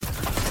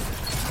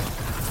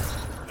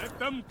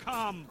them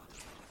come.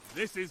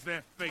 This is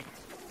their fate.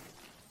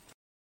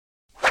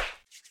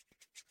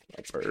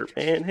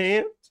 Birdman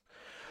hands.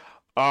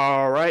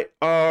 All right.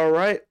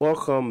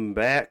 Welcome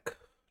back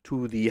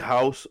to the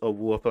House of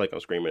Wolves. I feel like I'm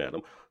screaming at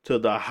them. To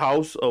the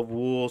House of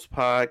Wolves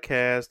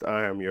podcast.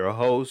 I am your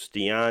host,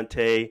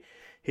 Deontay,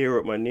 here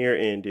with my near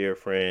and dear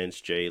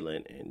friends,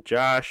 Jalen and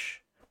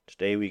Josh.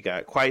 Today we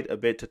got quite a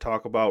bit to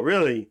talk about.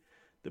 Really,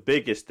 the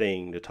biggest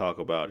thing to talk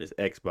about is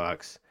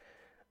Xbox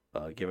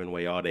giving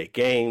away all their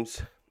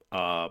games.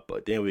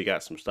 But then we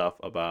got some stuff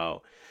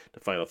about the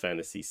Final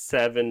Fantasy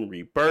VII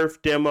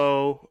Rebirth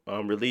demo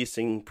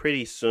releasing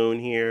pretty soon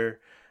here.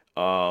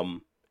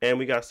 And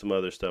we got some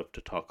other stuff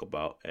to talk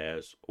about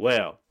as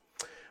well.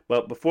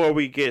 But before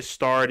we get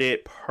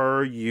started,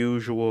 per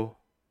usual,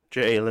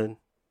 Jalen,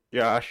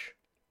 Josh,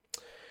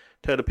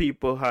 tell the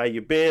people how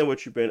you been,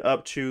 what you've been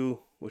up to,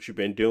 what you've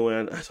been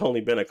doing. It's only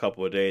been a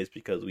couple of days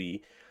because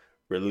we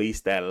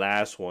released that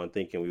last one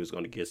thinking we was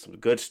going to get some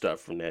good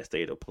stuff from that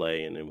state of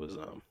play, and it was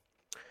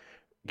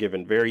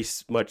given very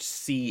much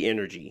C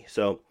energy.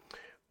 So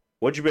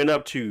what you been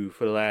up to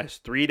for the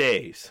last 3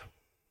 days?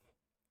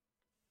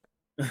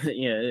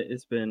 Yeah,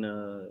 it's been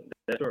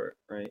that short,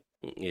 right?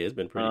 Yeah, it's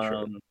been pretty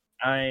short.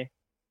 I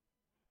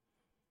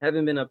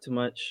haven't been up to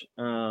much,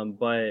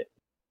 but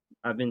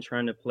I've been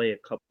trying to play a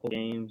couple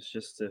games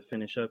just to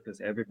finish up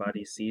because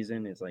everybody's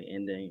season is like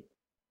ending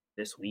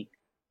this week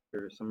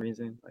for some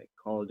reason. Like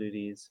Call of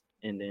Duty's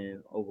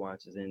ending,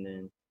 Overwatch is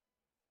ending.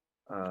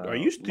 Do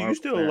you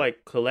still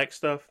like collect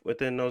stuff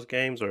within those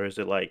games, or is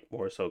it like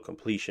more so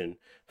completion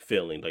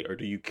feeling? Like, or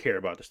do you care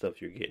about the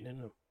stuff you're getting in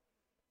them?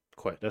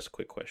 That's a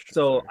quick question.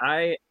 So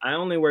I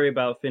only worry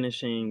about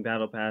finishing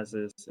battle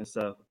passes and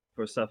stuff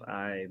for stuff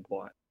I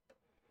bought.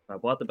 If I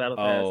bought the battle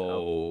pass.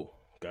 Oh,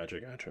 gotcha.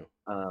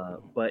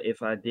 But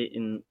if I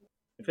didn't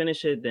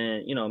finish it,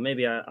 then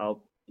maybe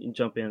I'll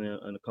jump in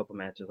a couple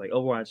matches. Like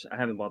Overwatch, I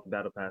haven't bought the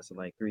battle pass in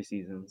like 3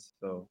 seasons,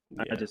 so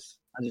yeah. I just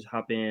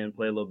hop in,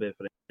 play a little bit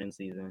for the end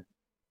season.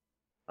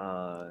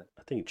 I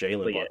think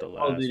Jalen bought the last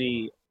Call of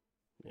Duty,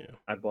 one. Yeah,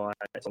 I bought.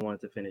 So I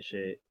wanted to finish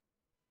it.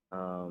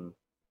 I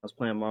was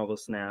playing Marvel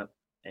Snap,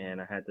 and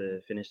I had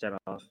to finish that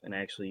off, and I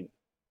actually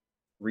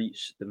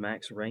reached the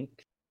max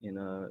rank in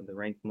the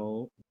ranked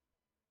mode.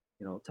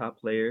 Top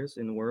players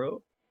in the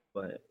world,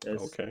 but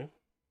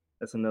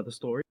that's another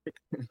story.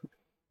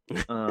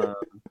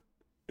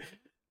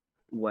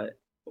 What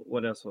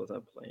else was I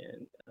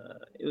playing?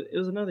 It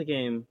was another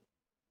game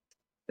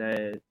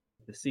that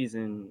the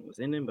season was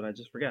ending, but I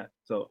just forgot.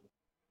 So,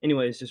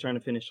 anyways, just trying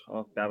to finish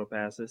off battle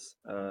passes,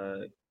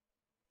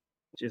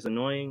 which is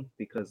annoying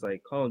because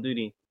like Call of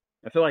Duty,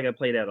 I feel like I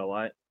played that a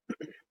lot,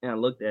 and I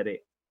looked at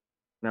it,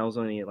 and I was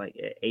only like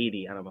at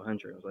 80 out of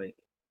 100. I was like,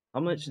 how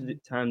much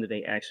time do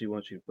they actually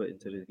want you to put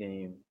into this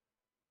game?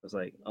 I was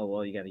like, oh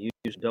well, you got to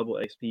use double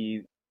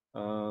XP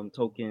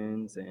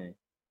tokens, and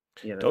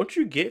don't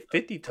you get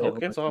 50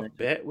 tokens off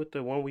bet with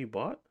the one we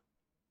bought?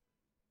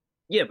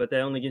 Yeah, but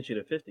that only gets you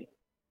to 50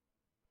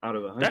 out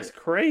of 100. That's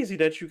crazy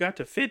that you got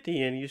to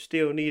 50 and you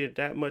still needed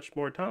that much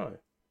more time.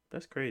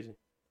 That's crazy.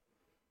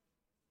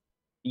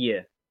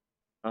 Yeah,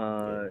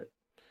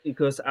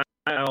 because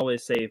I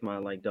always save my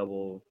like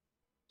double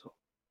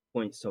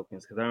points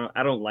tokens because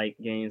I don't like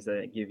games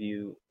that give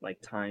you like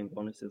time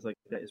bonuses like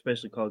that,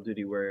 especially Call of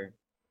Duty where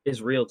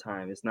it's real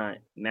time. It's not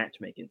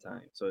matchmaking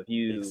time. So if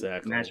you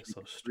match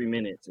 3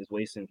 minutes, it's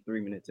wasting 3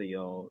 minutes of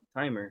your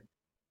timer.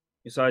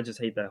 So I just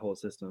hate that whole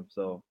system.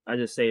 So I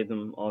just saved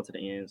them all to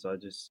the end. So I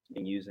just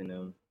been using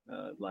them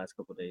the last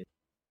couple of days.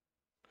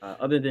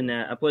 Other than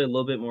that, I played a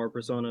little bit more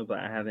Persona, but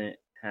I haven't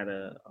had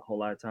a whole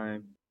lot of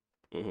time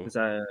because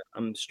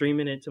I'm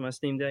streaming it to my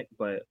Steam Deck,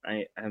 but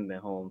I haven't been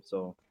home.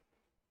 So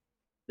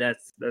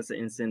that's the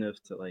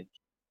incentive to like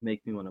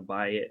make me want to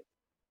buy it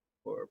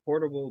for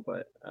portable,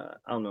 but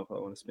I don't know if I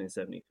want to spend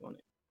 $70 on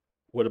it.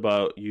 What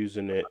about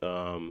using it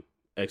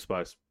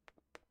Xbox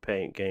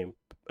paying game?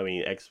 I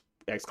mean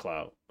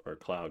xCloud or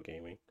cloud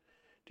gaming.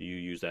 Do you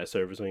use that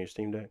service on your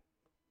Steam Deck?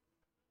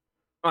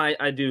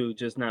 I do,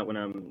 just not when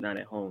I'm not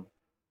at home.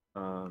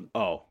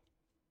 Oh,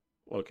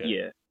 okay.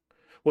 Yeah.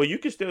 Well, you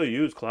can still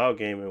use cloud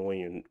gaming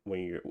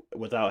when you're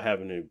without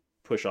having to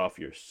push off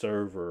your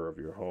server of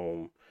your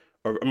home,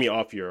 or I mean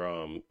off your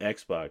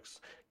Xbox,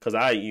 because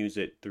I use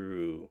it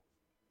through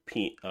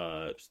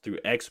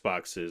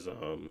Xbox's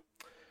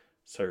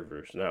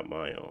servers, not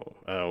my own.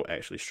 I don't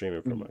actually stream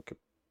it from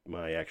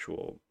my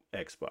actual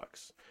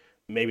Xbox.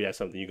 Maybe that's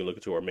something you can look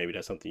into, or maybe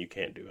that's something you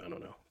can't do. I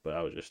don't know, but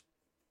I was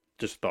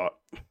just thought.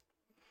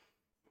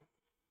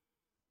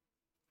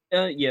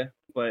 Yeah,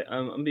 but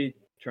I'm gonna be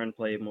trying to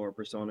play more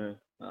Persona.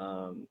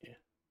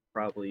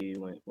 Probably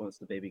once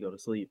the baby go to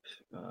sleep,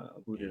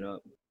 I'll boot it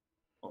up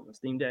on the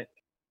Steam Deck.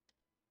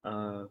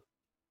 But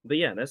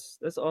yeah,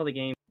 that's all the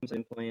games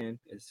I'm playing.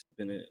 It's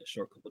been a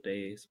short couple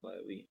days,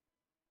 but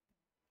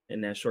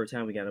in that short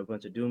time we got a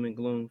bunch of doom and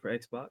gloom for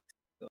Xbox.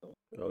 So.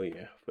 Oh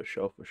yeah, for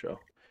sure.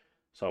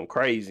 Something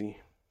crazy.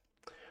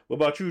 What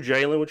about you,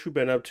 Jalen? What you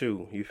been up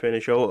to? You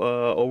finish your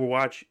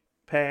Overwatch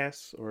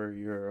pass or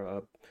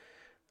your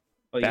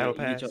battle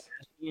pass?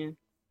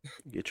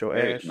 Get your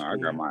Heck ass. no, I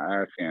got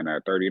my ass in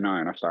at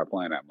 39. I stopped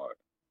playing that much.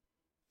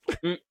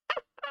 Mm.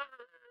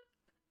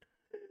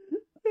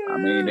 I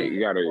mean,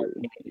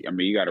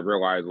 you gotta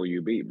realize who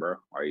you beat, bro.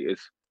 Like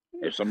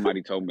if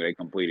somebody told me they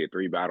completed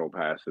 3 battle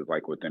passes,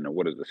 like within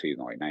what is the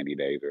season, like 90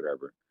 days or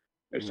whatever.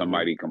 If Mm-hmm.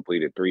 somebody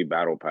completed 3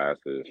 battle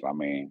passes, I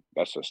mean,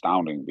 that's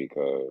astounding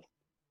because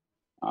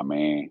I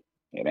mean,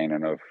 it ain't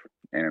enough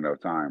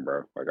time,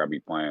 bro. Like I be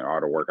playing all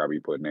the work I be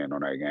putting in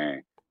on that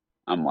game.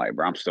 I'm like,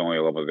 bro, I'm still only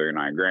level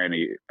 39.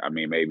 Granted, I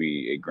mean,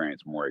 maybe it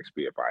grants more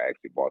XP if I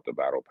actually bought the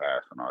battle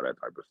pass and all that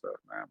type of stuff,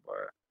 man.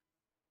 But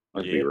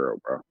let's be Yeah. real,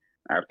 bro.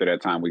 After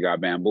that time we got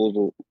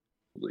bamboozled.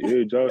 Like,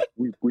 yeah, Josh,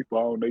 we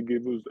found they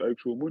give us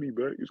actual money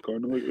back. It's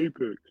kind of like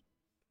Apex.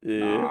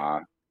 Yeah. Nah,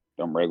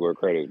 them regular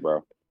credits,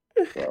 bro.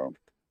 So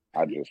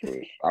I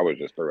was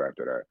just through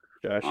after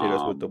that. Josh hit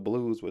us with the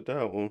blues with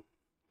that one.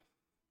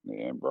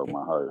 Yeah, it broke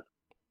my heart.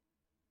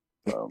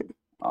 So,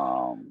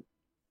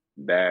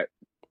 that.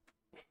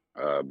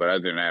 But other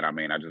than that, I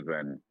mean, I just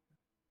been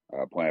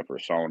playing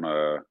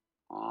Persona.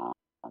 Um,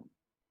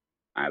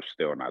 I'm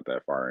still not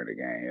that far in the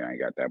game. I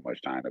ain't got that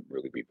much time to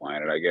really be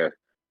playing it, I guess.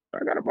 I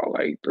got about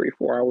like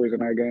 3-4 hours in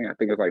that game. I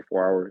think it's like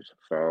 4 hours.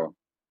 So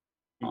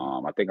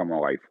I think I'm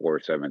on like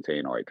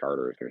 417 or like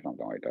Tartarus or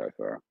something like that.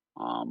 So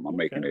I'm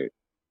making Okay. it.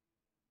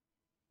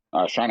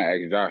 I was trying to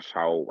ask Josh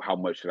how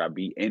much should I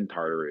be in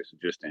Tartarus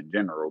just in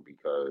general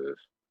because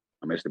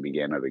I missed the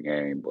beginning of the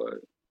game, but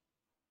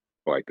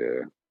like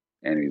the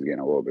enemy's getting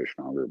a little bit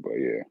stronger. But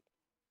yeah.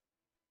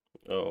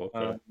 Oh,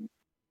 okay.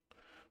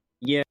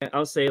 Yeah,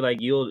 I'll say like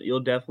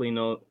you'll definitely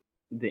know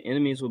the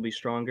enemies will be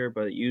stronger,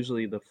 but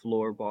usually the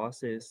floor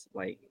bosses,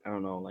 like I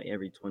don't know, like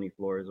every 20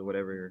 floors or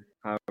whatever,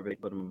 however they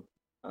put them,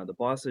 the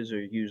bosses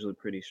are usually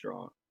pretty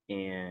strong.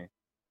 And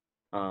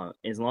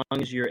as long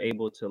as you're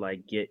able to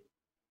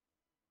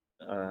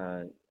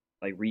uh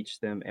like reach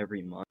them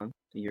every month,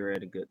 you're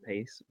at a good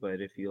pace.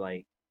 But if you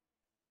like,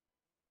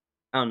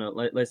 I don't know,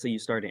 let's say you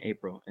start in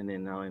April and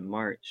then now in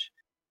March,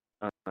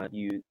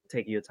 you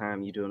take your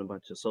time, you're doing a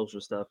bunch of social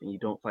stuff, and you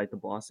don't fight the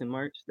boss in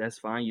March, that's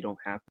fine. You don't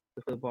have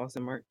to fight the boss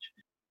in March.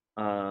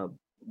 Uh,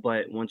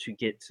 but once you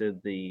get to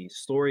the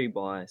story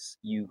boss,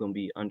 you're gonna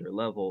be under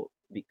leveled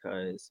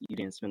because you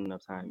didn't spend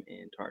enough time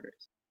in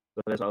Tartarus.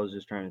 So that's why I was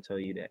just trying to tell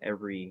you that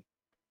every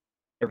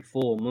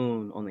full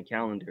moon on the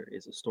calendar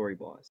is a story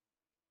boss.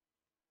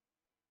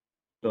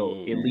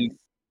 So at least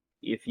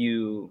if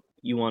you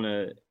want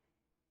to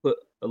put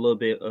a little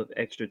bit of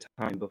extra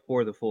time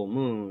before the full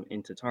moon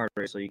into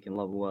Tartarus so you can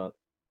level up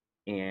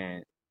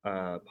and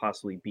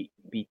possibly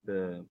beat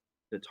the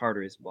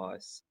Tartarus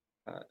boss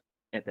uh,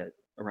 at that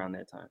around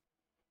that time.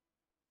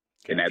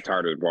 And that Gotcha.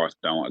 Tartarus boss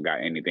don't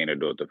got anything to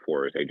do with the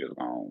forest. They just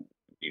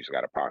you just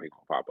gotta pop. He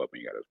gonna pop up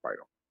and you gotta fight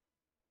him.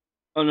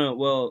 Oh no,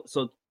 well,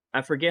 so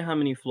I forget how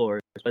many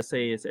floors. Let's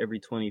say it's every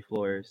 20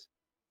 floors.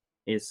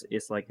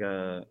 It's like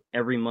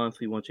every month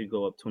we want you to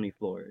go up 20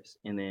 floors,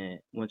 and then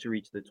once you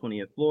reach the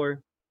 20th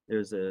floor,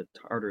 there's a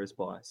Tartarus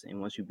boss, and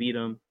once you beat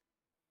him,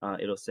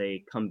 it'll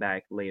say come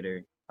back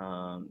later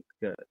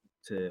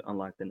to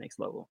unlock the next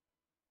level.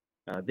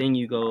 Then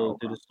you go Oh,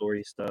 do the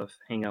story stuff,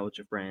 hang out with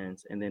your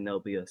friends, and then there'll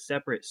be a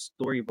separate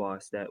story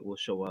boss that will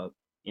show up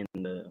in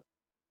the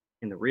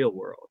real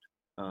world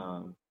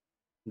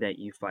that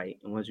you fight.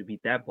 And once you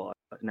beat that boss,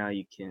 now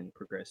you can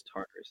progress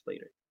Tartarus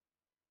later.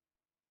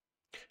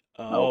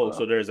 Oh, okay.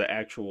 so there's an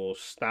actual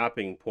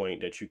stopping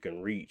point that you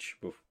can reach,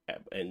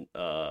 and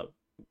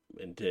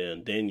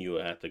then you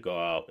have to go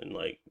out and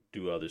like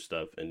do other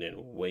stuff, and then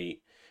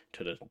wait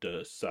till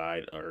the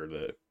side or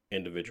the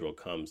individual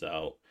comes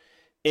out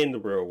in the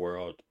real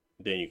world.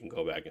 Then you can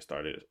go back and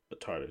start it the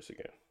TARDIS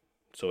again.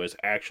 So it's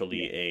Yeah.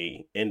 actually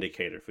a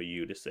indicator for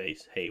you to say,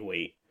 "Hey,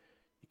 wait,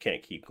 you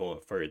can't keep going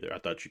further. I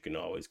thought you can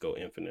always go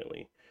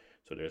infinitely."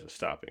 So there's a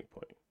stopping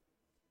point.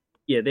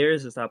 Yeah, there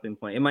is a stopping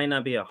point. It might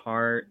not be a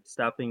hard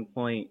stopping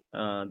point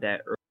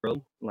that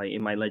early. Like it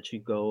might let you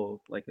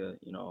go like a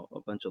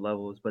bunch of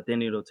levels, but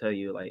then it'll tell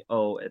you like,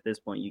 oh, at this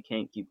point you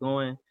can't keep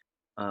going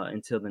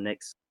until the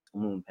next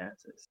moon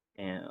passes.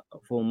 And a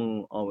full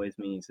moon always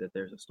means that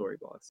there's a story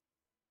boss.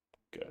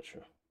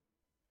 Gotcha.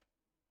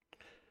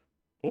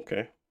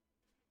 Okay.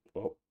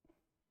 Well,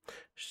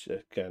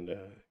 shit kind of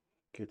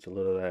gets a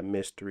little of that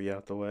mystery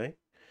out the way.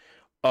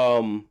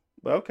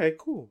 But okay,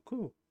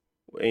 cool.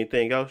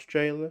 Anything else,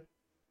 Jayla?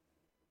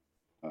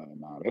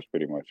 Nah, that's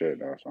pretty much it,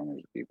 though. So I'm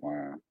gonna just keep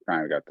playing.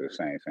 Kind of got the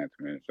same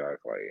sentiments. I was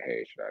like,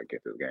 hey, should I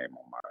get this game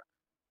on my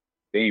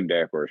Steam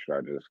Deck or should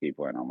I just keep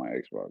playing on my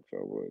Xbox? So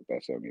with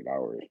that $70,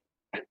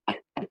 I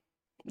don't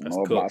That's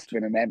know about cooked.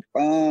 spending that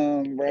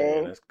fun, Man,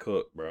 bro. that's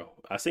cooked, bro.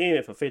 I seen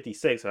it for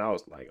 56 and I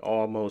was like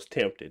almost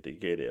tempted to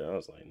get it. I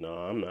was like, no,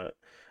 I'm not.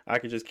 I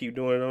could just keep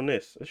doing it on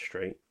this. It's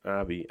straight.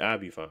 I'll be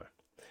fine.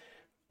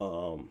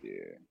 Um,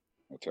 Yeah,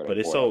 until they but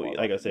it's pull that so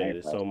like I motherfucking said, Game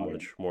it's Pass so money.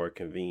 much more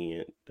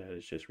convenient that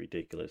it's just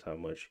ridiculous how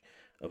much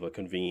of a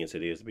convenience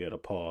it is to be able to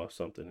pause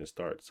something and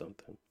start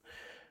something,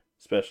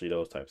 especially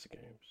those types of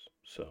games.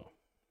 So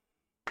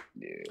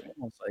Yeah,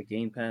 Almost like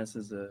Game Pass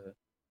is a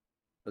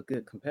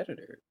good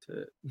competitor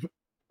to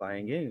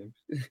buying games.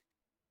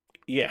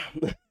 yeah.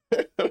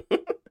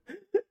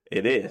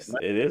 It is.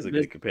 It is a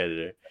good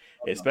competitor,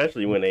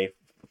 especially when they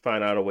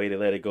find out a way to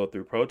let it go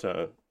through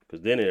Proton,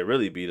 because then it'd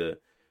really be the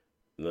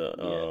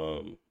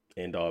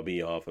end all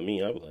be all for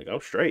me. I was like,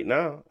 I'm straight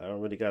now. I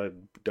don't really got a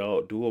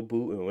dual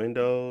boot in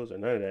Windows or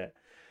none of that.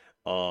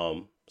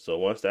 So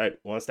once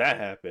that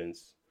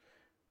happens,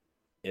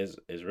 is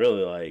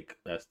really like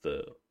that's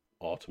the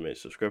ultimate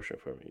subscription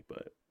for me.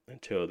 But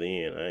until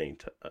then, I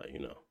ain't.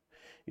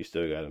 You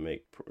still got to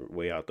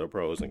weigh out the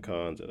pros and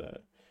cons of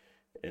that.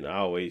 And I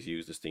always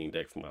use the Steam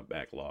Deck for my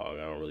backlog.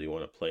 I don't really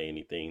want to play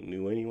anything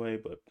new anyway,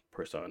 but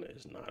Persona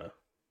is not a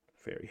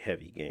very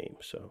heavy game,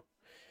 so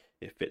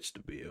it fits the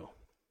bill.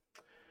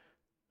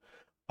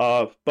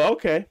 But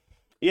okay.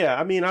 Yeah,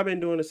 I mean, I've been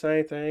doing the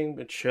same thing,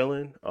 been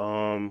chilling,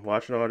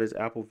 watching all this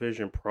Apple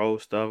Vision Pro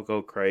stuff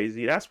go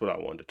crazy. That's what I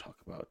wanted to talk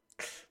about.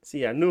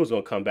 See, I knew it was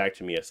gonna come back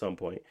to me at some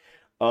point.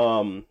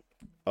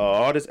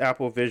 All this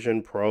Apple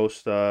Vision Pro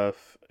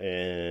stuff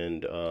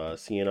and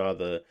seeing all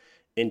the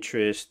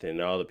interest and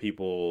all the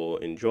people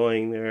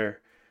enjoying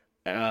their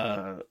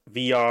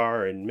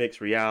VR and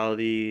mixed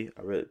reality.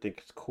 I really think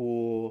it's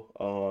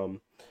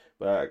cool.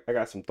 But I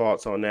got some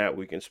thoughts on that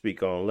we can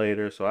speak on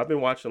later. So I've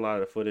been watching a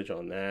lot of the footage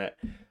on that.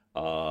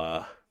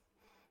 I've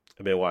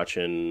been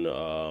watching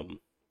a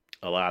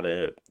lot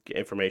of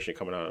information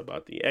coming out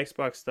about the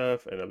Xbox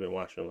stuff, and I've been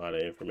watching a lot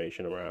of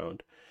information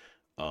around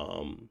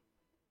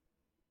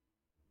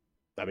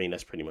I mean,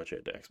 that's pretty much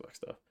it, the Xbox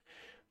stuff.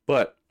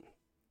 But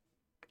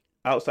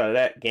outside of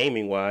that,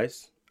 gaming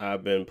wise,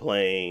 I've been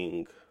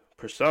playing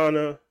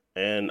Persona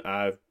and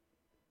I've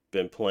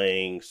been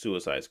playing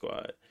Suicide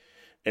Squad.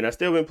 And I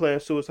still been playing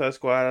Suicide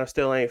Squad. I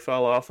still ain't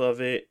fell off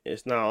of it.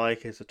 It's not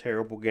like it's a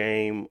terrible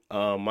game.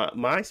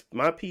 My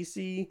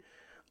PC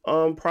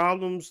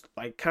problems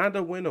like kind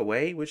of went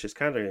away, which is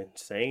kind of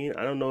insane.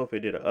 I don't know if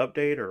it did an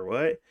update or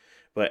what,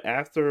 but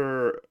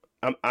after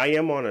I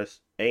am on a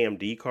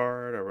AMD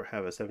card. I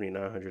have a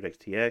 7900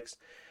 XTX.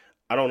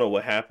 I don't know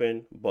what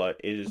happened,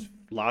 but it is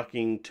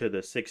locking to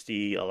the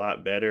 60 a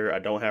lot better. I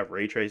don't have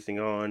ray tracing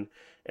on,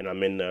 and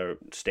I'm in the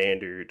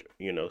standard,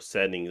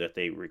 setting that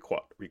they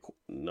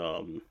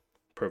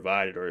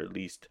provided, or at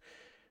least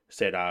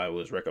said I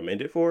was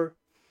recommended for.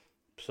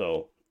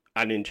 So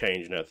I didn't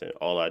change nothing.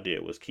 All I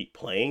did was keep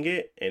playing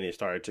it, and it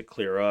started to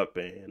clear up.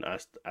 And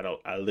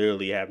I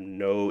literally have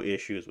no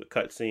issues with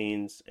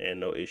cutscenes and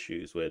no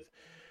issues with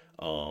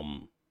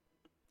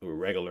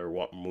regular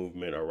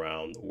movement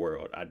around the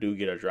world. I do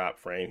get a drop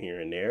frame here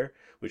and there,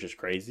 which is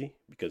crazy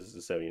because it's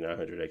a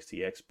 7900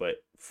 XTX,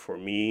 but for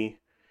me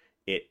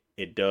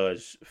it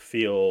does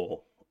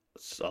feel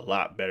a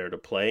lot better to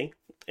play,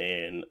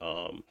 and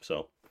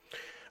so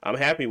I'm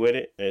happy with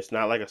it. It's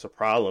not like it's a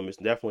problem. It's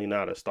definitely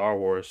not a Star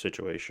Wars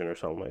situation or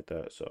something like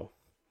that. So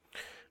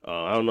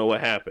I don't know what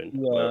happened,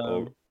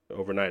 but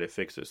overnight it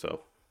fixed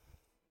itself.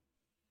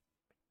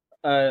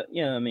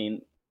 Yeah, I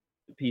mean,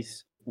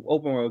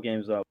 open world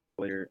games are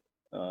weird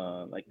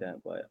like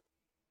that, but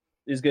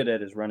it's good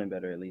that it's running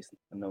better, at least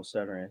no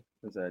stuttering.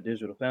 Because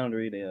Digital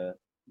Foundry,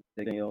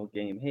 they get your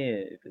game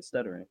head if it's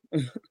stuttering.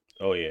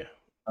 Oh yeah,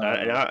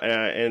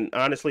 and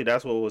honestly,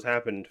 that's what was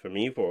happening for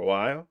me for a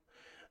while.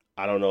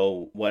 I don't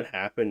know what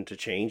happened to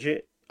change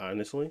it.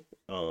 Honestly,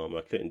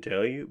 I couldn't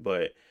tell you,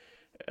 but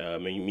I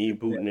mean, me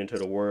booting into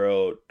the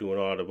world, doing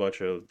all the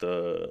bunch of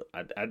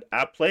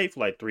I played for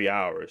like 3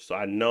 hours, so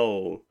I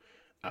know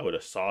I would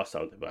have saw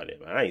something about it,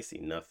 but I ain't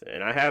seen nothing.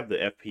 And I have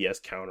the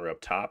FPS counter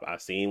up top. I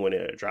seen when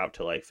it dropped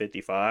to like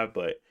 55,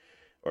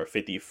 or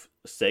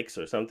 56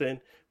 or something,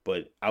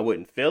 but I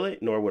wouldn't feel it,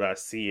 nor would I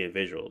see it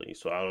visually.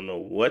 So I don't know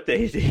what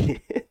they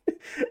did.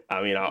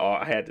 I mean,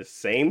 I had the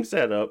same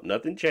setup,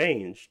 nothing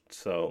changed.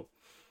 So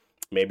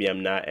maybe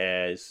I'm not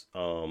as,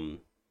 but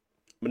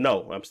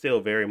no, I'm still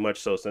very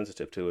much so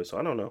sensitive to it. So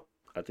I don't know.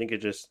 I think it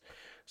just,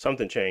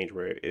 something changed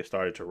where it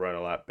started to run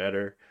a lot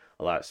better,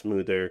 a lot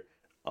smoother.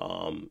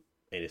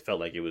 And it felt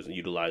like it was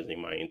utilizing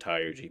my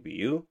entire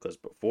GPU, because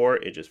before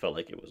it just felt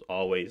like it was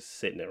always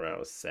sitting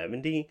around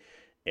 70,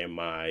 and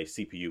my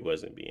CPU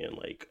wasn't being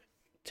like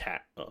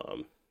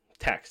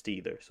taxed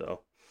either.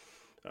 So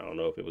I don't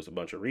know if it was a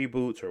bunch of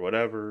reboots or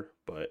whatever,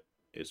 but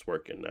it's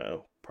working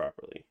now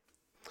properly.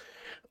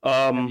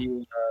 Have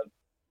you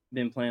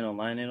been playing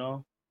online at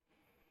all?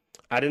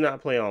 I did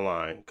not play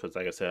online because,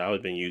 like I said,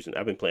 I've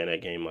been playing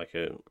that game like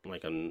a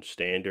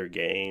standard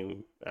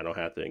game. I don't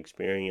have to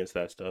experience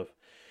that stuff.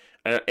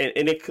 And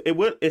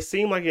it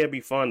seemed like it'd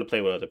be fun to play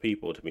with other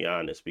people, to be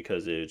honest,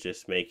 because it would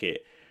just make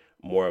it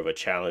more of a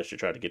challenge to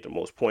try to get the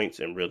most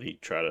points and really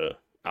try to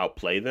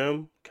outplay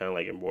them, kind of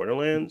like in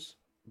Borderlands.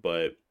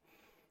 But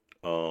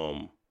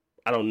I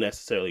don't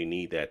necessarily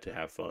need that to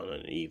have fun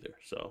in either.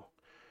 So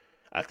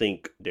I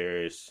think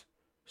there's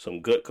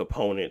some good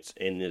components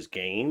in this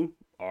game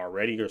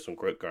already, or some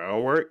great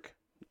groundwork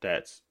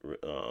that's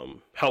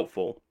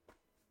helpful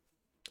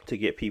to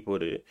get people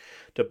to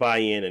buy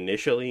in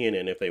initially, and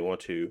then if they want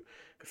to,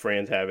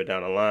 friends have it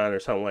down the line or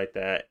something like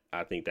that,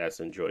 I think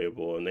that's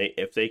enjoyable. And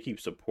if they keep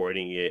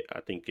supporting it, I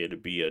think it'll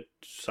be a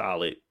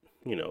solid,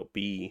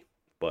 B.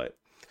 But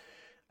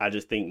I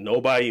just think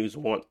nobody's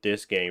want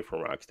this game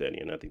from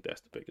Rocksteady, and I think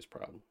that's the biggest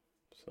problem.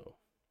 So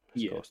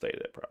let's go stay to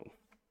that problem.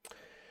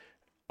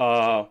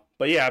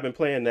 But yeah, I've been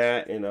playing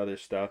that and other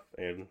stuff,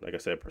 and like I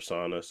said,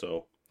 Persona.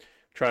 So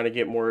trying to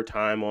get more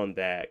time on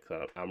that.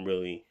 Cause I'm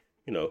really,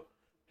 I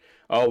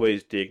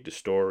always dig the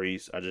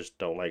stories. I just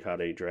don't like how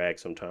they drag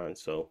sometimes.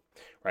 So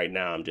right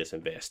now I'm just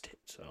invested.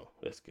 So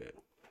that's good.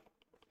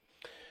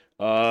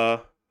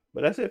 But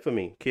that's it for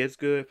me. Kids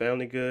good,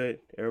 family good,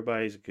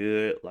 everybody's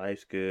good,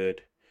 life's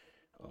good.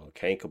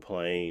 Can't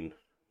complain.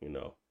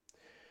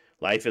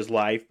 Life is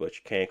life, but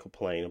you can't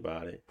complain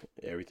about it.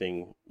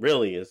 Everything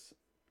really is.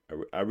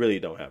 I really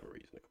don't have a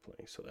reason to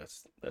complain. So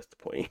that's the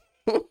point.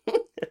 I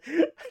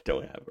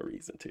don't have a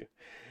reason to.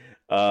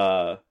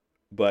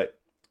 But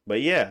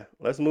yeah,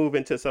 let's move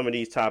into some of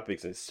these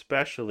topics,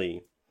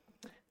 especially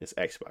this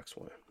Xbox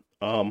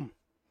One.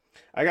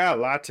 I got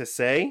a lot to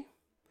say,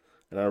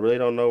 and I really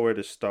don't know where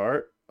to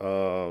start.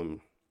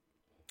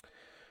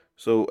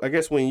 So I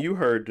guess when you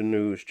heard the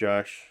news,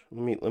 Josh,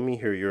 let me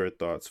hear your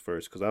thoughts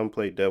first, because I'm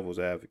play devil's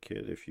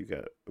advocate. If you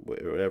got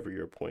whatever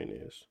your point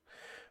is,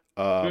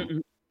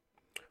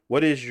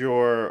 what is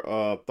your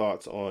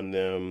thoughts on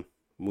them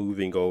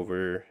moving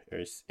over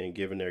and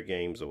giving their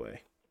games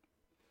away,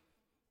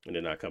 and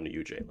then I come to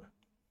you, Jalen.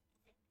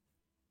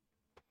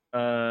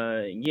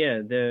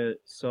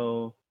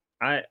 So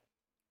I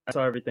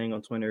saw everything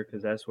on Twitter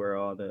because that's where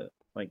all the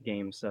like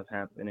game stuff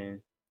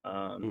happening.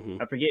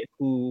 I forget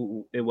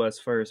who it was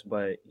first,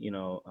 but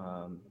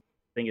I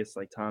think it's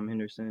like Tom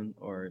Henderson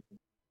or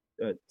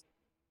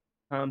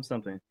Tom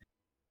something.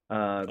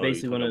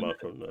 Basically one of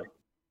from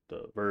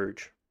the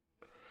Verge.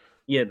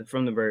 Yeah,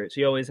 from the Verge.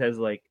 He always has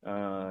like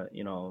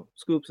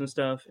scoops and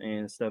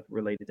stuff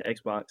related to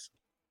Xbox.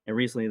 And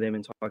recently they've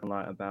been talking a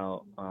lot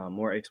about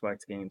more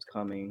Xbox games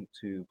coming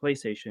to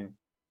PlayStation.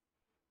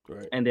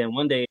 Right. And then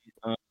one day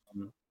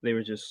they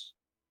were just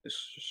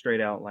straight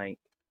out like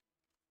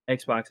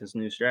Xbox's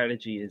new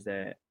strategy is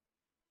that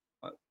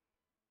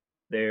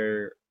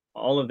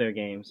all of their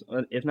games,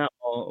 if not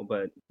all,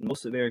 but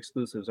most of their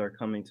exclusives are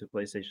coming to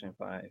PlayStation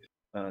 5.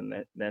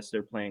 That's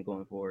their plan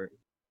going forward.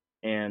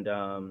 And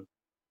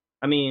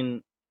I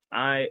mean,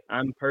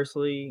 I'm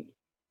personally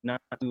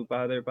not too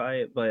bothered by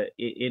it, but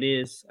it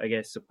is, I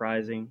guess,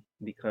 surprising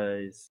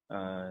because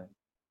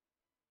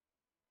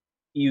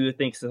you would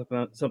think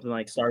something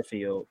like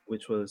Starfield,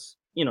 which was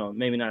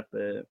maybe not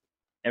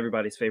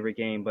everybody's favorite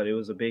game, but it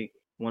was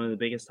one of the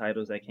biggest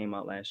titles that came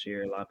out last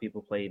year. A lot of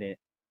people played it.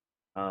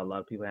 A lot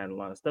of people had a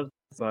lot of stuff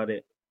about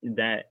it.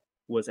 That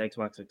was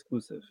Xbox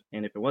exclusive,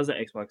 and if it wasn't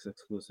Xbox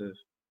exclusive,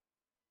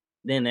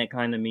 then that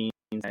kind of means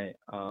that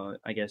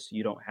I guess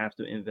you don't have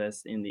to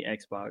invest in the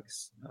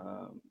Xbox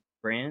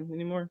brand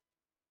anymore.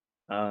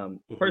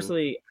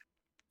 Personally,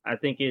 I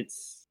think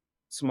it's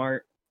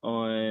smart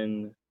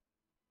on.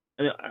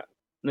 Let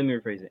me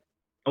rephrase it.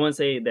 I wouldn't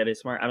say that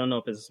it's smart. I don't know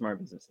if it's a smart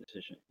business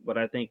decision, but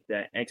I think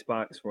that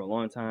Xbox for a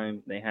long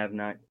time they have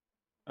not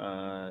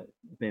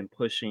been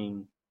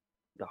pushing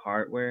the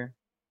hardware,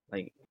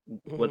 like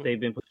what they've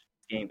been pushing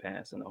is Game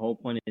Pass, and the whole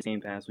point is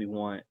Game Pass. We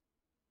want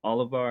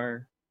all of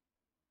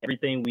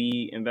everything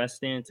we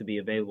invest in to be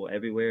available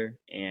everywhere,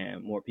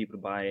 and more people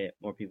to buy it,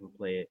 more people to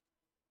play it.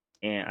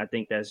 And I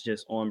think that's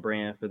just on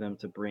brand for them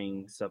to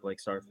bring stuff like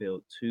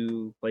Starfield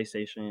to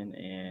PlayStation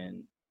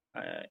and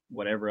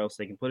whatever else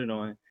they can put it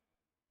on,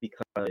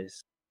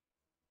 because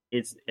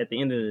it's at the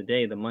end of the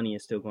day, the money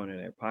is still going to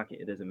their pocket.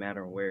 It doesn't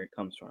matter where it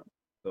comes from.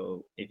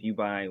 So if you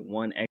buy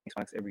one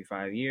Xbox every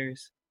 5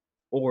 years,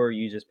 or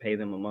you just pay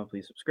them a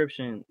monthly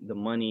subscription, the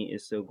money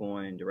is still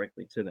going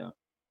directly to them.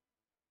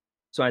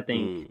 So I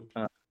think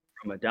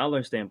from a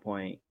dollar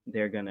standpoint,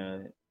 they're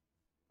gonna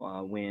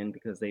win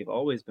because they've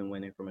always been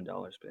winning from a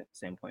dollar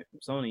standpoint from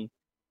Sony.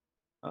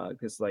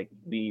 Because like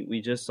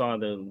we just saw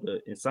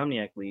the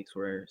Insomniac leaks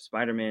where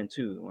Spider-Man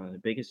 2, one of the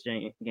biggest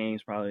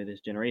games probably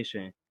this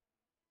generation,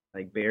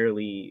 like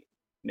barely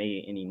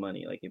made any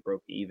money. Like it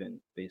broke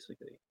even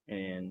basically.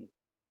 And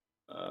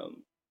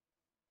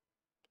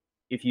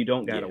if you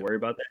don't gotta worry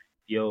about that,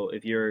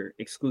 if your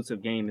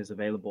exclusive game is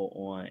available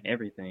on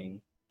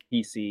everything,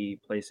 PC,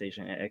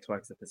 PlayStation, and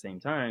Xbox at the same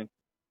time,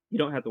 you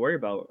don't have to worry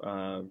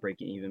about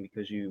breaking even,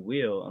 because you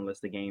will, unless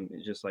the game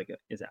is just like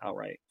is an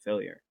outright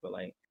failure. But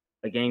like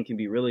a game can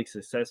be really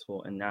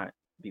successful and not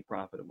be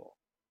profitable,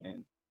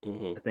 and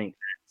I think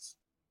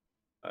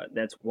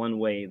that's one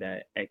way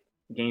that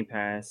Game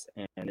Pass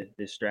and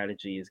this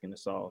strategy is going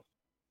to solve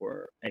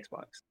for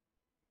Xbox.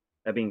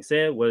 That being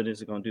said, what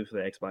is it going to do for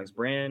the Xbox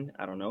brand?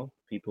 I don't know.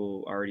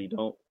 People already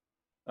don't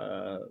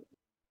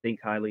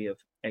think highly of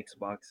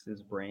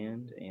Xbox's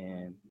brand,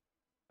 and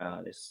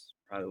this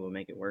probably will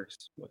make it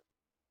worse. But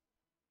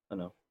I don't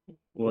know.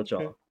 What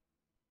y'all?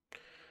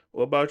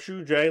 What about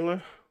you,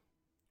 Jalen?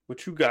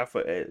 What you got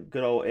for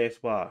good old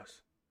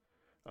Xbox?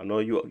 I know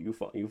you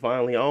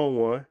finally own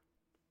one.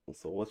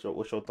 So what's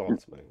your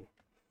thoughts, man?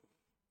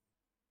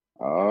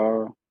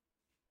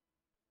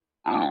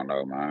 I don't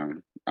know,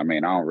 man. I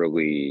mean, I don't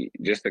really.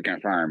 Just to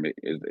confirm,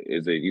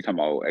 is it you talking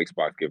about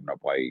Xbox giving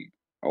up like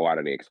a lot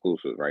of the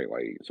exclusives, right?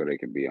 Like, so they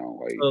can be on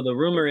like So the the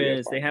rumor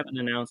is PS5. they haven't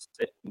announced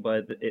it,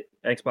 but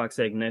Xbox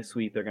said next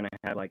week they're gonna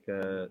have like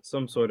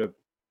some sort of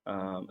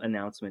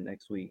announcement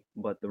next week.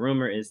 But the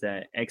rumor is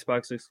that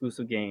Xbox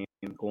exclusive games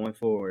going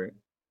forward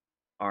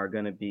are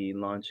gonna be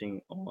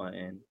launching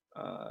on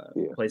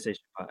Yeah, PlayStation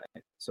 5.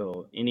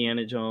 So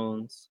Indiana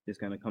Jones is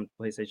gonna come to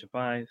PlayStation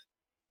 5.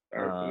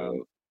 that's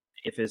good.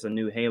 If it's a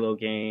new Halo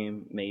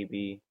game,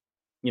 maybe,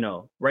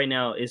 right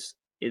now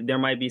there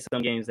might be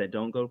some games that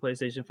don't go to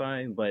PlayStation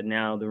 5, but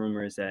now the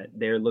rumor is that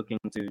they're looking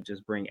to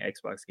just bring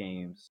Xbox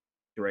games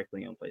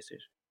directly on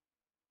PlayStation.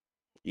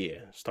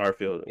 Yeah,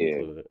 Starfield Yeah,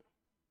 included.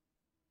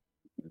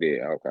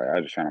 yeah. Okay, I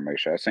was just trying to make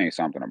sure I seen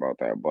something about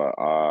that, but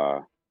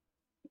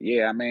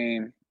yeah. I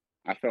mean,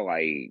 I feel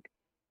like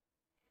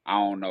I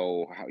don't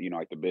know how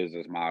like the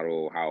business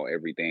model, how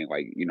everything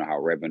like how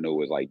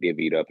revenue is like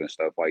divvied up and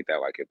stuff like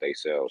that. Like if they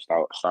sell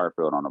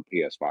Starfield on a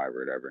PS5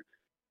 or whatever,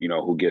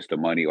 who gets the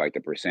money, like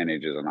the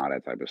percentages and all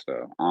that type of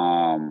stuff.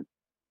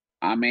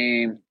 I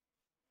mean,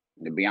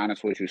 to be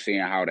honest with you, seeing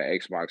how the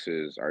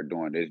Xboxes are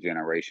doing this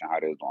generation, how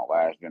they was doing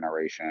last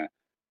generation,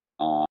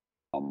 um,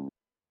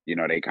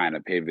 they kind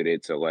of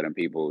pivoted to letting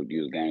people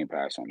use Game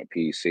Pass on the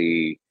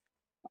PC.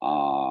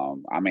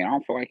 I mean, I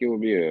don't feel like it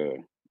would be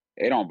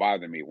it don't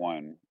bother me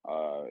one,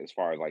 as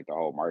far as like the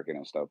whole market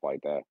and stuff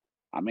like that.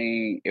 I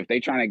mean, if they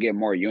trying to get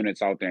more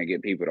units out there and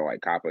get people to like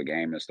cop a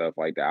game and stuff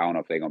like that, I don't know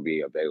if they're gonna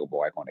be available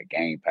like on a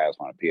Game Pass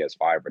on a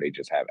PS5 or they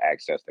just have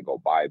access to go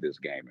buy this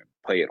game and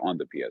play it on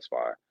the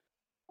PS5.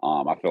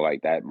 I feel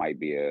like that might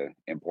be a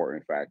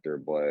important factor,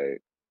 but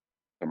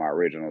to my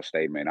original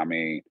statement, I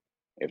mean,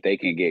 if they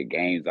can get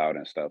games out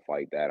and stuff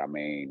like that, I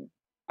mean,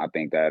 I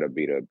think that'll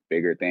be the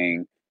bigger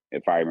thing.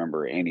 If I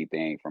remember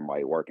anything from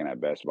like working at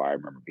Best Buy, I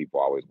remember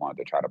people always wanted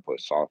to try to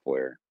push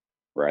software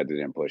rather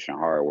than pushing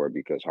hardware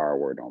because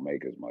hardware don't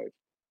make as much.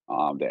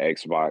 The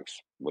Xbox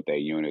with their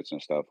units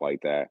and stuff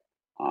like that.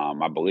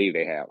 I believe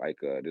they had like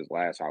this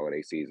last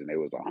holiday season, it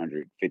was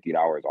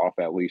 $150 off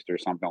at least or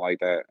something like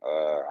that.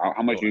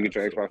 How much Oh, do you get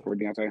your Xbox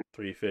absolutely. for, Deontay?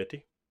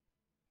 350.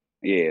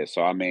 Yeah,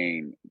 so I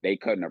mean, they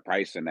cutting the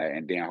price in that,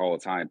 and then whole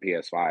time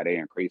PS5 they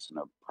increasing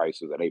the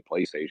prices of their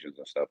PlayStations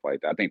and stuff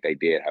like that. I think they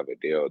did have a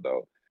deal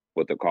though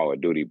with the Call of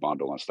Duty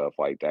bundle and stuff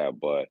like that,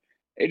 but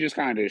it just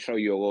kind of show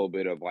you a little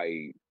bit of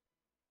like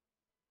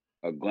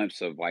a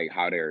glimpse of like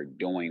how they're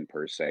doing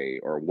per se,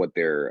 or what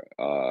they're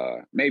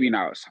maybe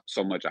not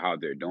so much of how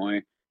they're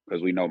doing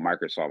because we know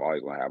Microsoft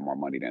always gonna have more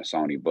money than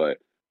Sony, but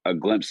a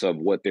glimpse of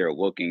what they're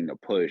looking to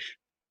push,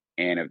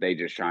 and if they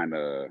just trying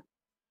to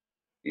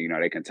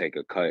they can take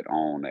a cut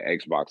on the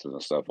Xboxes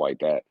and stuff like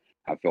that.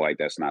 I feel like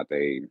that's not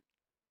the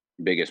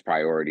biggest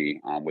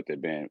priority with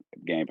the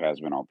Game Pass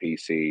been on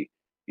PC.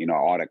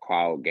 All the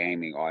cloud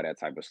gaming, all that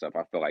type of stuff.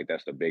 I feel like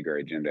that's the bigger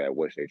agenda at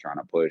which they're trying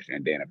to push.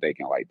 And then if they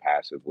can like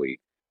passively,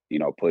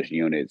 push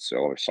units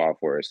or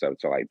software and stuff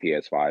to like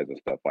PS5s and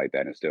stuff like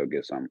that and still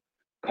get some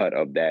cut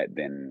of that,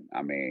 then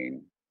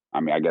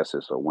I guess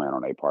it's a win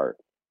on their part.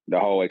 The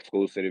whole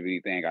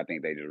exclusivity thing, I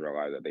think they just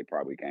realized that they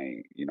probably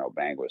can't,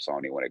 bang with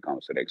Sony when it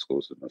comes to the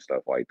exclusives and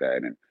stuff like that.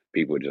 And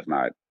people just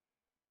not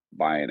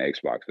buying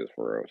Xboxes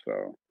for real.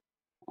 So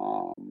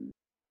um,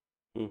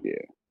 Hmm. yeah,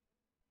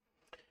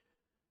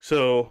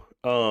 So,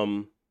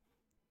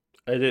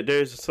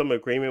 there's some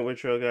agreement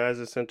with your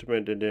guys'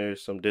 sentiment, and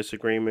there's some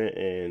disagreement,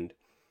 and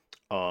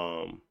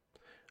um,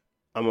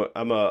 I'm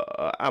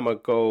a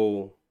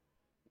go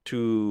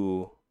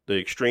to the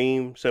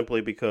extreme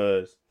simply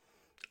because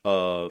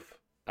of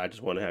I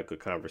just want to have good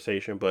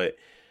conversation. But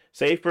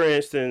say for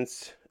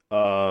instance,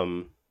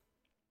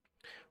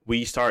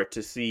 we start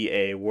to see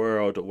a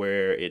world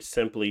where it's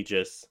simply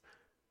just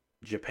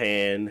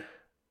Japan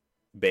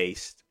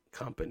based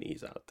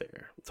companies out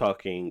there. I'm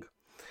talking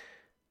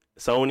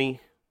Sony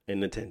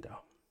and Nintendo.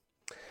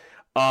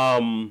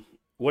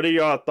 What are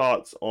y'all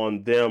thoughts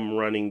on them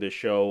running the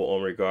show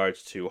on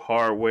regards to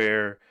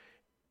hardware,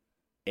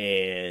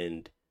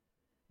 and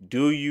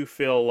do you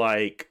feel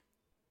like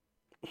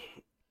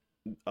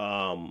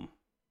um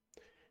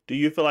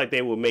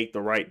they will make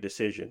the right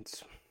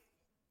decisions?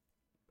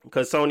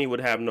 Because Sony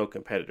would have no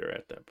competitor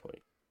at that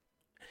point.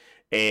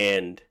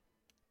 And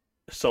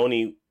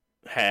Sony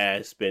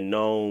has been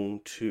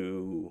known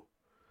to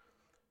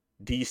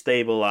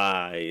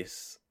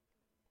destabilize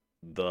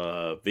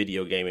the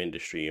video game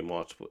industry in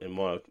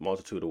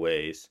multitude of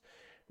ways.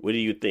 What do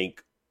you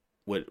think?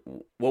 What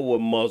would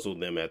muzzle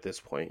them at this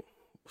point?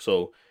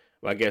 So,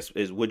 I guess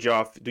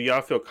do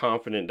y'all feel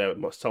confident that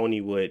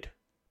Sony would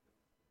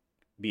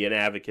be an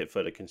advocate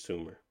for the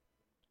consumer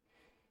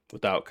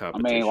without I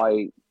mean, competition?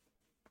 like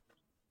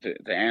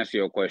to answer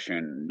your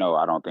question, no,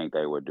 I don't think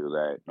they would do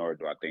that, nor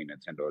do I think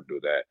Nintendo would do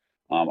that.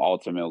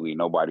 Ultimately,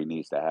 nobody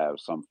needs to have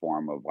some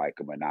form of like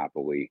a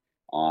monopoly.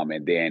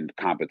 And then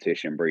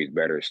competition breeds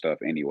better stuff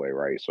anyway,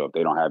 right? So if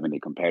they don't have any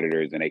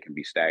competitors and they can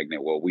be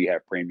stagnant, well, we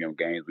have premium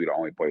games. We're the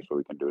only place where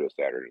we can do this,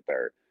 that, or the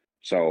third.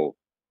 So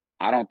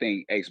I don't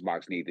think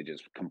Xbox need to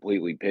just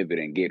completely pivot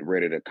and get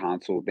rid of the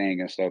console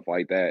thing and stuff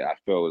like that. I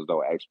feel as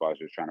though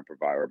Xbox is trying to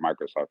provide, or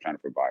Microsoft trying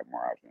to provide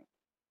more options.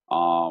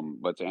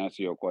 But to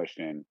answer your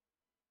question,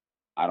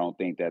 I don't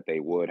think that they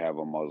would have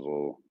a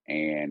muzzle,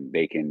 and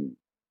they can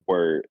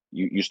where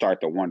you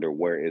start to wonder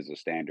where is the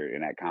standard,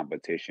 and that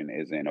competition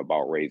isn't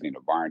about raising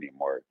the bar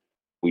anymore.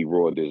 We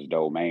ruled this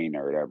domain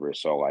or whatever,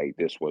 so like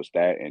this was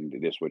that, and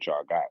this what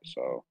y'all got.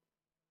 So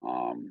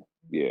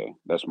yeah,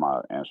 that's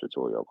my answer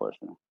to your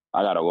question.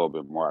 I got a little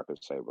bit more I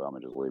could say, but I'm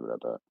gonna just leave it at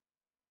that.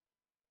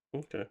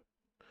 Okay.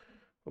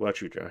 What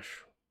about you, Josh?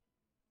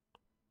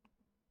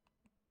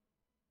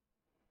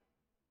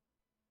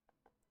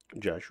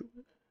 Joshua,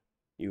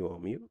 you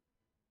on mute?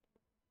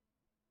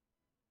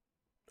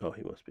 Oh,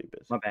 he must be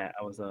busy. My bad.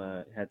 I was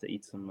had to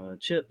eat some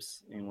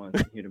chips and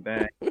wanted to hear the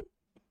bag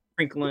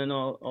sprinkling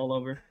all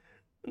over.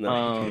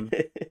 No.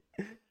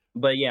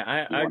 But yeah,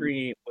 I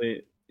agree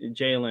with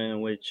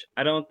Jalen, which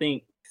I don't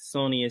think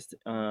Sony is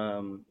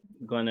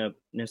gonna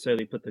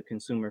necessarily put the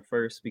consumer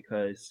first,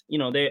 because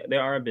they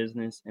are a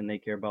business and they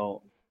care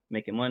about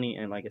making money,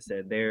 and like I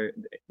said,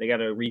 they got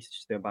to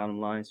reach their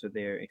bottom lines for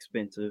their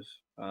expensive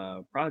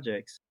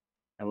projects.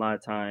 And a lot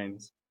of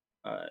times,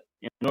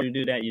 in order to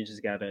do that, you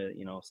just gotta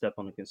step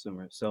on the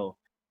consumer. So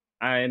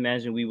I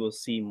imagine we will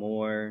see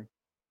more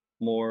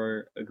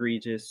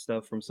egregious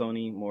stuff from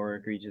Sony, more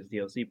egregious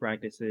DLC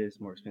practices,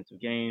 more expensive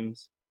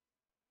games,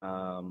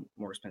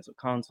 more expensive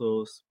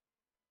consoles,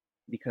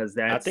 because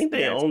I think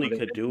they that's only what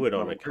could do it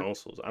on the model.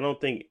 consoles. I don't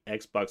think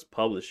Xbox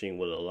publishing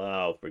would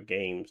allow for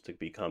games to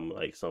become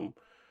like some.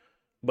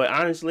 But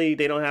honestly,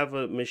 they don't have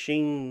a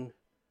machine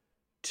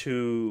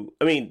to.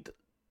 I mean,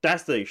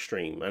 that's the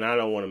extreme, and I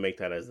don't want to make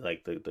that as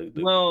like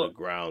the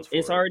grounds for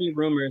it's it. already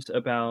rumors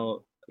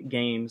about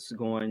games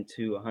going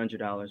to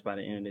 $100 by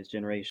the end of this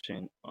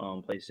generation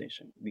on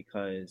PlayStation,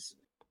 because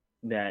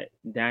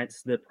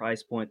that's the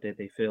price point that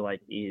they feel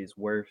like is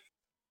worth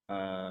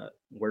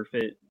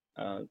it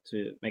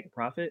to make a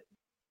profit.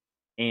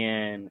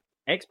 And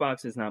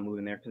Xbox is not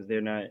moving there because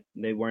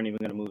they weren't even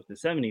going to move to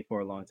 70 for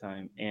a long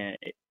time. And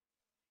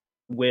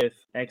with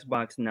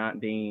Xbox not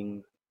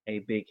being a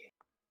big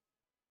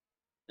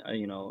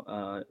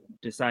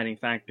deciding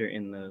factor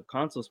in the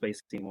console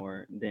space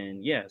anymore, then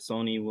yeah,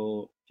 Sony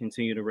will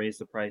continue to raise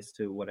the price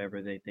to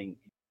whatever they think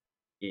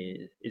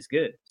is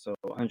good. So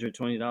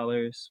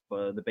 $120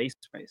 for the base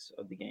price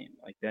of the game,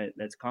 like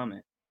that's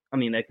common. I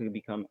mean, that could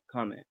become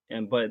common,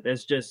 but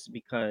that's just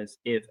because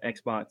if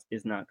Xbox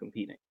is not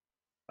competing.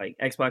 Like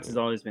Xbox has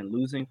always been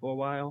losing for a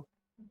while,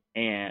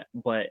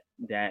 but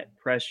that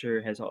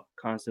pressure has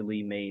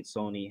constantly made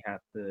Sony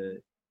have to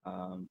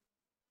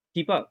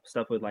keep up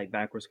stuff with like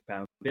backwards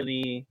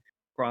compatibility,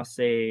 cross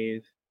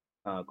save,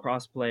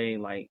 cross play.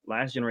 Like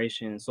last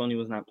generation, Sony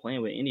was not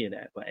playing with any of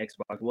that, but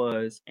Xbox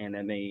was, and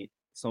that made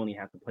Sony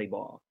have to play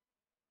ball.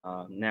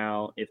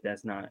 Now, if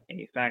that's not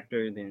a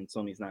factor, then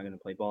Sony's not going to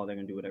play ball. They're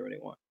going to do whatever they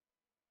want.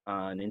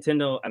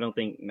 Nintendo, I don't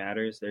think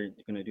matters. They're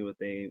going to do what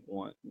they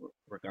want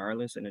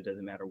regardless, and it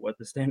doesn't matter what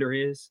the standard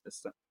is.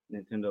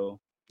 Nintendo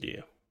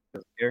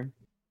doesn't care.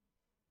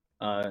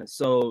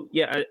 So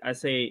yeah, I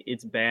say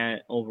it's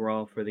bad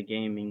overall for the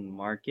gaming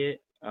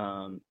market.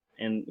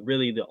 And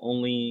really the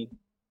only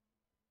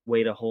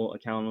way to hold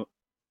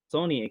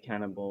Sony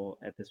accountable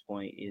at this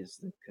point is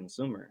the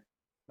consumer.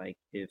 Like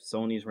if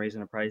Sony's raising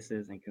the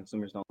prices and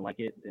consumers don't like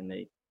it, then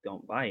they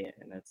don't buy it,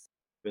 and that's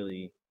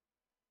really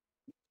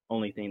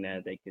only thing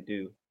that they could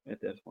do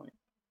at this point.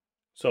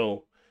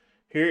 So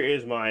here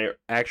is my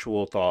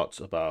actual thoughts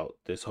about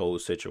this whole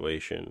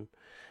situation.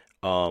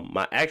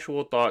 My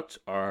actual thoughts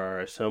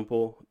are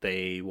simple.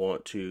 They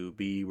want to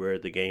be where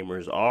the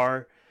gamers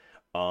are.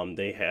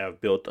 They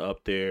have built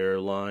up their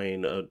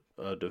line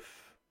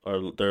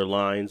their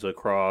lines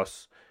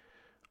across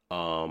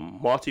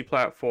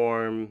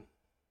multi-platform,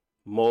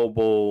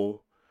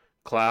 mobile,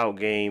 cloud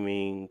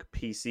gaming,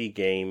 PC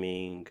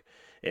gaming,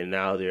 and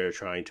now they're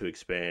trying to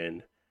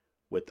expand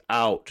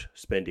without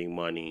spending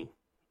money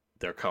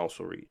their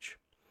console reach.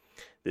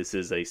 This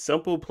is a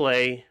simple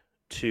play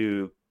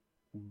to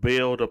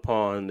build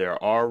upon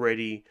their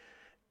already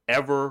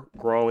ever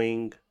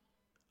growing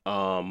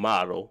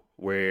model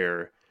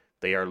where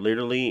they are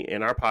literally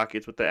in our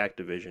pockets with the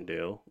Activision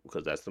deal,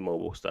 because that's the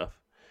mobile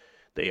stuff.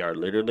 They are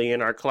literally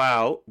in our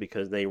cloud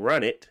because they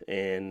run it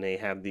and they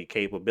have the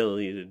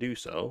capability to do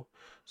so.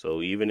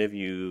 So even if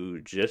you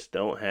just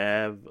don't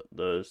have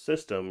the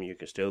system, you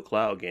can still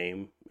cloud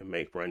game and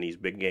run these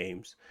big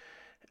games.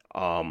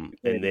 And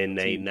then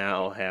they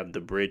now have the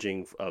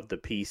bridging of the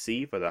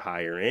PC for the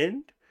higher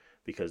end,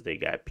 because they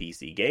got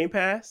PC Game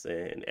Pass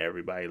and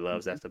everybody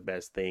loves that's the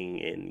best thing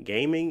in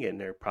gaming, and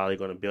they're probably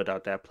going to build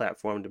out that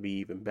platform to be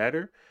even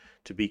better,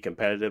 to be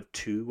competitive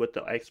to what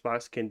the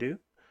Xbox can do.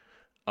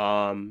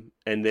 And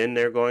then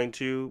they're going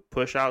to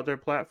push out their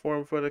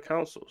platform for the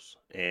consoles,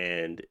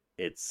 and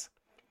it's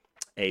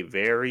a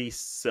very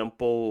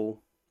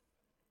simple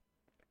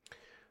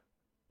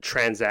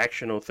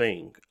transactional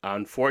thing.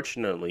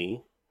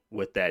 Unfortunately,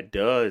 what that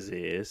does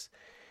is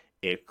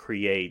it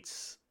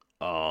creates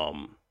a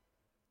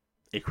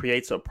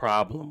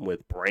problem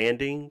with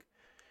branding,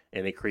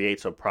 and it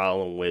creates a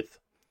problem with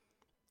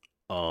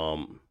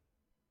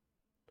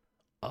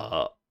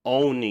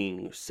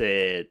owning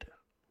said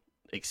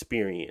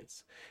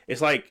experience.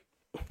 It's like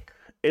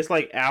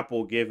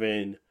Apple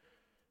giving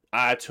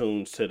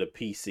iTunes to the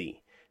PC.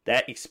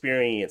 That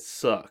experience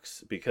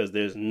sucks because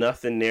there's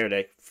nothing there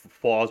that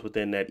falls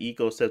within that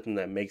ecosystem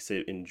that makes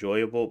it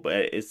enjoyable.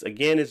 But it's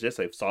just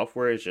a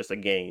software, it's just a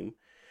game.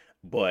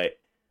 But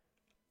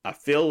I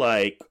feel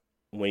like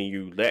when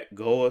you let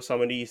go of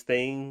some of these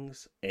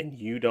things and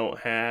you don't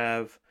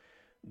have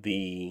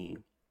the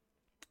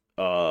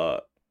uh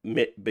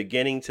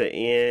beginning to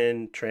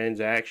end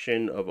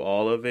transaction of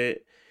all of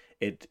it,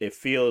 it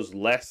feels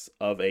less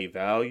of a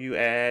value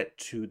add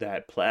to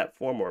that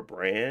platform or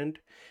brand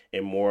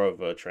and more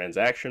of a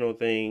transactional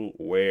thing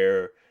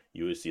where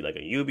you would see like a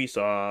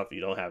Ubisoft.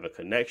 You don't have a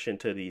connection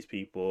to these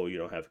people, you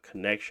don't have a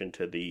connection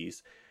to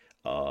these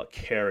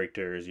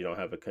characters, you don't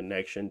have a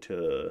connection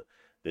to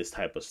this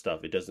type of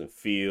stuff. It doesn't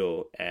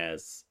feel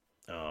as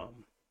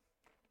um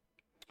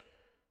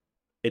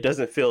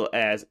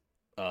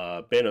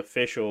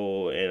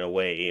beneficial in a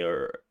way,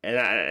 or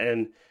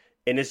and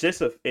it's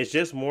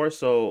just more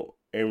so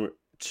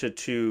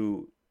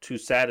to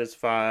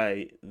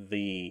satisfy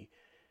the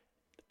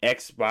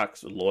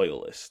Xbox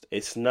loyalist.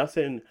 It's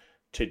nothing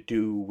to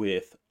do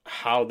with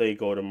how they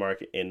go to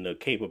market and the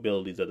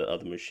capabilities of the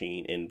other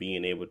machine and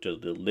being able to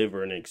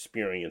deliver an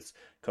experience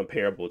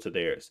comparable to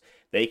theirs.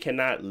 They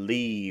cannot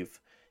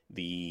leave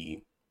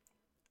the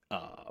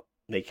uh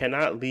they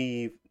cannot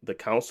leave the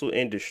console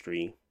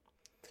industry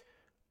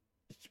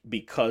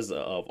because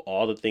of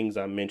all the things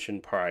I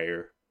mentioned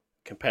prior: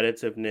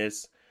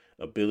 competitiveness,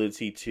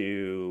 ability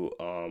to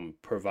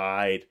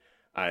provide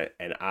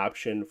an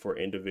option for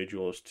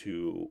individuals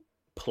to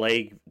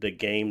play the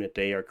game that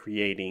they are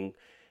creating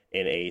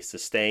in a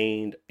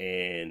sustained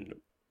and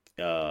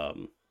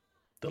um,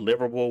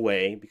 deliverable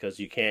way, because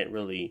you can't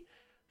really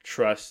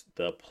trust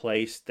the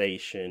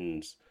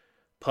PlayStation's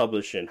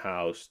publishing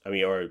house,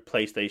 or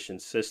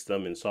PlayStation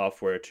system and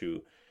software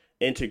to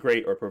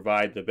integrate or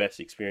provide the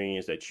best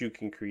experience that you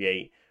can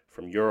create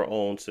from your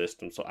own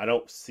system. So I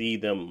don't see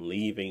them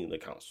leaving the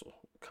console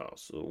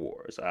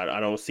wars. I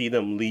don't see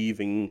them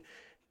leaving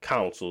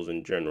consoles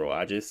in general.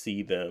 I just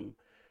see them.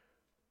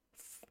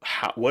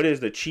 What is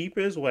the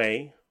cheapest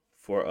way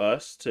for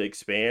us to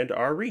expand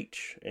our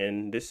reach?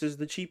 And this is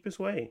the cheapest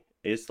way.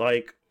 It's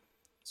like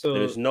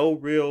there's no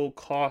real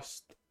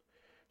cost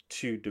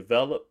to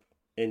develop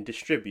and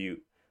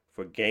distribute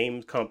for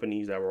games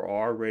companies that were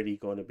already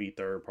going to be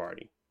third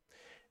party.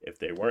 If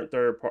they weren't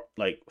third party,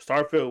 like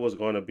Starfield was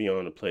going to be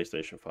on the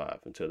PlayStation 5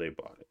 until they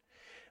bought it.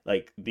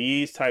 Like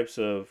these types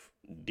of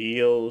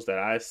deals that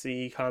I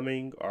see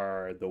coming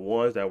are the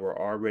ones that were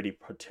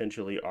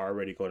potentially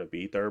already going to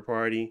be third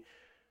party,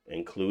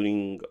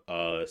 including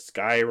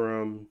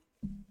Skyrim,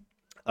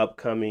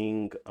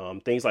 upcoming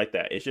things like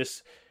that.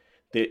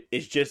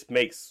 It just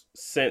makes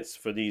sense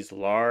for these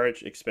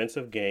large,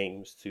 expensive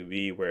games to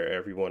be where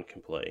everyone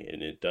can play,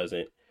 and it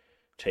doesn't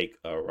take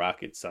a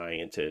rocket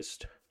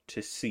scientist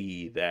to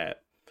see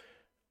that,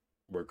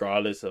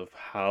 regardless of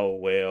how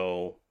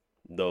well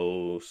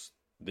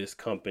this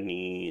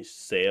company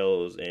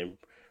sells and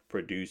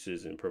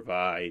produces and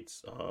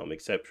provides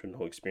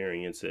exceptional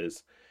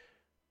experiences,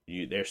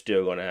 they're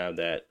still going to have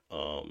that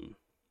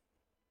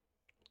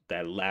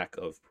lack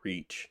of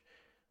reach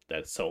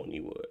that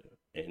Sony would.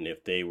 And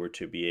if they were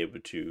to be able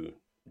to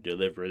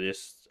deliver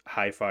this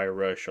hi-fi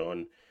rush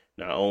on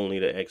not only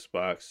the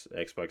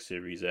Xbox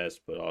Series S,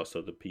 but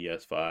also the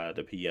PS5,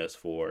 the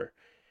PS4,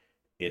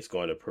 it's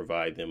going to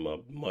provide them a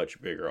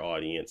much bigger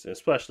audience,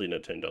 especially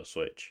Nintendo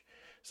Switch.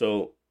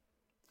 So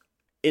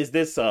is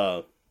this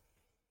a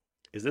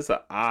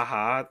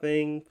aha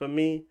thing for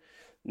me?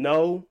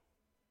 No.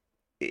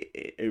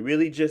 It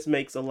really just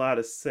makes a lot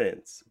of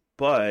sense,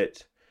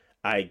 but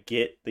I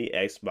get the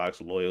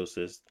Xbox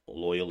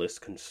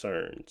loyalist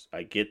concerns.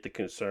 I get the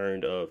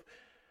concern of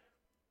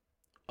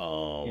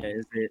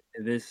is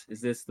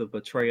this the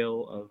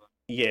betrayal of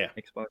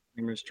Xbox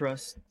gamers'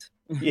 trust?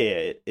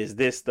 Yeah, is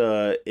this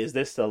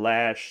the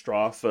last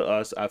straw for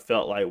us? I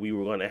felt like we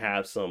were going to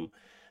have some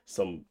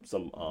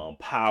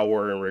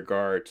power in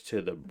regards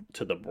to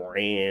the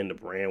brand. The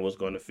brand was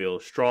going to feel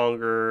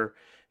stronger,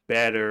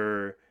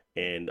 better,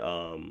 and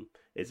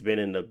it's been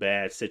in a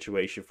bad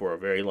situation for a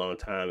very long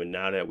time. And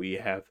now that we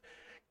have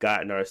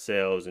gotten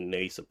ourselves and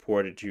they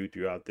supported you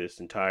throughout this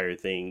entire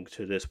thing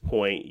to this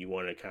point, you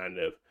want to kind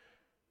of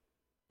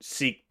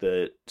seek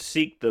the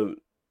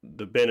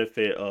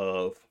benefit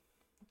of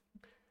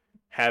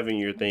having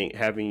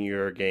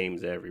your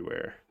games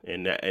everywhere,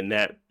 and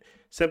that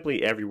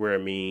simply everywhere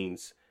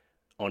means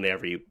on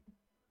every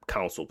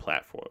console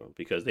platform,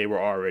 because they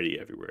were already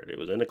everywhere. They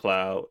was in the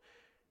cloud,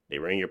 they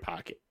were in your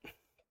pocket.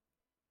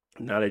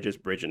 Now they're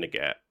just bridging the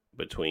gap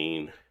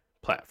between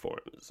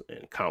platforms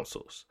and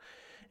consoles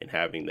and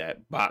having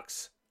that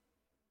box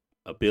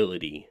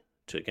ability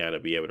to kind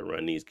of be able to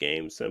run these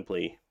games,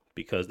 simply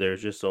because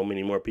there's just so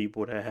many more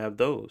people that have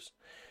those.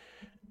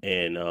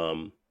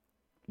 And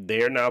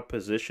they're now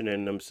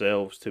positioning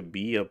themselves to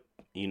be a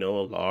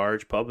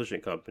large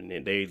publishing company.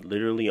 They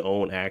literally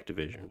own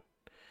Activision.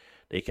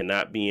 They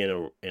cannot be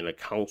in a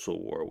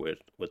council war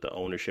with the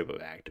ownership of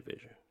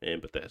Activision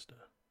and Bethesda.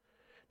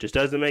 Just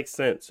doesn't make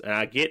sense. And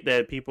I get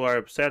that people are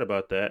upset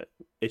about that.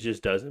 It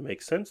just doesn't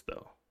make sense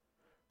though.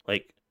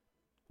 Like,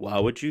 why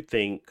would you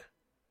think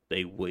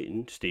they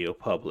wouldn't still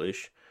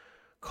publish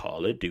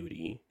Call of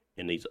Duty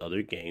and these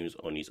other games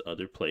on these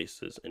other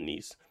places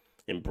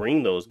and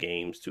bring those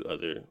games to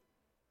other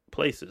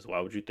places? Why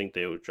would you think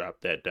they would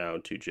drop that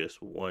down to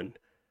just one?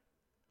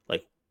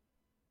 Like,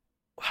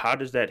 how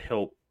does that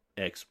help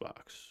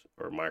Xbox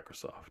or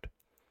Microsoft?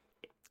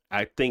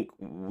 I think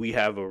we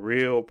have a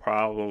real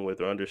problem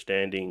with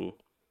understanding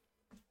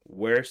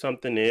where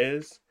something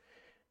is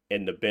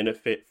and the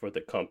benefit for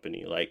the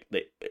company. Like,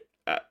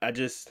 I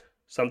just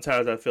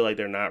sometimes I feel like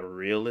they're not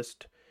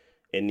realist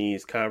in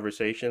these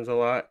conversations a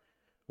lot,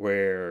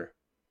 where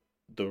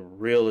the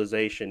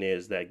realization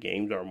is that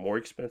games are more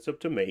expensive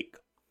to make,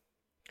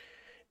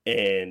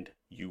 and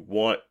you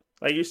want,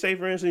 like you say,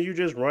 for instance, you're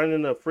just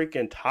running a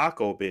freaking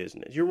taco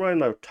business. You're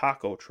running a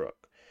taco truck.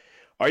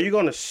 Are you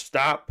going to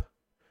stop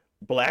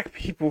black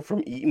people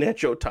from eating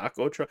at your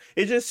taco truck?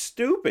 It's just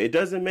stupid. It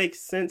doesn't make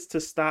sense to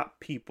stop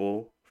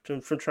people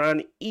from trying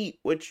to eat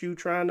what you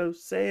trying to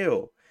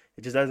sell.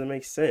 It just doesn't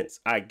make sense.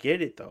 I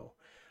get it though.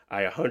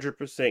 I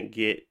 100%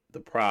 get the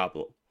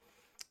problem.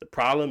 The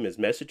problem is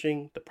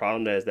messaging. The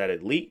problem is that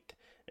it leaked,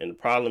 and the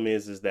problem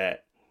is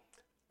that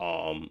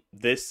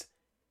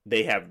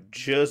they have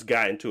just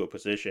gotten to a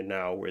position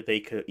now where they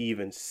could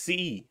even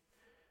see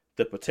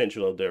the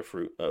potential of their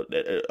fruit of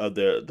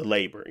the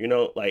labor. You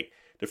know, like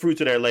the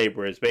fruits of their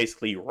labor is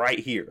basically right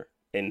here,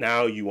 and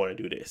now you want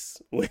to do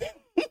this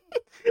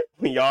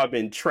when y'all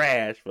been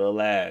trash for the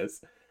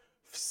last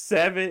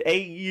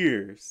 7-8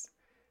 years.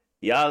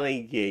 Y'all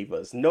ain't gave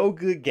us no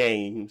good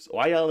games.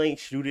 Why y'all ain't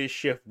shoot this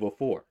shift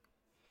before?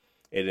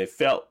 And it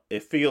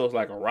feels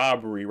like a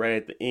robbery right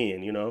at the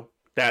end, you know?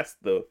 That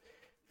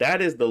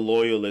is the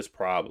loyalist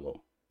problem.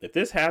 If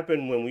this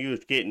happened when we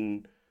was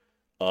getting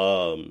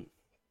when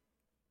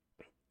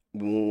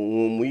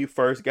we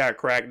first got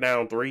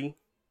Crackdown 3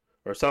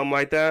 or something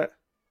like that,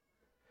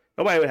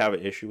 nobody would have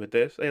an issue with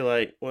this. They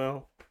like,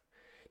 well,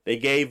 they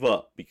gave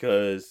up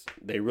because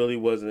they really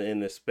wasn't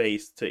in the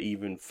space to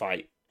even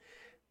fight.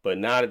 But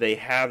now that they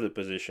have the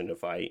position to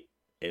fight,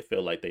 it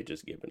feel like they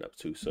just given up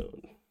too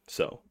soon.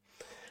 So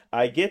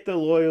I get the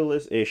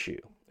loyalist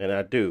issue, and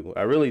I do.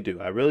 I really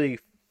do. I really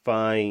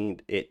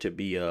find it to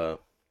be a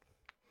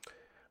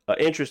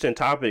interesting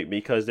topic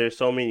because there's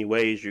so many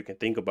ways you can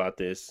think about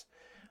this.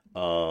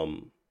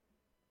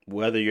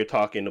 Whether you're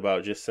talking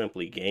about just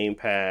simply Game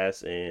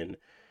Pass and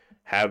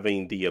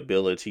having the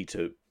ability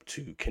to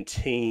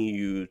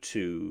continue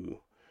to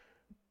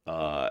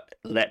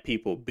let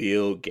people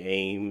build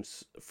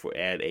games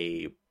at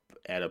a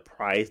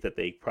price that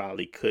they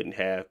probably couldn't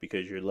have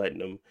because you're letting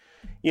them,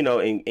 you know,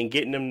 and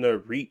getting them the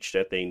reach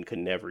that they could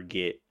never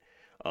get.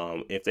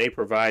 If they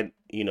provide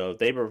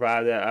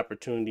that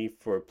opportunity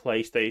for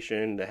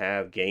PlayStation to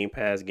have Game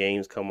Pass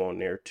games come on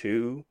there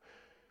too,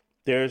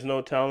 there's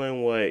no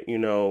telling what, you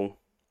know,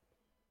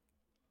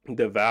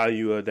 the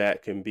value of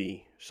that can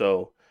be.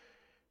 So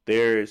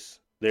there's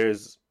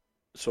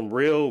some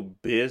real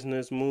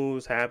business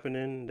moves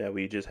happening that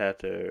we just have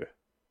to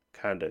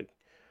kind of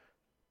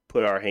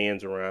put our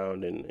hands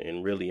around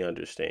and really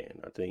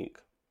understand. I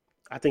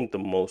think the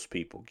most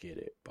people get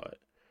it, but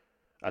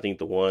I think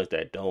the ones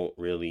that don't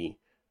really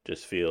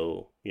just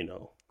feel, you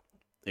know,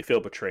 they feel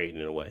betrayed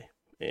in a way.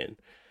 And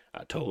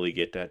I totally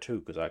get that too,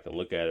 because I can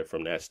look at it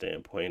from that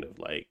standpoint of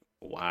like,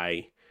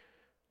 why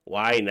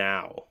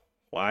now?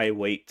 Why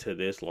wait till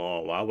this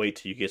long? Why wait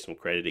till you get some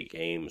credited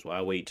games?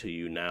 Why wait till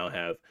you now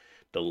have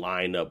the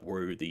lineup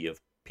worthy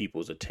of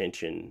people's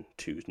attention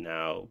to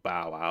now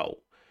bow out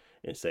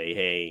and say,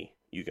 hey,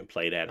 you can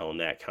play that on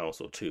that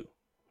console too.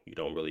 You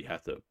don't really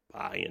have to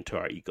buy into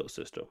our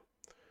ecosystem.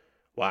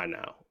 Why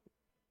now?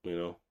 You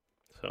know?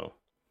 So,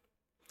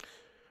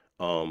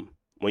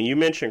 when you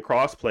mentioned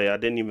crossplay, I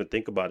didn't even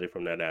think about it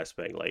from that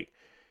aspect. Like,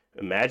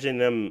 imagine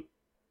them,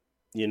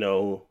 you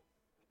know,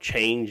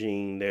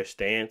 changing their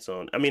stance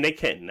on, I mean, they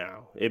can't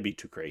now. It'd be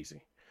too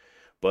crazy.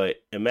 But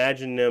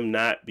imagine them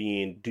not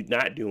doing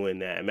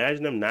that.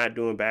 Imagine them not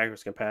doing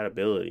backwards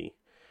compatibility.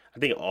 I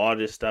think all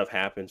this stuff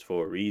happens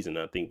for a reason.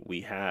 I think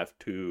we have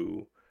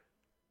to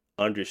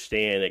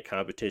understand that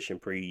competition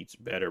breeds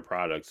better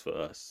products for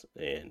us.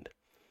 And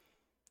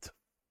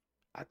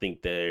I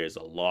think there is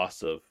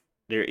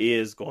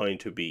going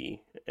to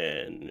be,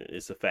 and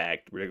it's a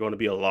fact, there's going to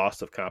be a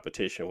loss of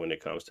competition when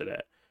it comes to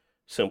that.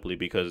 Simply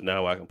because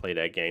now I can play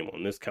that game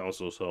on this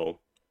console, so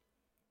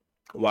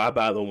why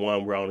buy the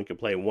one where I only can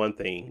play one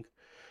thing?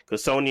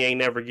 Because Sony ain't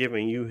never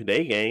giving you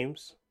their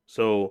games.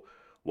 So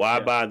why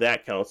buy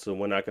that console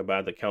when I can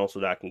buy the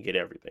console that I can get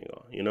everything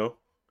on, you know?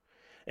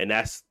 And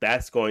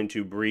that's going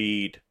to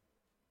breed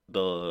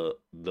the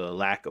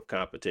lack of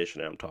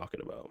competition that I'm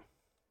talking about.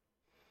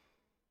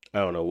 I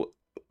don't know.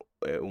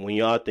 When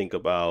y'all think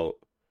about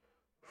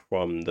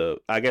from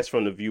the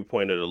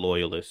viewpoint of the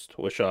loyalist,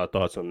 what's y'all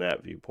thoughts on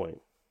that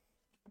viewpoint?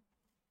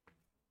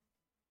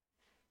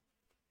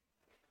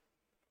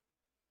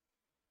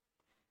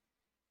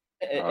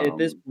 At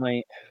this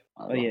point,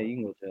 oh yeah, you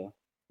can go, Joe.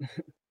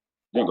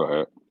 Yeah, go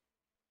ahead.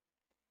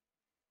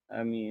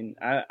 I mean,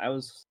 I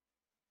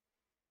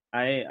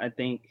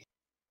think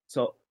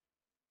so.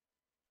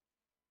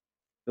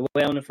 The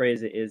way I want to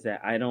phrase it is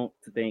that I don't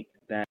think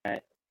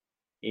that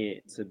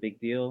it's a big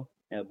deal,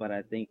 but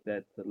I think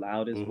that the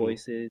loudest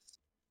voices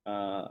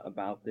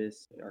about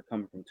this are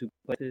coming from two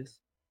places.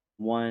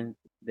 One,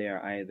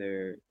 they're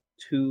either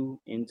too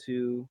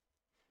into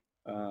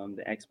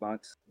the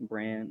Xbox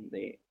brand;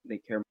 they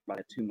care about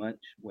it too much.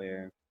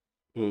 Where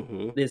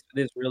this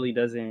really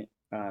doesn't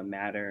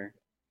matter.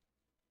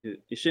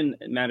 It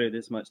shouldn't matter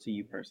this much to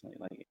you personally.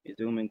 Like it's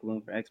doom and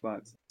gloom for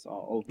Xbox. It's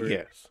all over.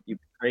 Yes. You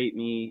betrayed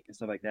me and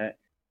stuff like that.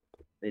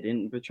 They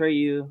didn't betray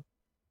you.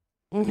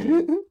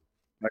 Xbox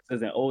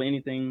doesn't owe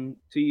anything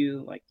to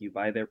you. Like you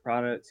buy their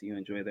products, you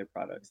enjoy their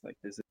products. Like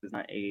this is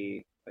not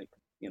a like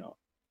you know.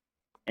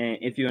 And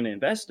if you're an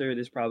investor,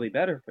 this is probably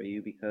better for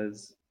you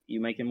because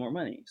you're making more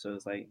money. So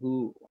it's like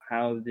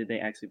how did they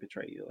actually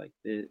betray you? Like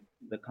the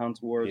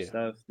console war Yeah.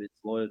 stuff, this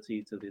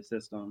loyalty to the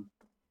system.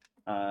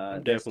 I'm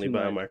That's definitely too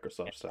buying much.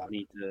 Microsoft stock.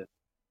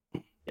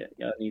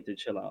 Y'all need to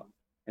chill out.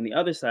 And the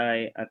other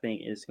side, I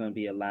think, is going to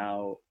be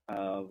allow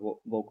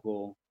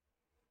vocal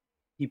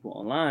people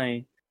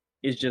online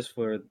is just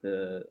for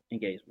the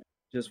engagement,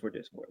 just for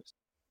discourse.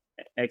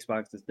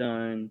 Xbox is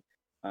done.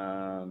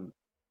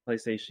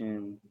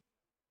 PlayStation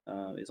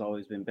has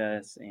always been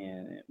best,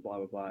 and blah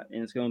blah blah.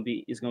 And it's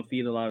gonna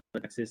feed a lot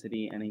of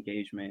toxicity and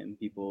engagement and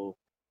people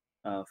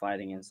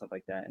fighting and stuff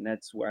like that. And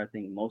that's where I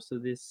think most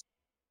of this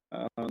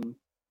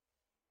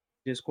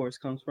discourse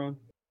comes from.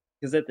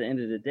 Because at the end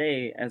of the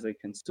day, as a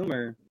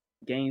consumer,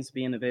 games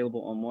being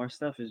available on more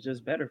stuff is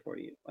just better for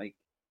you. Like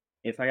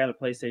if I got a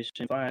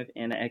PlayStation 5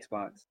 and an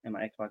Xbox and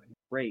my Xbox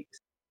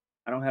breaks,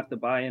 I don't have to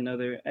buy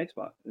another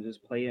Xbox. I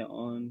just play it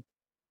on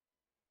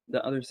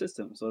the other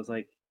system. So it's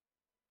like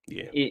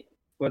it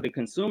for the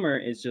consumer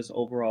it's just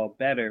overall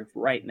better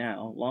right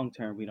now. Long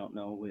term we don't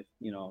know with,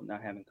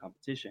 not having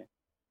competition.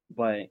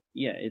 But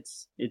yeah,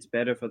 it's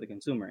better for the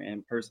consumer.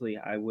 And personally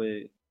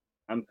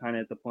I'm kind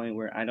of at the point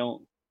where I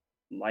don't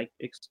like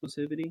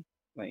exclusivity.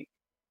 Like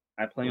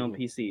I play on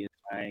PC. It's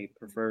my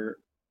preferred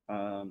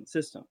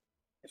system.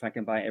 If I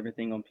can buy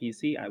everything on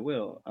PC, I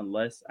will,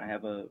 unless I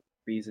have a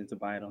reason to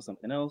buy it on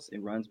something else.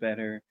 It runs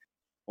better,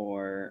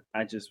 or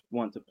I just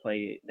want to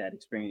play that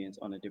experience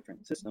on a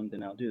different system.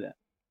 Then I'll do that.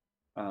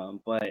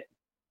 But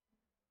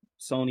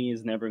Sony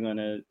is never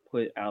gonna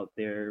put out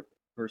their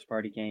first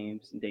party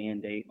games day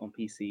and date on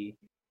PC.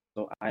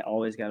 So I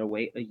always gotta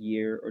wait a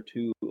year or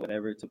two,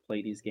 whatever, to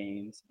play these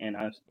games, and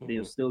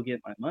they'll still get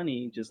my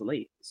money just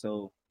late.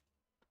 So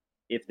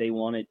if they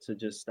wanted to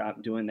just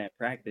stop doing that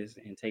practice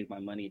and take my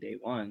money day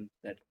one,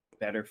 that's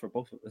better for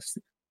both of us.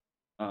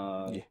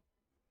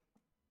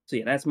 So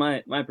yeah, that's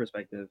my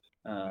perspective.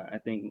 I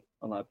think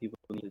a lot of people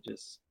need to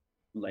just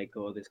let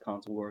go of this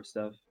console war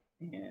stuff,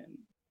 and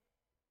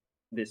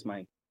this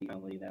might be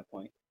finally that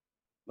point.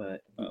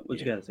 But what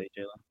you gotta say,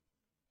 Jayla?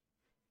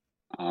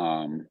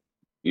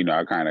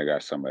 I kind of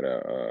got some of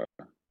the.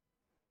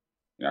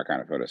 I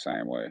kind of feel the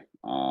same way.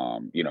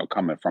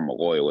 Coming from a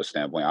loyalist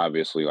standpoint,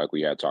 obviously, like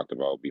we had talked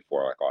about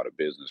before, like all the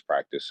business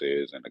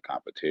practices and the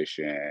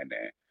competition and,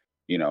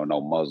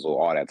 no muzzle,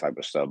 all that type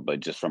of stuff. But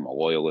just from a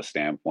loyalist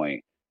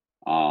standpoint,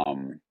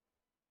 I'm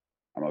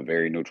a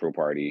very neutral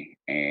party,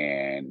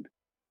 and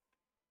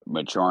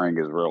maturing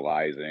is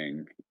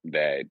realizing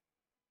that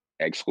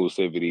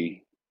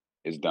exclusivity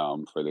is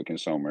dumb for the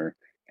consumer.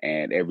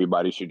 And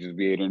everybody should just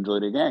be able to enjoy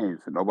the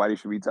games. Nobody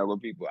should be telling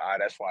people,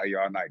 that's why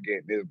y'all not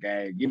getting this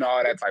game.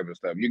 All that type of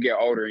stuff. You get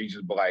older and you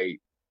just be like,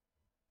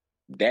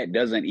 that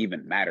doesn't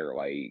even matter.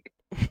 Like,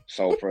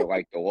 so for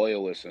like the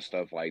loyalists and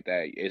stuff like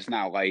that, it's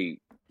not like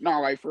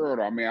for real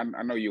though. I mean,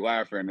 I know you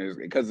laughing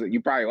because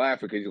you probably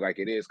laughing because you're like,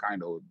 it is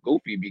kind of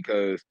goofy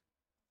because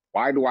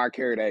why do I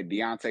care that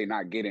Deontay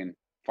not getting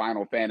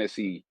Final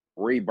Fantasy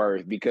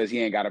Rebirth because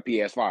he ain't got a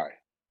PS5?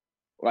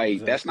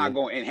 Like, that's not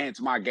going to enhance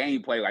my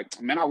gameplay.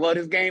 Like, man, I love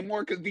this game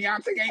more because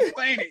Deontay ain't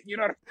playing it. You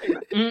know what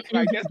I'm saying?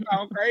 Like, that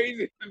sounds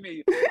crazy to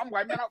me. I'm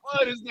like, man, I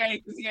love this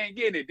game because he ain't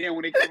getting it. Then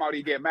when they come out,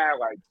 he get mad.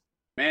 Like,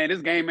 man,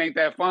 this game ain't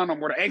that fun no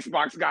more. The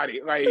Xbox got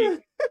it. Like,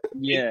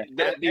 yeah,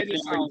 that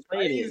just sounds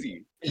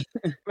crazy.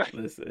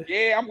 Listen.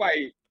 Yeah, I'm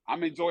like,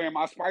 I'm enjoying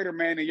my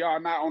Spider-Man and y'all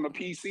not on the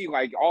PC.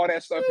 Like, all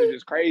that stuff is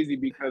just crazy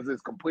because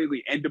it's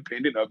completely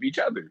independent of each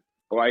other.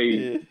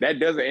 Like, that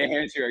doesn't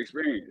enhance your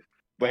experience.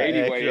 But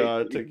anyway,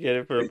 y'all to get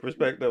it from a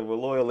perspective of a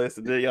loyalist,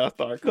 and then y'all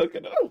start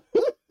cooking them.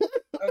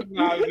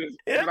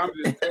 I'm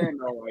just saying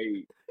though,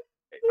 like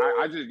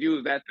I just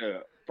use that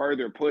to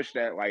further push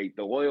that like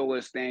the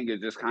loyalist thing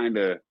is just kind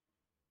of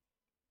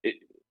it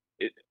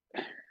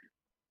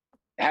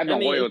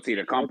having loyalty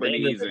to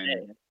companies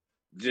and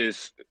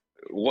just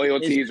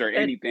loyalties or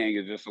anything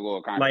is just a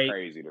little kind of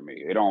crazy to me.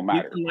 It don't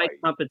matter. You can like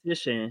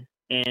competition.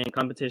 And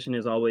competition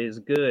is always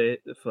good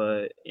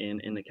for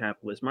in the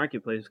capitalist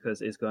marketplace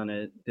because it's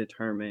gonna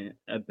determine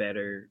a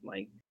better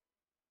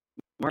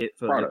market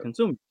for the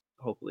consumer.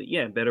 Hopefully,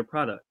 better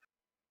product.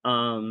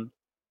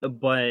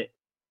 But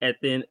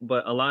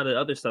but a lot of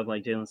other stuff,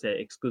 like Jalen said,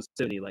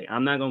 exclusivity. Like,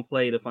 I'm not gonna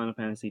play the Final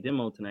Fantasy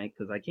demo tonight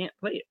because I can't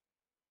play it.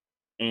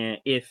 And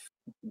if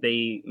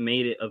they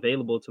made it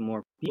available to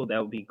more people, that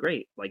would be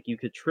great. Like, you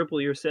could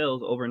triple your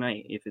sales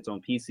overnight if it's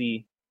on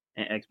PC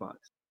and Xbox,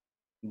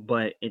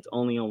 but it's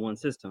only on one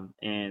system,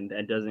 and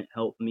that doesn't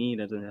help me.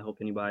 That doesn't help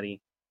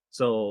anybody.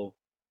 So,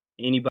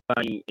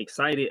 anybody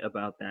excited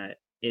about that,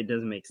 it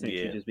doesn't make sense.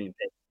 Yeah. You're just being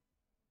paid.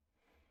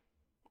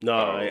 No,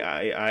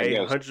 I I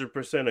guess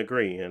 100%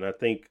 agree. And I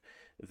think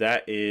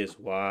that is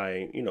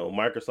why,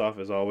 Microsoft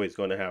is always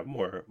going to have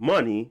more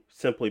money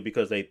simply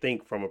because they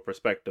think from a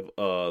perspective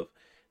of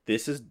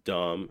this is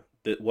dumb,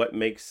 that what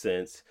makes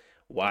sense,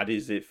 why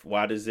does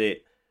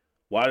it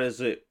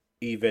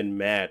even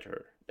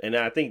matter? And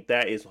I think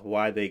that is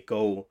why they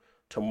go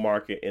to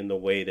market in the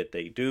way that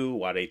they do,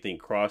 why they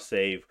think cross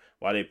save,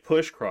 why they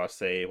push cross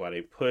save, why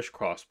they push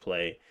cross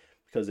play,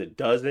 because it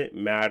doesn't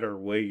matter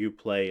where you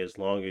play as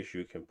long as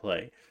you can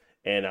play.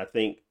 And I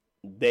think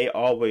they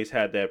always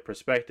had that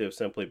perspective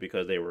simply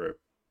because they were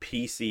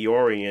PC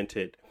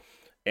oriented.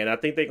 And I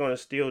think they're going to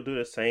still do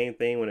the same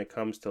thing when it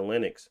comes to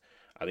Linux.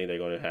 I think they're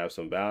going to have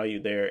some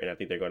value there, and I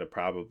think they're going to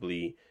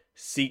probably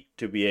seek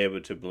to be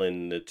able to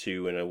blend the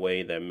two in a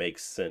way that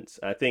makes sense.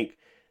 I think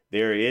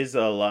there is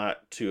a lot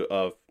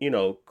of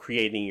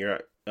creating your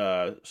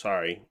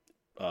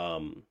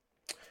um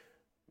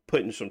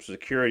putting some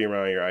security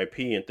around your IP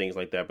and things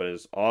like that, but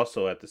it's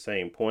also at the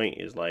same point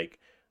is like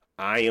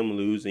I am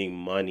losing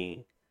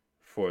money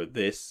for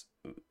this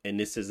and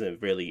this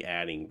isn't really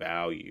adding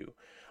value.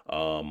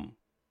 Um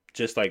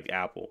just like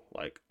Apple,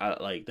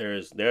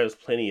 there's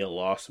plenty of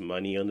lost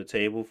money on the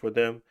table for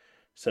them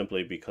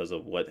simply because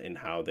of what and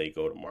how they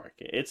go to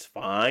market. It's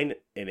fine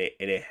and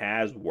it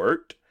has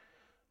worked,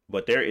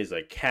 but there is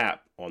a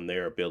cap on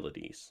their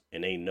abilities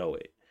and they know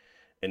it.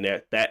 And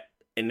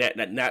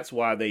that's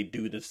why they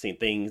do the same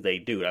things they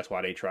do. That's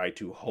why they try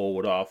to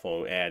hold off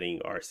on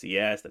adding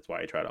RCS. That's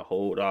why they try to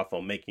hold off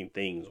on making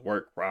things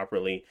work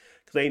properly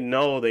because they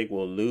know they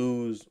will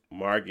lose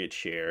market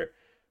share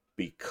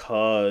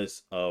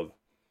because of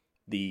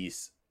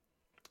these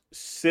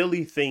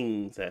silly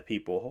things that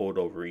people hold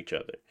over each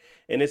other.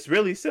 And it's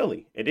really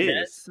silly. It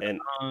is. And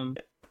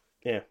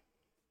yeah.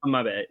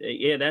 My bad.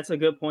 Yeah, that's a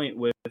good point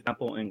with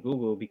Apple and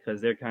Google because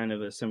they're kind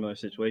of a similar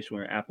situation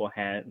where Apple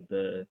had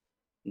the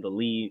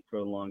lead for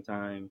a long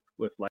time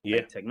with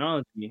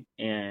technology,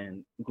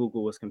 and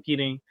Google was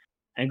competing.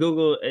 And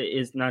Google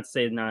is not to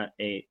say not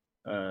a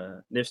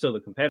they're still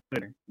a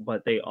competitor,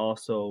 but they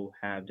also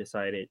have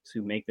decided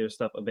to make their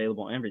stuff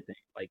available on everything.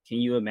 Like, can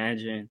you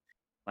imagine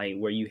like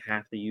where you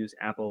have to use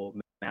Apple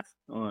Maps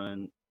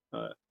on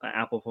an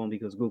Apple phone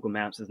because Google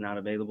Maps is not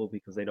available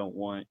because they don't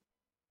want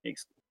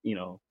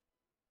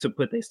to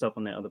put their stuff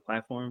on that other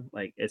platform?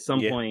 Like, at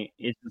some point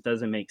it just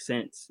doesn't make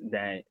sense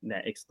that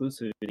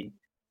exclusivity,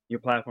 your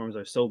platforms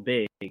are so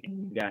big and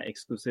you got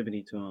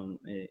exclusivity to them,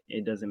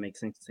 it doesn't make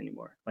sense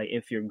anymore. Like,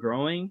 if you're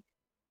growing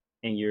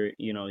and you're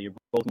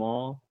both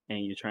small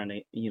and you're trying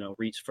to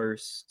reach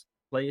first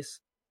place,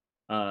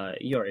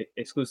 your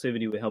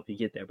exclusivity will help you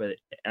get there, but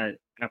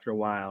after a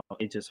while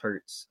it just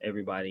hurts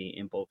everybody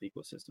in both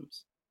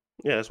ecosystems.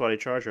 Yeah, that's why they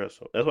charge us.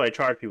 That's why they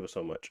charge people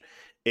so much.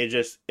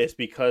 It's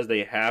because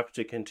they have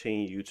to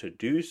continue to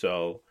do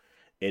so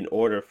in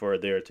order for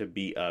there to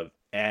be of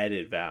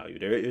added value.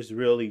 There is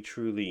really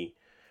truly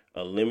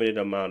a limited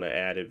amount of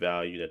added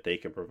value that they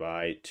can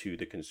provide to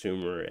the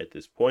consumer at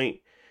this point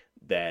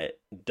that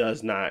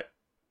does not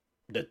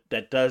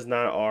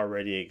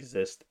already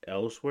exist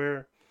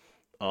elsewhere.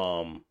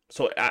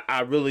 So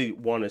I really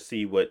want to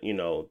see what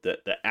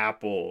the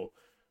Apple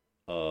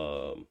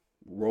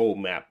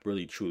roadmap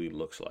really truly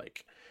looks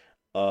like.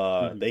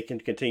 They can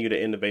continue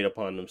to innovate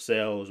upon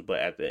themselves, but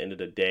at the end of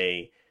the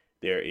day,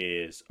 there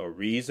is a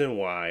reason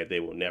why they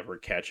will never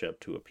catch up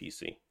to a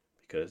PC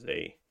because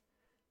the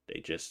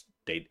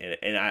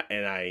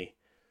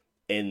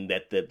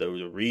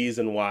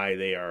reason why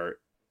they are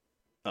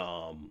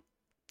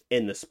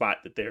in the spot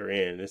that they're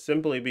in is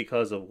simply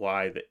because of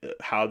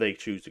how they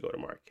choose to go to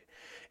market.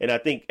 And I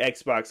think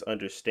Xbox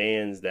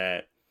understands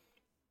that.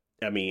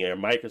 I mean,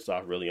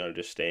 Microsoft really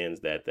understands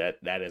that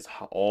is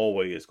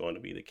always going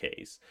to be the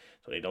case.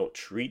 So they don't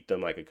treat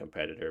them like a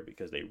competitor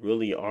because they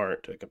really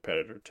aren't a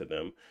competitor to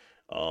them.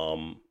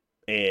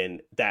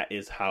 And that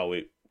is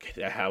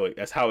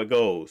that's how it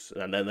goes.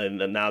 And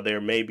then now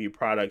there may be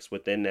products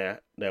within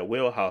that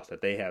wheelhouse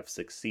that they have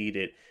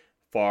succeeded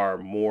far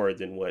more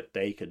than what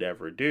they could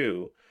ever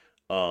do.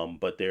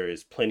 But there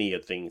is plenty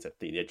of things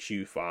that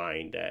you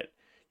find that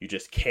you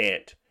just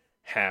can't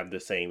have the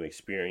same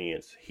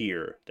experience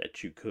here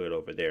that you could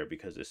over there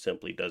because it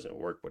simply doesn't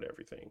work with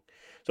everything.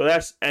 So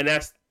that's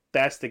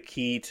the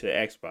key to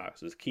Xbox.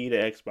 The key to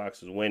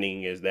Xbox's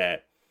winning is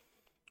that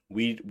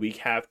we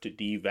have to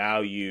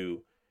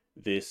devalue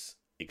this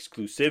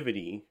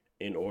exclusivity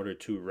in order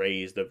to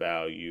raise the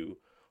value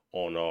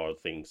on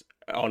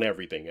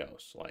everything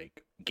else,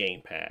 like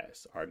Game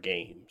Pass, our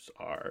games,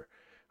 our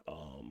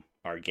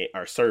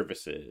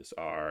services,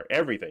 our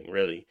everything.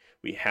 Really,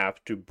 we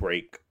have to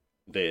break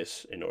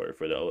this in order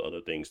for the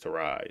other things to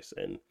rise.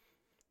 And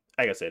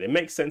like I said, it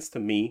makes sense to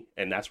me,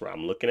 and that's where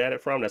I'm looking at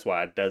it from. That's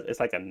why it's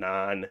like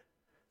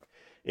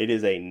it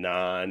is a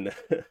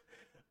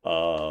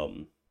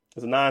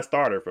it's a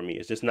non-starter for me.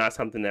 It's just not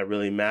something that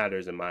really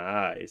matters in my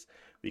eyes,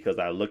 because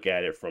I look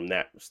at it from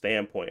that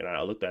standpoint, and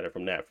I looked at it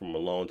from a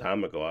long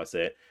time ago. I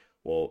said,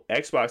 well,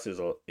 Xbox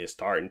is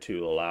starting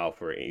to allow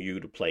for you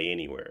to play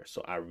anywhere,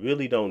 so I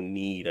really don't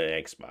need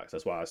an Xbox.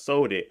 That's why I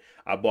sold it.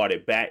 I bought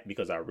it back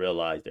because I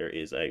realized there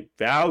is a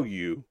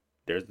value.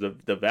 There's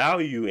the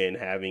value in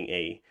having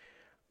a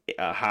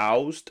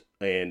housed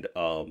and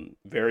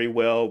very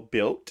well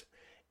built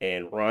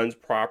and runs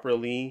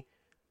properly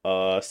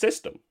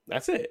system.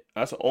 That's it.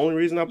 That's the only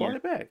reason I bought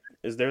it back.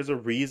 Is there's a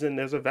reason,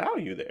 there's a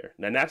value there.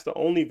 And that's the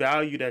only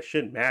value that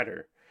should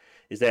matter.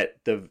 Is that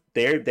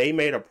they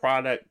made a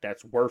product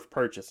that's worth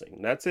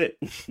purchasing. That's it.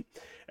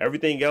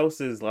 Everything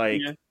else is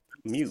like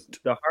mute.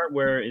 The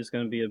hardware is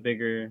going to be a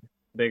bigger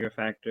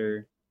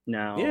factor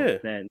now.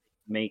 That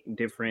make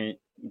different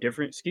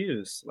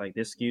SKUs. Like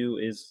this SKU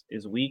is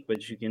weak,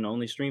 but you can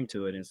only stream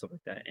to it and stuff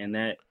like that. And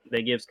that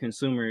gives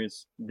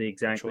consumers the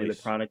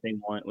product they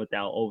want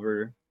without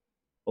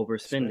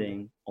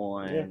overspending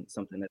on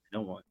something that they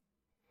don't want.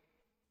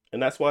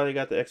 And that's why they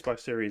got the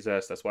Xbox Series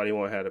S. That's why they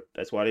want to have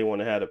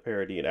a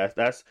parity.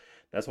 That's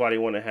why they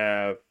want to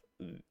have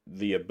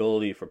the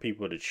ability for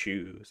people to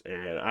choose.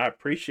 And I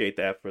appreciate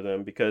that for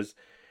them, because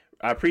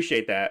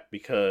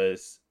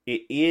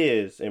it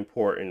is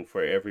important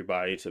for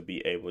everybody to be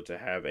able to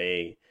have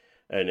a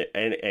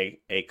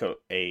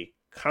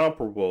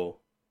comparable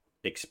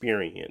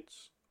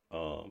experience.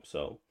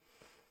 So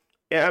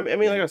yeah, I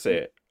mean, like I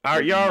said,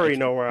 you already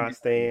know where I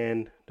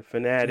stand. The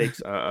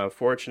Fanatics,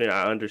 unfortunately,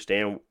 I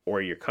understand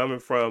where you're coming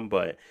from,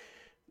 but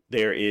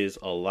there is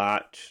a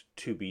lot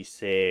to be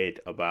said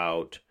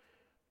about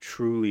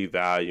truly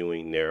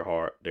valuing their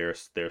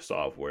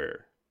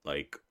software.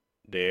 Like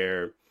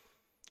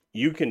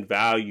you can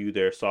value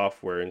their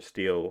software and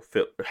still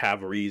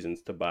have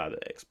reasons to buy the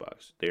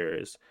Xbox. There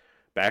is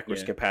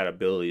backwards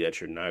compatibility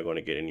that you're not going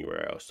to get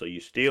anywhere else. So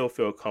you still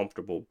feel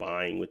comfortable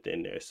buying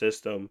within their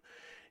system.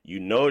 You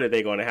know that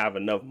they're going to have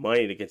enough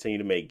money to continue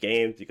to make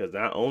games, because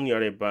not only are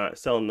they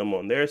selling them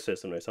on their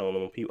system, they're selling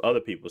them on other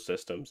people's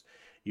systems.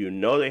 You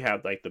know they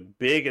have like the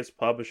biggest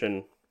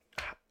publishing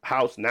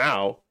house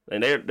now,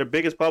 and they're the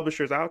biggest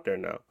publishers out there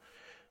now.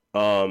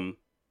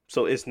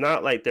 So it's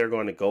not like they're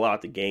going to go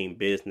out the game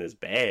business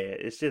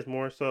bad. It's just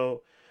more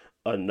so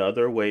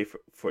another way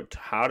for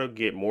how to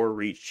get more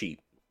reach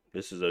cheap.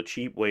 This is a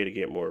cheap way to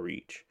get more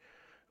reach.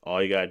 All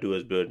you gotta do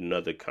is build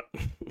another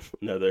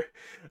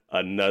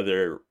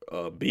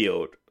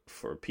build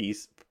for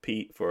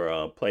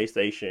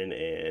PlayStation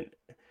and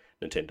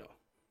Nintendo,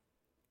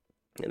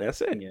 and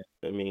that's it. Yeah.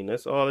 I mean,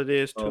 that's all it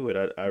is to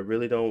it. I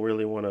really don't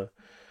want to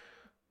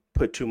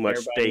put too much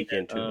stake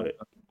into it.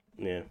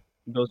 Yeah.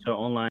 Go to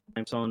online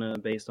persona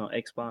based on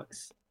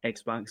Xbox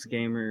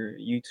Gamer,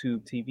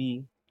 YouTube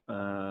TV.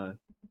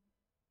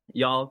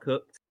 Y'all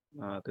cooked,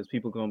 because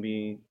people gonna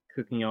be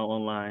cooking y'all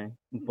online,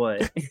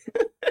 but.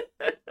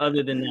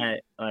 Other than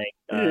that, like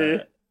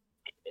the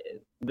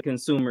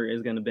consumer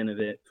is going to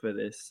benefit for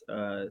this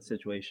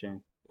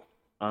situation.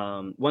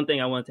 One thing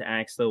I want to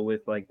ask though,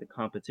 with like the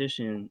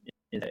competition,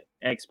 is that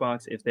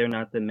Xbox, if they're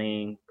not the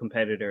main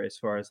competitor as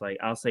far as like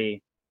I'll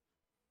say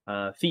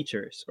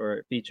features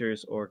or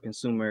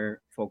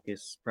consumer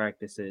focused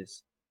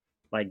practices,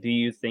 like do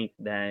you think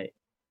that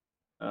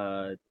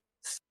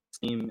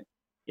Steam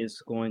is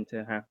going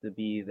to have to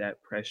be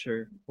that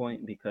pressure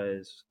point?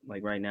 Because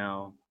like right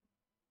now,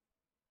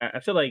 I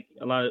feel like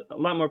a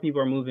lot more people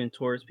are moving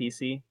towards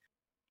PC,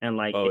 and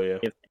like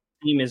if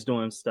Steam is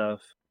doing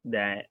stuff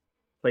that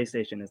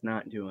PlayStation is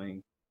not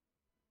doing,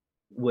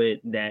 would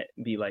that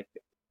be like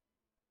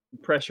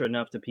pressure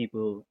enough to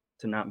people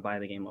to not buy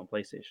the game on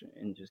PlayStation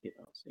and just get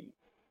it on Steam?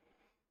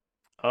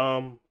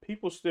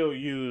 People still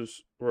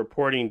use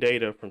reporting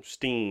data from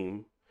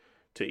Steam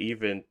to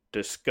even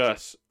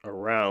discuss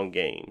around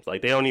games.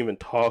 Like they don't even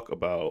talk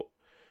about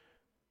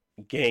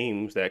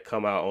games that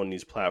come out on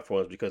these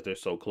platforms because they're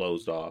so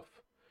closed off.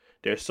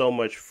 There's so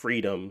much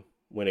freedom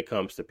when it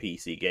comes to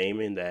PC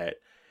gaming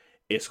that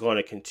it's going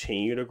to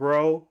continue to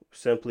grow,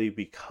 simply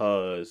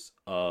because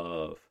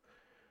of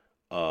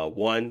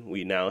one,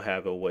 we now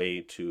have a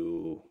way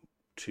to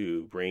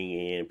bring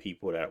in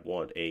people that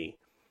want a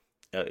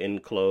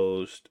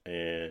enclosed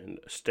and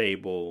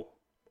stable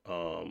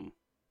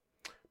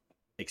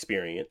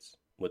experience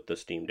with the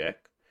Steam Deck.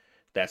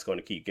 That's going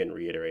to keep getting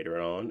reiterated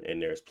on,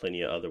 and there's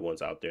plenty of other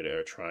ones out there that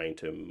are trying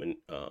to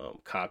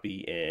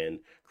copy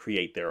and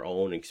create their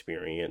own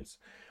experience.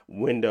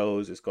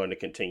 Windows is going to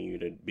continue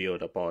to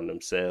build up on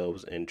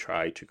themselves and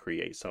try to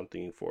create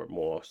something for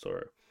more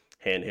sort of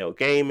handheld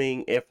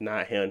gaming, if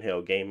not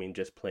handheld gaming,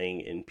 just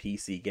playing in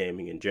PC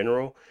gaming in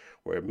general,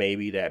 where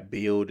maybe that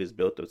build is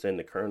built within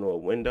the kernel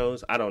of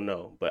Windows. I don't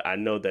know, but I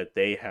know that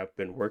they have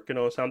been working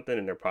on something,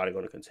 and they're probably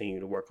going to continue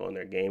to work on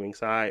their gaming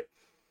side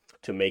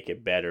to make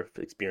it better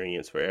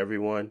experience for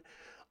everyone.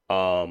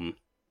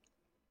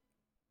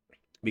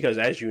 because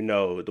as you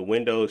know, the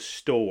Windows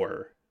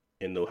Store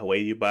and the way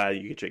you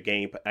get your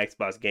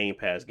Xbox Game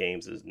Pass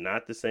games is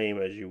not the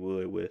same as you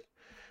would with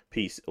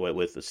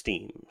with the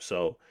Steam.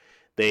 So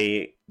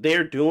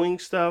they're doing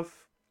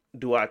stuff.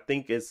 Do I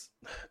think it's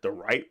the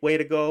right way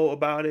to go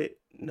about it?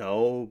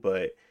 No,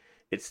 but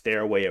it's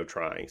their way of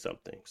trying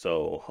something.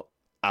 So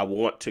I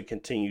want to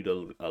continue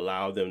to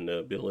allow them the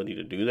ability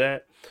to do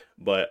that.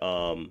 But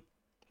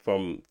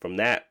from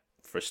that,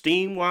 for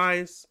Steam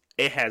wise,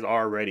 it has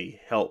already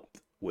helped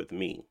with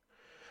me.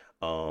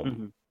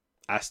 Um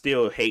I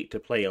still hate to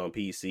play on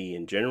PC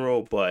in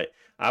general, but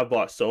I've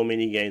bought so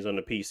many games on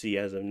the PC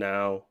as of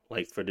now,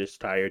 like for this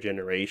entire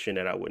generation,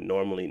 that I would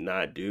normally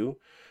not do,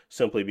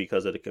 simply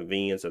because of the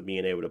convenience of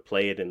being able to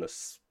play it in the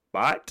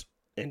spot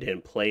and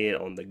then play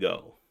it on the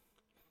go.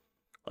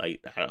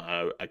 Like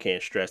I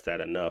can't stress that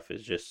enough.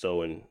 It's just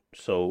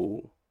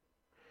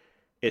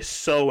it's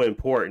so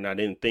important. I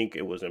didn't think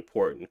it was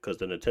important because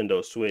the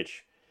Nintendo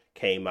Switch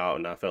came out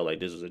and I felt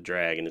like this was a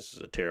drag and this is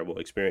a terrible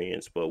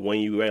experience. But when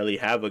you really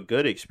have a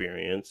good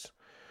experience,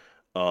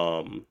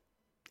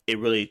 it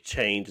really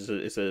changes.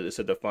 It's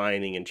a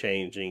defining and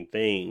changing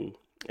thing.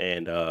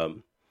 And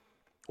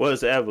well,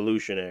 it's an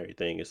evolutionary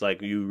thing. It's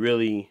like you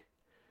really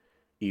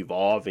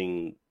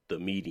evolving the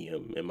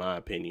medium, in my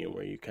opinion,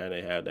 where you kind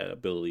of have that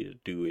ability to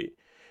do it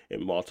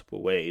in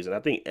multiple ways. And I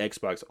think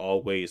Xbox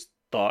always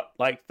thought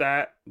like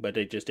that, but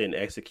they just didn't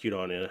execute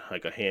on it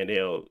like a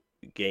handheld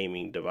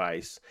gaming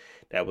device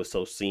that was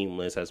so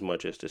seamless as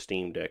much as the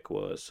Steam Deck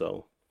was.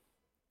 So,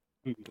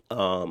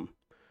 um,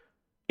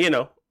 you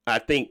know, I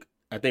think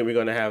we're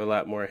gonna have a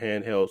lot more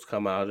handhelds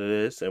come out of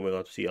this, and we're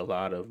going to see a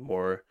lot of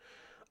more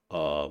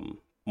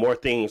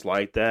things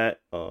like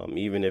that.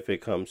 Even if it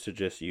comes to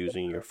just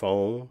using your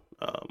phone.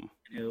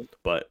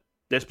 But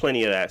there's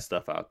plenty of that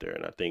stuff out there,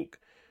 and I think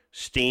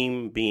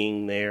Steam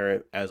being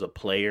there as a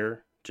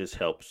player just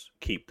helps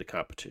keep the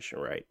competition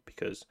right,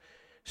 because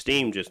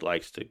Steam just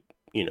likes to,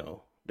 you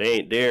know,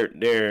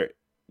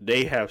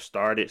 they have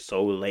started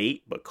so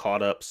late but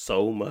caught up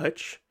so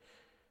much.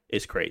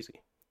 It's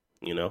crazy,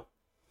 you know.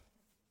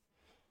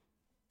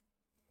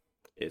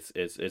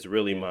 It's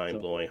really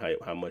mind blowing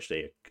how much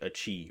they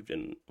achieved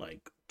in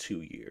like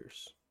 2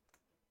 years.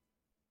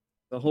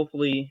 So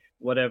hopefully,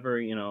 whatever,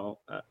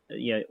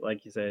 yeah,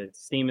 like you said,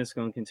 Steam is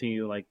going to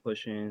continue like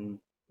pushing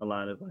a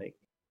lot of like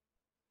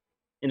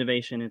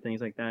innovation and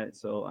things like that.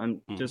 So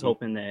I'm just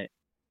hoping that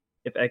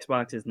if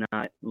Xbox is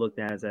not looked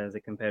at as a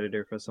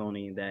competitor for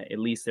Sony, that at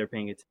least they're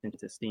paying attention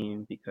to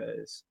Steam,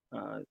 because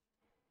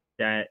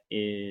that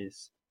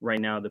is right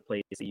now the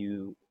place that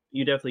you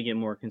definitely get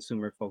more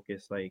consumer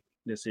focused like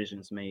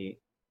decisions made,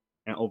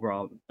 and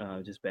overall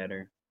just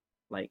better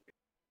like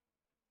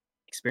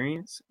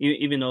experience.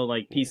 Even though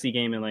like PC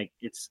gaming, like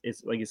it's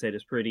like you said,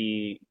 it's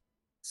pretty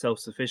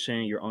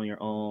self-sufficient. You're on your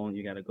own.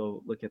 You got to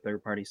go look at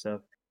third-party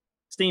stuff.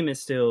 Steam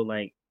is still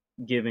like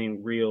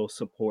giving real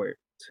support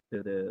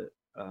to the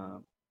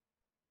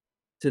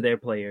to their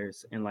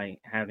players, and like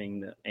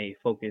having a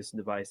focused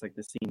device like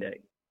the Steam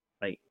Deck.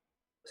 Like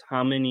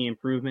how many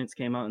improvements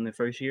came out in the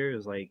first year? It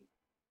was like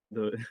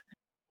the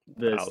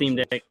Steam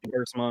Deck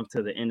first month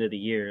to the end of the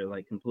year,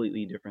 like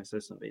completely different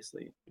system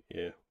basically.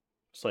 Yeah,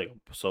 it's like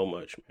so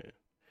much, man.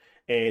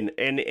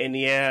 And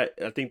yeah,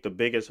 I think the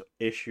biggest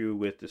issue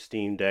with the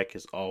Steam Deck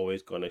is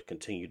always going to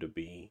continue to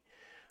be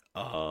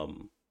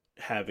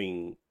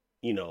having,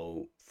 you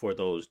know, for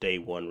those day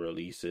one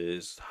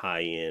releases,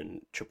 high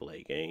end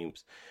AAA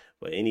games.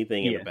 But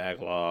anything in the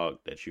backlog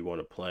that you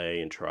want to play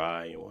and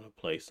try, and want to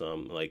play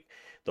some, like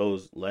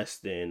those less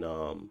than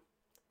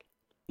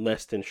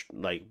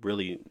like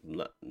really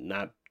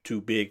not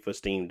too big for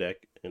Steam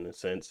Deck in a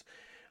sense,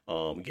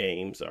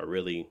 games are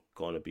really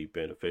going to be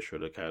beneficial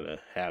to kind of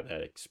have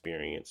that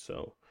experience.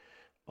 So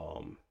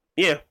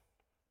yeah,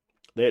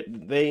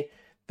 they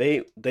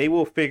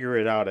will figure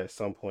it out at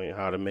some point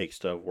how to make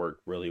stuff work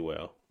really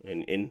well.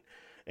 And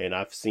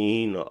I've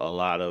seen a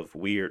lot of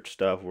weird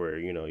stuff where,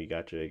 you know, you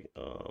got your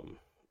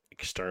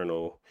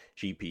external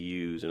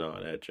GPUs and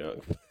all that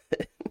junk.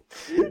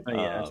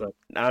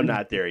 I'm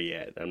not there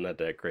yet. I'm not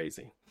that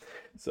crazy.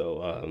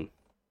 So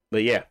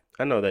but yeah,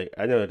 I know they're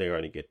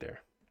going to get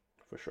there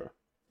for sure.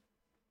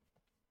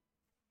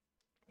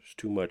 There's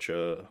too much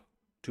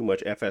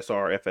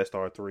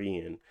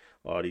FSR3 and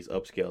all these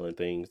upscaling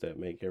things that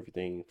make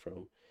everything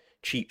from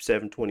cheap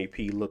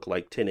 720p look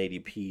like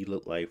 1080p,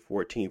 look like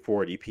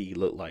 1440p,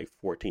 look like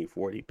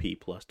 1440p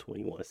plus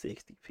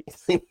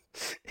 2160p.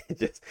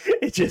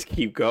 it just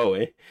keep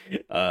going.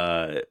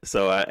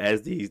 So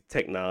as these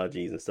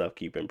technologies and stuff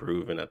keep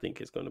improving, I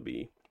think it's going to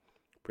be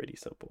pretty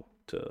simple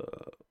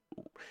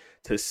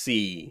to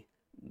see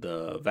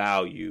the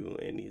value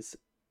in these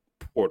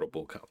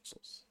portable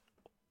consoles.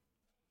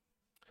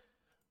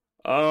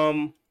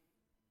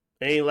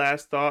 Any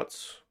last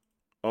thoughts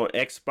on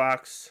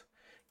Xbox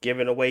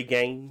giving away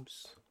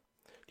games?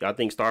 Y'all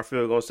think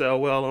Starfield gonna sell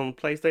well on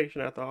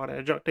PlayStation after all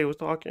that junk they was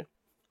talking?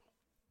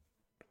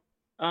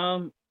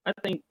 I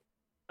think,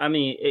 I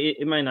mean,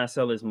 it might not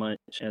sell as much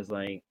as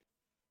like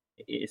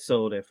it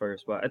sold at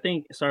first. But I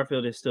think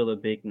Starfield is still a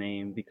big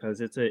name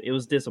because it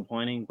was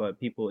disappointing, but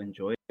people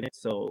enjoyed it.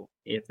 So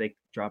if they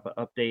drop an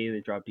update,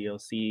 they drop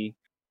DLC,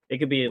 it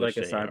could be like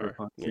Which a they are.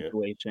 cyberpunk Yeah.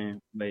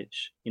 situation,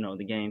 which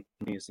the game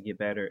continues to get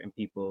better and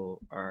people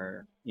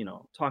are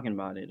talking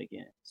about it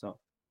again. So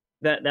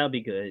that'll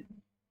be good.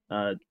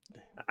 I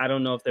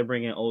don't know if they're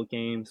bringing old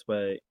games,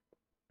 but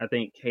I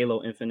think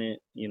Halo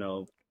Infinite,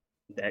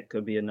 that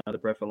could be another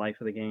breath of life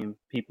for the game.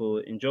 People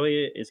enjoy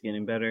it; it's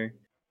getting better.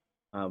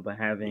 But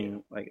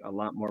having like a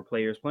lot more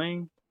players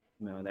playing,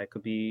 that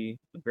could be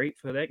great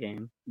for that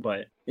game.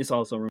 But it's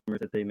also rumored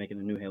that they're making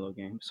a new Halo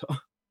game, so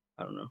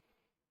I don't know.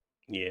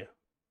 Yeah.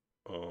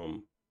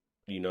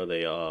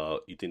 They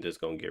you think that's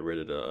gonna get rid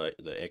of the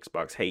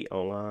Xbox hate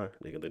online?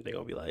 They're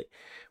gonna be like,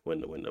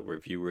 when the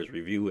reviewers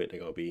review it, they're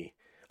gonna be,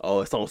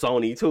 oh, it's on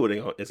Sony too.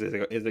 Is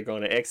it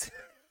gonna X?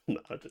 No,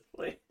 I'm just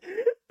playing.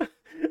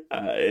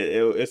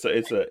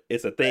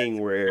 It's a thing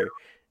where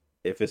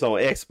if it's on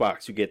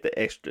Xbox, you get the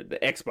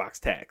Xbox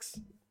tax.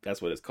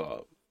 That's what it's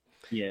called.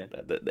 Yeah.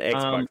 The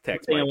Xbox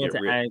tax thing I might want get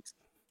to rid. ask,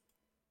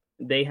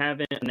 they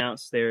haven't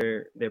announced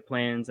their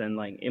plans, and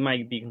like it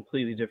might be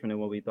completely different than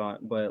what we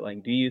thought. But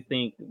like, do you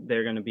think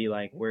they're gonna be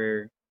like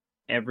where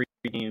every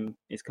game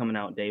is coming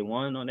out day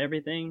one on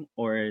everything,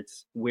 or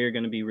it's we're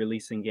gonna be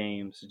releasing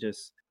games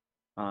just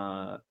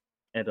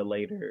at a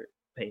later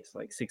pace,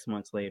 like 6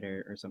 months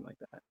later or something like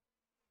that?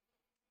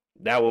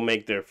 That will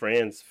make their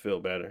friends feel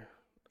better.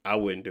 I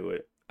wouldn't do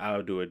it. I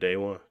would do it day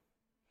one.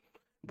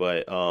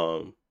 But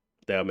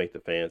that'll make the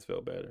fans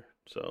feel better.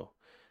 So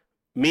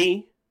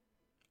me,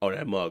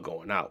 that mug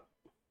going out.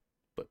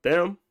 But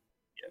them,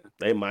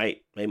 it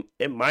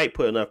might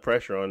put enough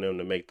pressure on them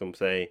to make them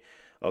say,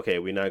 okay,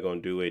 we're not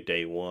gonna do it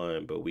day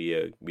one, but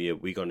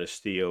we gonna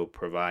still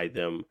provide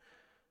them,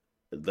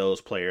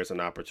 those players, an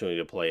opportunity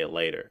to play it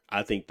later.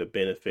 I think the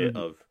benefit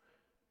of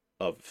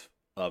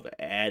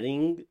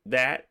adding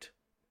that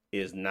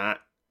is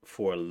not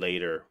for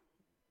later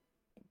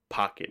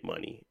pocket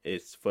money.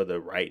 It's for the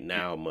right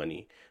now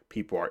money.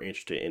 People are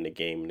interested in the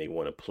game and they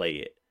want to play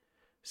it.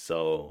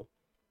 So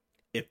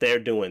if they're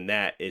doing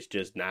that, it's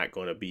just not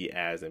going to be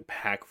as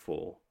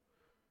impactful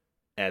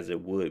as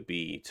it would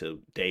be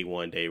to day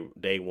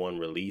one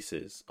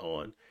releases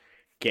on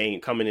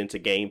coming into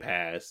Game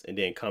Pass and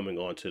then coming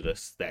onto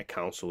that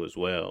console as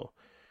well,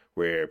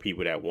 where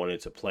people that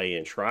wanted to play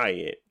and try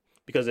it,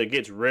 because it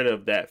gets rid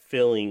of that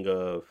feeling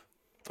of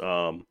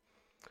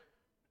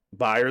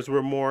buyer's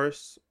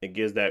remorse. It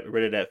gives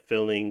rid of that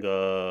feeling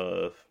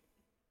of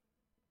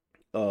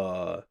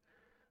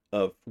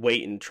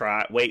wait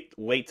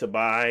to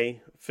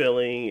buy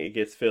feeling. It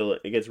gets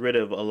rid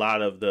of a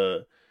lot of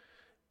the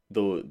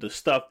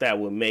stuff that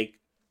would make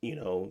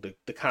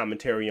the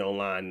commentary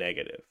online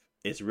negative.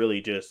 It's really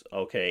just,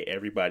 okay,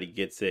 everybody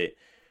gets it.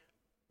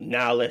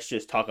 Now let's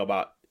just talk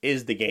about,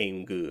 is the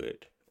game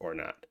good or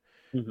not?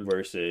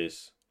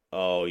 Versus,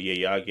 oh yeah,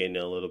 y'all getting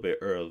it a little bit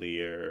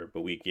earlier,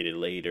 but we get it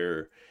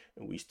later,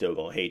 and we still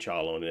gonna hate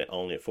y'all on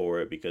it for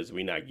it because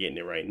we're not getting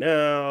it right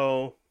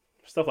now.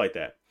 Stuff like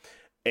that.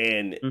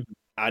 And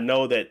I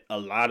know that a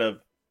lot of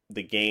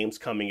the games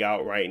coming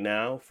out right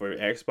now for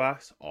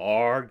Xbox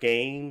are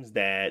games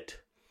that,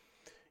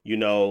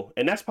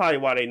 and that's probably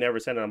why they never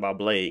said anything about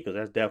Blade, because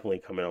that's definitely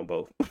coming on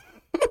both.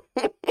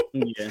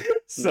 Yeah.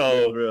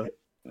 So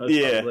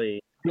yeah,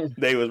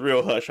 they was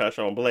real hush hush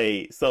on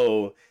Blade.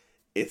 So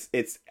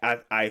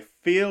I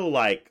feel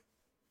like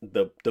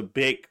the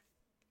big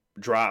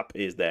drop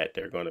is that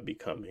they're going to be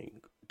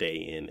coming day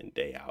in and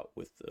day out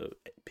with the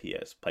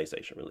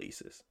PlayStation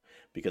releases,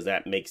 because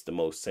that makes the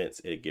most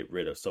sense. It get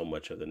rid of so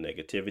much of the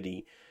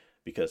negativity,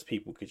 because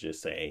people could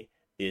just say,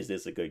 is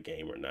this a good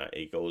game or not?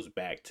 It goes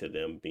back to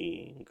them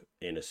being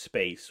in a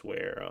space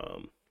where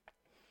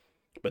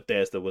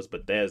Bethesda was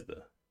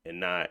Bethesda and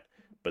not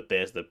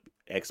Bethesda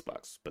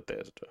Xbox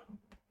Bethesda.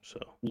 So,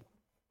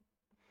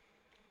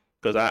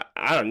 because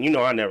I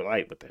never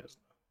liked Bethesda,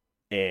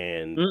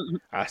 and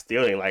I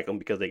still didn't like them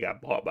because they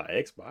got bought by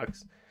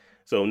Xbox.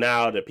 So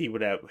now the people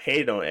that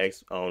hated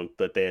on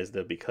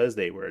Bethesda because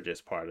they were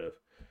just part of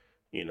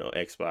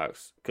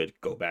Xbox could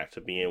go back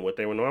to being what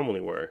they were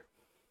normally were,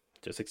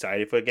 just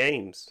excited for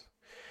games.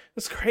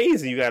 It's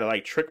crazy. You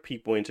gotta trick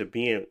people into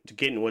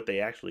getting what they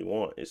actually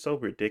want. It's so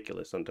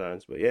ridiculous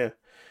sometimes, but yeah.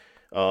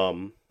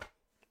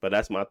 But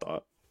that's my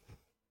thought.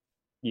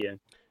 Yeah,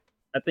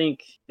 I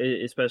think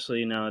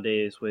especially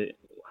nowadays with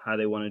how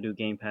they want to do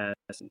Game Pass,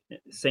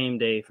 same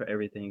day for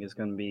everything is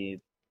going to be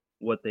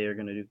what they are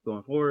going to do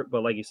going forward.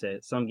 But like you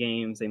said, some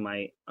games they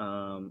might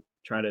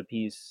try to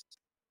appease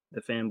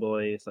the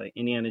fanboys, like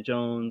Indiana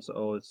Jones.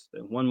 Oh, it's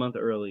 1 month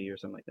early or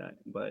something like that.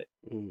 But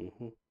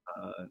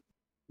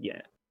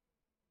yeah.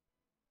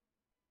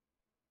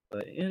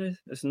 But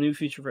it's a new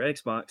future for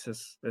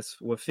Xbox.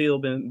 That's what Phil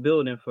been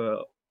building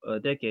for a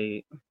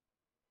decade.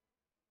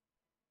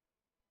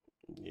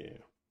 Yeah.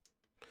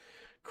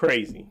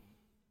 Crazy.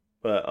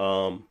 But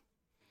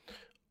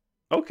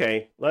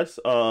okay, let's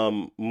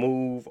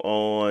move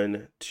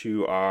on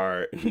to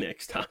our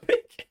next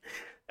topic.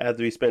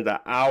 After we spent an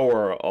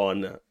hour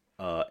on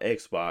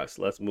Xbox,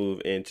 let's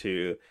move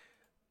into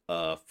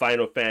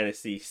Final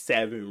Fantasy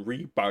VII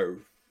Rebirth,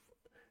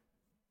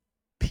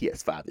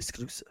 PS5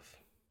 exclusive.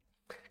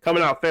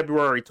 Coming out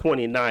February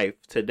 29th.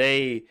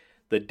 Today,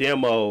 the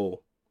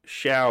demo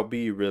shall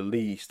be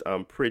released,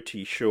 I'm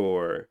pretty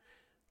sure.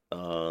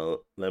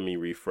 Let me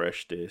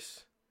refresh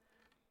this.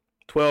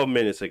 12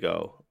 minutes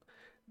ago,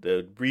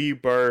 the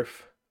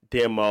Rebirth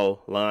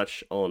demo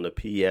launched on the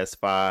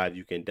PS5.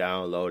 You can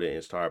download it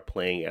and start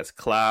playing as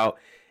Cloud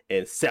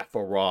and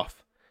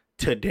Sephiroth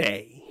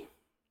today.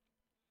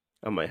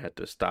 I might have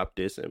to stop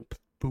this and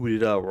boot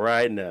it up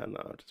right now. No,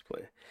 I'm just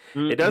playing.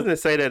 It doesn't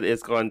say that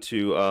it's going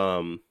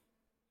to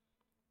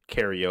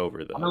carry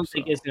over though. I don't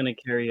think it's going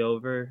to carry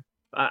over.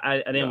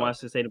 I didn't watch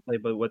the state of play,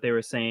 but what they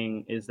were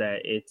saying is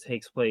that it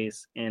takes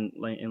place in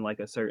like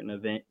a certain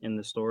event in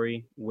the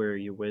story where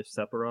you're with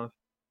Sephiroth.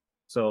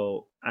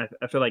 So I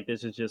feel like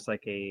this is just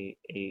like a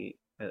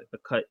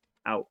cut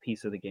out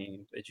piece of the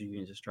game that you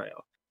can just try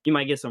out. You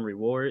might get some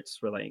rewards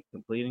for like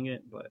completing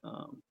it, but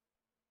let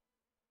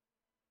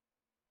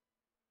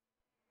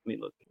me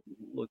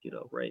look it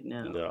up right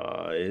now.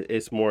 No,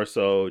 it's more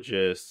so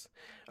just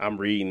I'm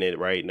reading it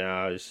right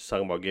now. It's just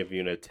talking about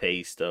giving you a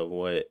taste of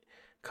what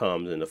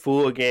comes in the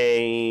full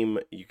game.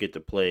 You get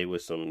to play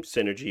with some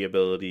synergy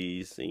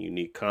abilities and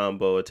unique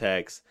combo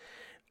attacks.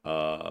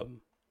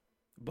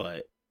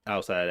 But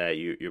outside of that,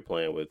 you're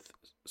playing with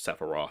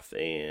Sephiroth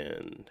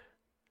and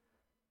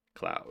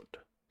Cloud.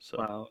 So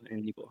Cloud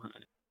and Nibelheim.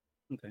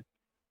 Okay.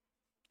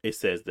 It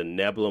says the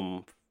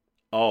Nebulum.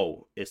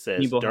 Oh, it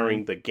says Nibelheim.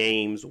 During the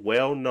game's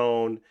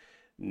well-known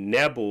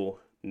Nibelheim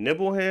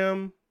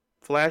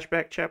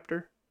flashback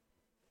chapter.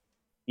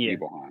 Yeah.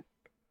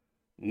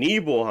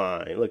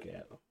 Nibelheim. Look at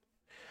him.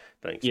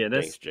 Thanks. Yeah,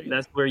 thanks, Jay.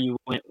 that's where you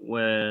went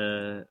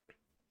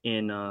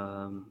in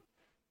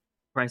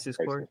Crisis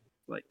Core.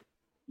 Like,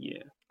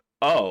 yeah.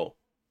 Oh,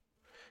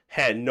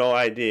 had no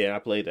idea. I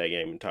played that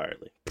game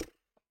entirely.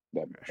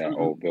 That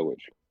old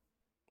village.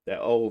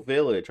 That old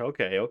village.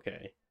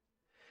 Okay.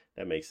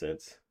 That makes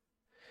sense.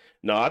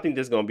 No, I think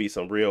this is going to be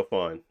some real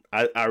fun.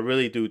 I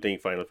really do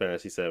think Final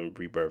Fantasy VII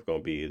Rebirth going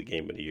to be the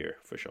game of the year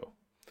for sure.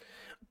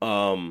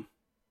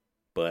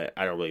 But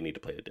I don't really need to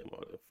play the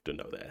demo to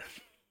know that.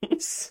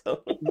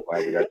 So I'm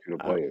glad we got you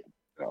to play it.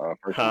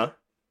 First one.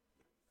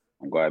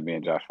 I'm glad me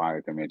and Josh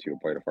finally convinced you to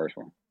play the first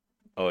one.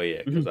 Oh,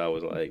 yeah, because I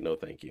was like, no,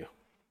 thank you.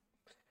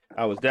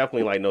 I was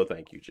definitely like, no,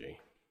 thank you, G.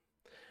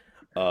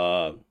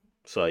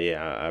 So,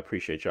 yeah, I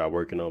appreciate y'all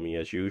working on me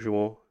as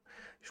usual.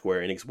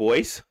 Square Enix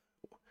boys.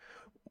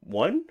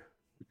 1,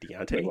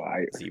 Deontay,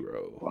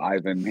 0.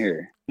 Live in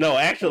here. No,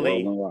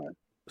 actually,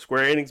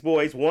 Square Enix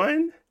boys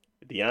 1,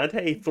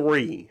 Deontay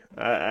 3.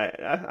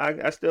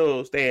 I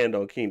still stand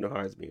on Kingdom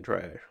Hearts being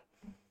trash.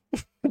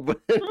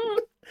 But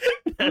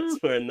that's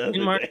for another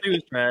Kingdom Hearts day. 2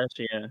 is trash,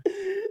 yeah.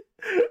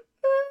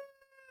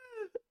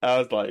 I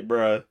was like,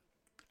 bruh,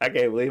 I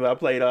can't believe I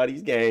played all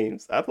these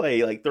games. I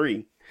played like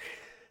 3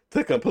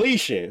 to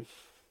completion.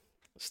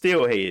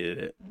 Still hated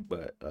it,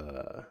 but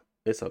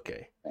it's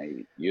okay.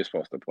 Hey, you're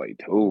supposed to play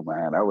 2,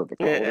 man. That was the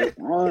coolest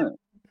one.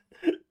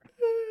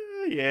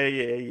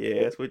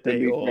 Yeah. That's what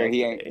they all.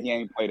 He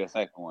ain't played the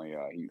second one,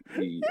 y'all.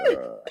 He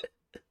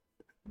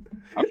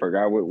I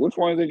forgot which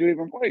ones did you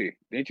even play?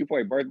 Didn't you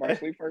play Birth by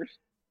Sleep first?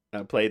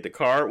 I played the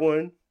card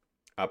one.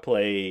 I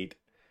played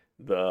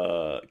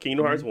the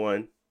Kingdom Hearts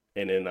 1,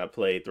 and then I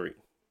played 3.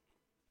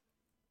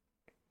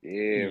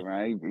 Yeah,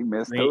 man. He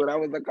missed 2. That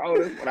was the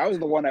coldest one. That was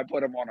the one that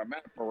put him on the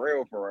map for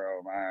real,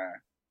 man.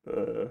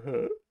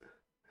 Uh-huh.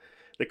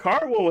 The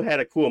card one had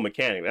a cool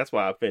mechanic. That's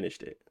why I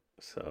finished it.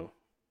 So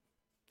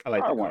I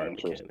like the card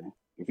mechanic.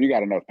 If you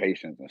got enough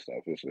patience and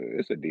stuff,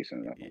 it's a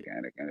decent enough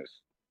mechanic, and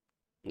it's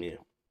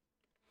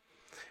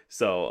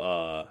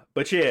So,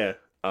 but yeah,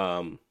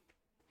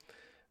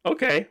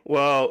 okay.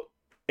 Well,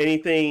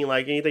 anything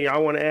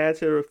y'all want to add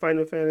to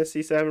Final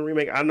Fantasy VII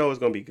Remake? I know it's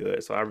gonna be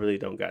good, so I really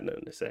don't got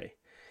nothing to say.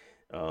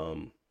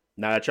 Now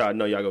that y'all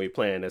know y'all gonna be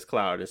playing as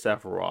Cloud and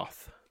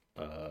Sephiroth,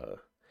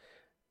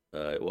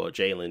 well,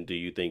 Jalen, do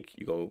you think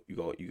you gonna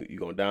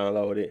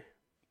download it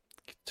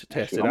to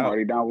test it out? I'm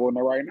already downloading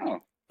it right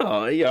now.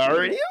 Oh, you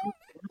already?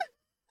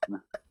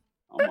 I'm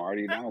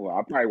already downloading.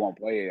 I probably won't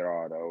play it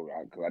all though,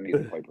 because I need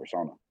to play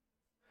Persona.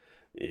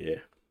 Yeah.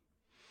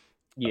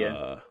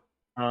 Yeah.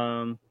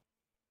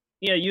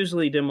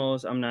 Usually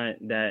demos I'm not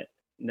that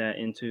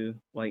into,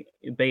 like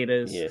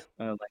betas. Yeah.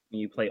 Like when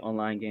you play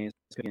online games,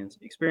 you can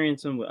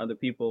experience them with other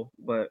people.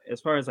 But as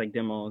far as like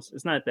demos,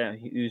 it's not that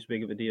huge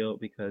big of a deal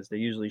because they're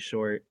usually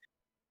short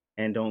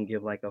and don't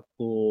give like a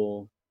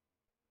full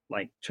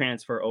like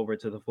transfer over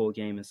to the full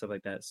game and stuff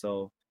like that.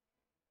 So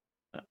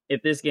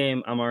if this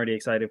game I'm already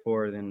excited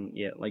for, then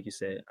yeah, like you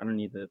said, I don't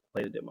need to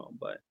play the demo.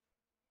 But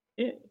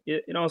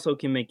it also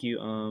can make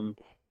you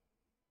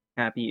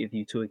happy if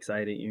you're too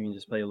excited. You can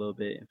just play a little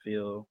bit and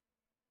feel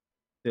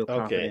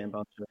confident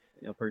about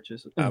your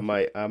purchase. I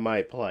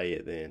might play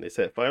it then. It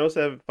said Final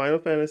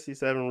Fantasy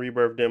VII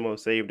Rebirth demo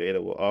save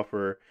data will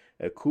offer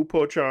a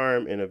Kupo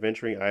charm and a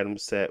venturing item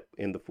set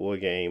in the full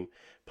game.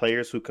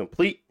 Players who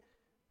complete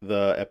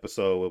the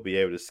episode, we'll be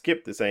able to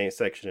skip the same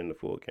section in the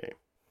full game.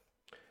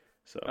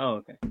 So,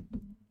 okay.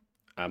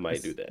 I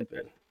might do that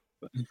then.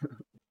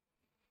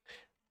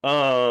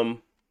 Okay.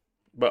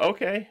 But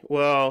okay.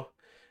 Well,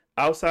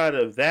 outside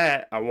of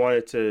that, I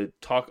wanted to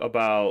talk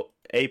about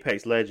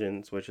Apex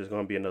Legends, which is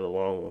going to be another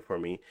long one for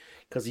me,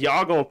 because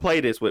y'all going to play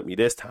this with me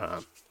this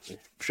time.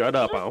 Shut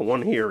up. I don't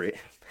want to hear it.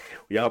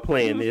 Y'all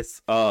playing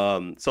this.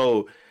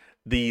 So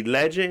the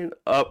legend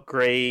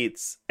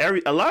upgrades,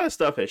 a lot of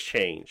stuff has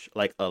changed,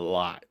 like a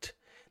lot.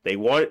 They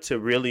want it to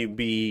really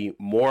be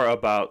more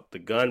about the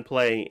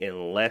gunplay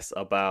and less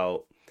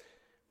about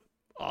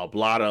a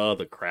lot of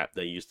other crap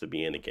that used to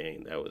be in the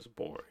game that was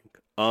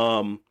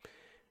boring.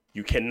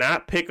 You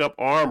cannot pick up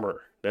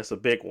armor. That's a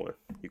big one.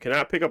 You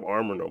cannot pick up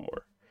armor no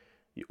more.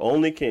 You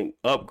only can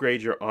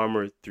upgrade your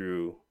armor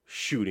through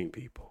shooting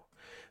people,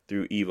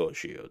 through Evo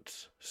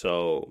shields.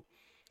 So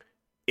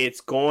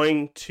it's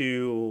going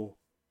to,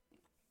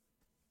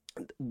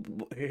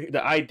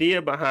 the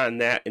idea behind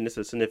that, and it's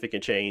a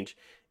significant change,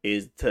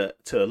 is to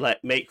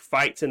make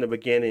fights in the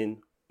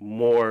beginning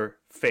more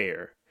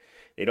fair.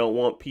 They don't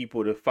want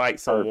people to fight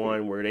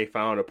someone where they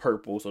found a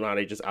purple, so now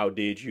they just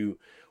outdid you,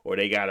 or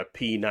they got a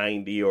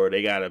P90, or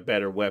they got a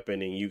better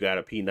weapon and you got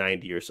a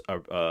P90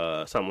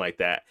 or something like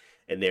that.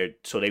 And they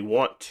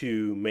want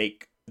to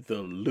make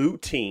the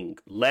looting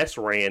less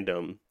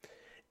random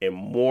and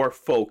more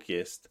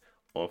focused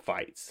on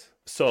fights.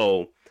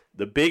 So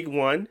the big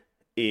one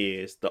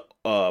is the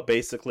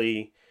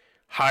basically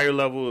higher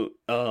level.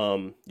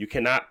 You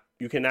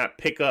cannot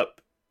pick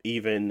up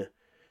even.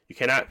 You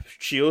cannot,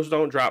 shields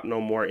don't drop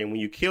no more, and when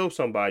you kill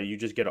somebody, you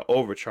just get an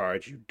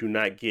overcharge. You do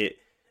not get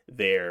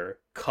their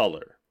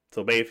color.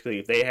 So basically,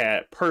 if they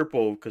had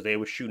purple because they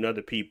were shooting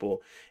other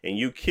people, and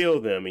you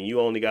kill them, and you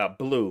only got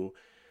blue,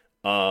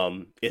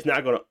 it's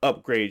not going to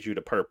upgrade you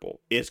to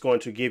purple. It's going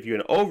to give you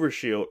an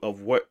overshield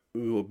of what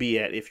you will be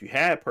at if you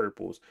had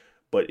purples.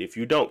 But if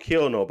you don't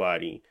kill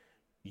nobody,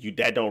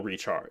 that don't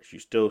recharge. You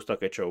still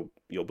stuck at your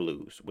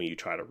blues when you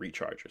try to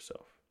recharge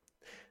yourself.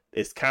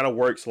 It kind of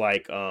works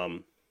like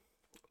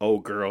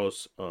old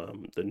girls,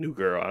 the new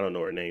girl, I don't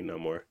know her name no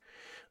more.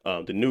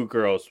 The new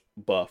girl's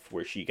buff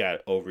where she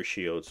got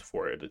overshields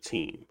for the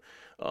team.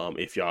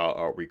 If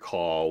y'all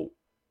recall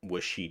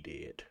what she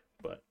did,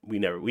 but we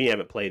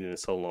haven't played it in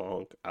so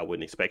long. I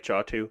wouldn't expect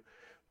y'all to,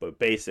 but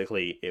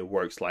basically it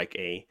works like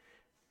a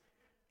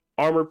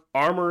armor,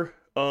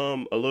 a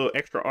little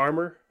extra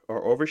armor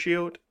or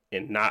overshield,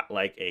 and not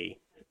like it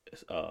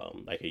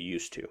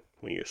used to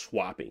when you're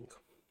swapping.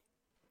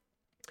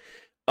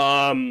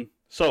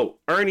 So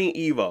earning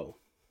Evo,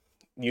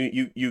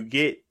 you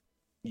get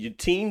your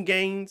team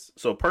gains,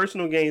 so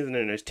personal gains, and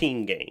then there's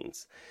team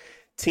gains.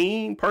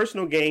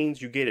 Personal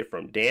gains, you get it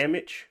from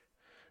damage,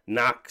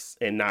 knocks,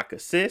 and knock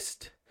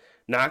assist.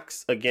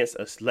 Knocks against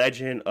a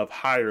legend of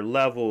higher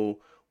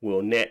level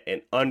will net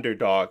an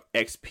underdog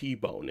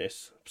XP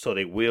bonus, so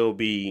they will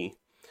be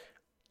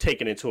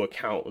taken into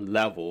account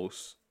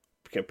levels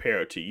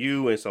compared to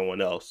you and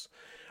someone else.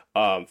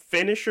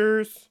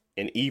 Finishers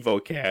and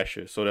Evo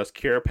caches, so that's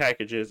care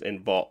packages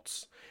and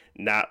vaults,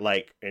 not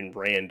like in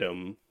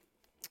random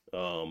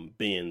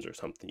bins or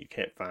something. You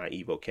can't find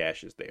Evo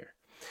caches there.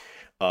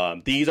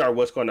 These are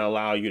what's going to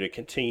allow you to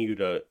continue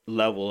to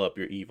level up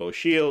your Evo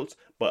shields,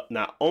 but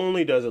not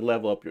only does it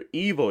level up your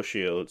Evo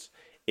shields,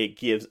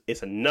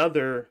 it's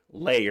another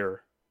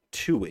layer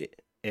to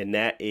it, and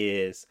that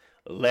is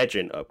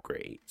legend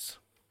upgrades.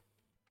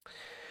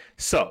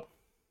 So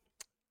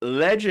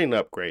legend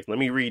upgrades, let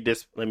me read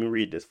this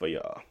for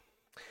y'all.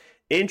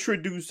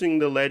 Introducing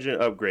the Legend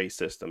Upgrade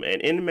System,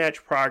 an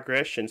in-match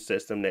progression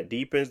system that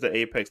deepens the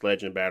Apex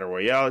Legends Battle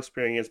Royale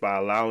experience by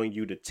allowing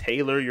you to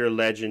tailor your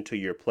legend to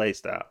your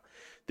playstyle.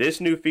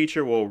 This new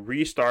feature will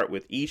restart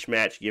with each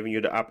match, giving you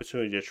the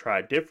opportunity to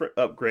try different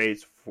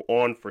upgrades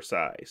for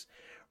size.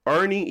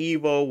 Earning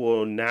Evo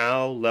will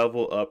now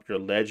level up your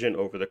legend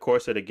over the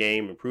course of the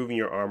game, improving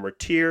your armor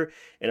tier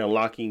and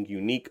unlocking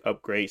unique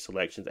upgrade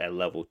selections at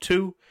level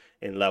 2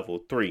 and level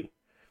 3.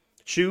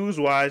 Choose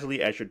wisely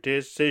as your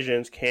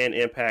decisions can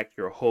impact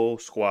your whole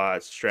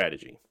squad's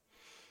strategy.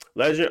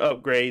 Legend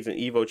upgrades and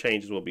Evo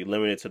changes will be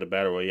limited to the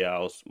Battle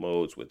Royale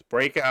modes with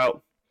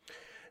Breakout.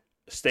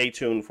 Stay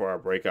tuned for our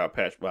Breakout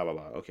patch, blah, blah,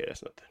 blah. Okay,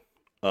 that's nothing.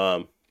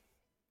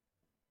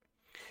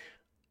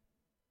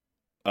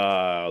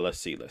 Let's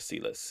see.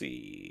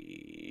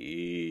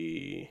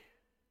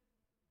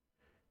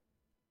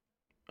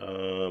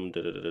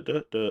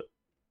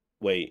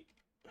 Wait,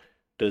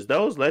 does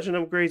those legend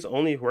upgrades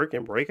only work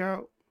in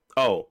Breakout?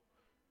 Oh,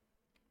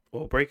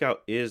 well,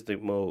 Breakout is the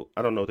mode.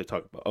 I don't know what they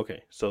talk about.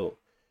 Okay, so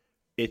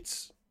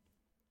it's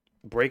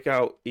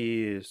Breakout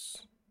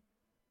is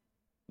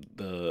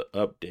the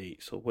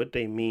update. So what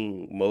they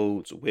mean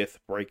modes with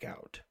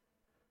Breakout?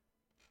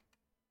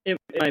 It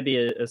might be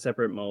a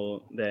separate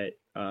mode that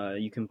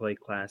you can play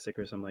classic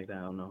or something like that.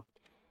 I don't know.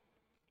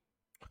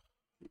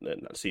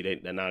 See,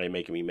 now they're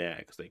making me mad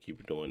because they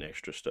keep doing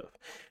extra stuff.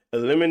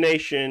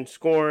 Elimination,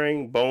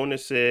 scoring,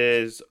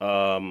 bonuses,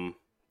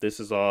 This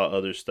is all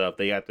other stuff.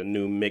 They got the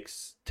new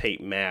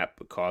mixtape map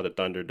called the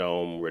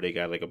Thunderdome, where they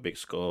got like a big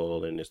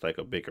skull and it's like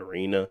a big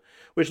arena,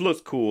 which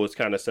looks cool. It's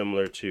kind of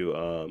similar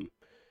to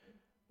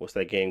what's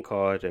that game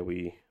called that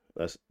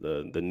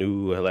the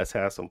new Let's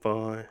Have Some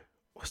Fun.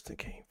 What's the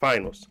game?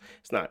 Finals.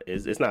 It's not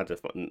the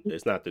fun.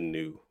 It's not the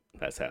new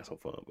Let's Have Some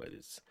Fun, but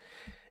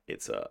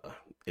it's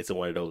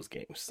one of those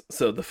games.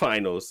 So the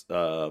finals,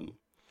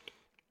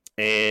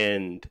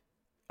 and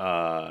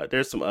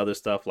there's some other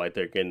stuff like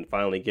they're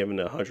finally given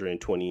the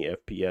 120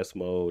 FPS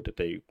mode that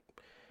they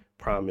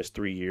promised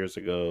 3 years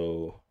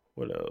ago.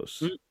 What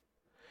else?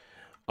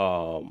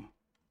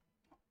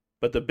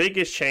 But the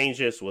biggest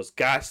changes was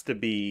gots to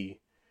be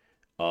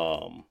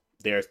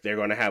they're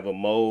going to have a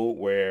mode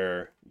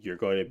where you're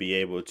going to be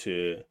able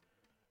to.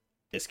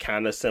 It's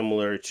kind of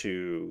similar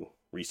to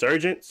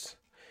Resurgence,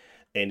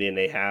 and then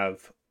they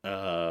have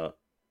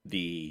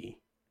the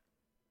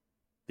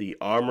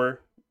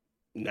armor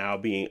now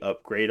being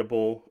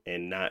upgradable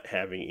and not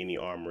having any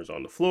armors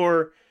on the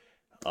floor.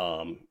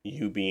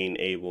 You being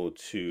able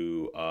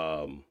to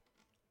earn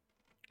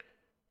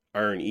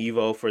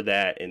Evo for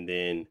that, and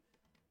then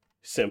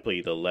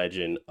simply the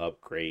legend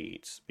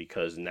upgrades,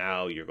 because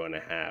now you're going to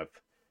have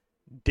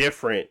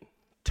different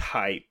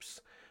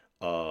types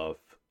of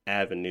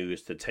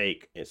avenues to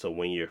take. And so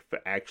when you're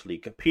actually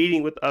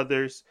competing with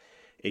others,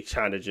 it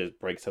kind of just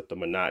breaks up the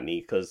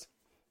monotony. Because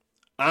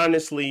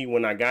honestly,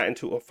 when I got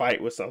into a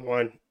fight with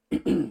someone,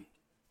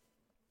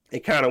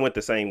 it kind of went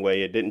the same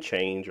way. It didn't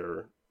change,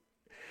 or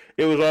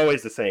it was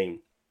always the same.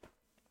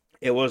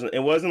 It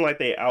wasn't like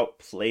they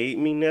outplayed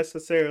me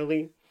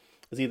necessarily.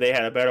 It's either they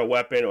had a better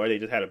weapon or they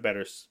just had a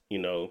better,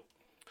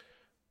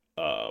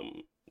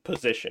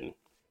 position.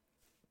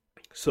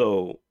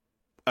 So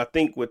I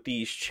think with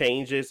these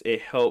changes,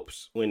 it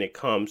helps when it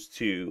comes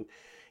to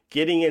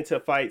getting into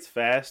fights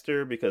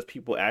faster, because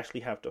people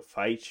actually have to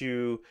fight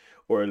you,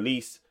 or at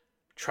least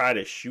try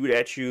to shoot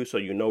at you so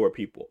you know where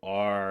people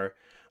are.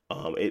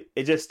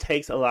 It just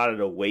takes a lot of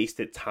the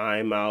wasted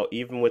time out.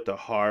 Even with the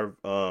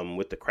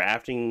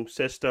crafting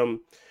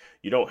system,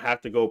 you don't have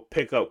to go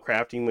pick up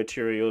crafting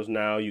materials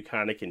now. You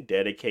kind of can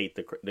dedicate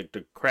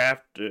the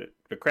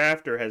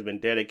crafter has been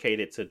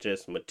dedicated to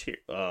just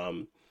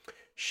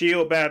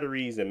shield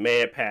batteries and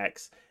med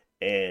packs,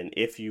 and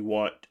if you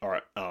want,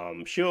 or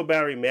shield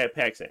battery, med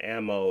packs, and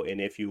ammo.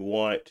 And if you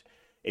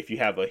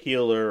have a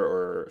healer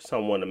or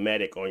a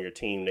medic on your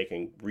team, they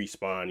can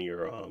respawn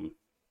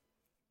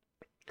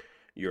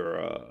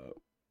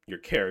your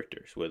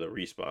characters with a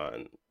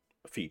respawn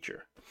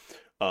feature.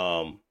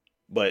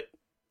 But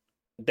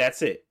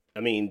that's it. I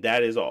mean,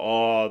 that is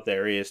all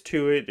there is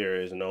to it. There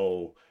is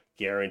no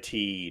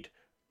guaranteed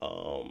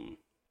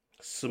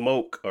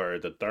smoke or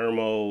the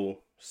thermo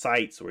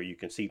sights where you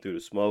can see through the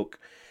smoke.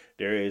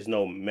 There is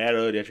no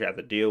meta that you have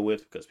to deal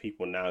with, because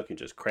people now can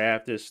just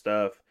craft this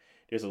stuff.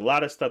 There's a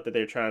lot of stuff that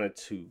they're trying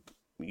to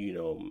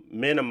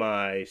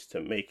minimize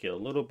to make it a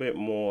little bit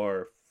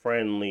more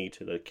friendly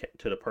to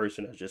the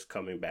person that's just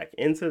coming back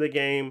into the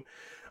game.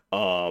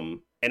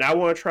 And I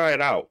want to try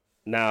it out.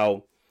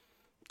 Now,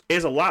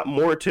 there's a lot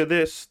more to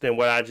this than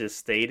what I just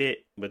stated,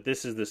 but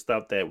this is the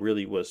stuff that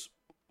really was,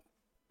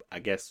 I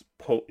guess,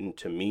 potent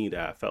to me,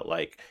 that I felt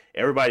like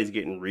everybody's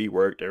getting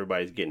reworked,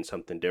 everybody's getting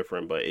something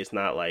different, but it's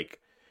not like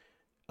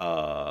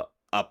a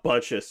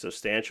bunch of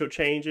substantial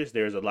changes.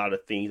 There's a lot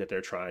of things that they're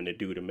trying to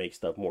do to make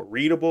stuff more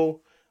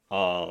readable,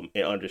 and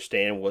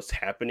understand what's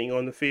happening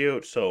on the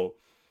field. So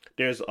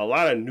there's a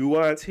lot of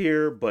nuance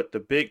here, but the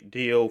big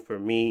deal for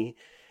me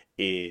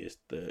is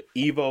the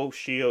Evo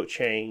shield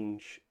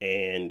change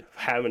and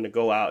having to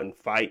go out and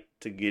fight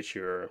to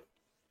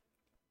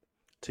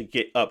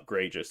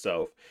upgrade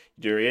yourself.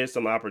 There is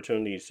some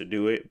opportunities to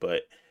do it,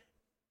 but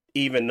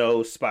even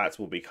those spots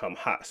will become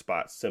hot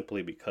spots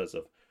simply because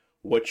of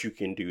what you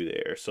can do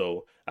there.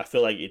 So I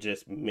feel like it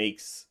just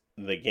makes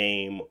the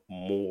game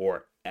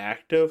more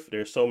active.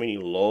 There's so many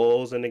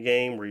lulls in the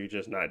game where you're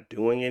just not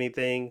doing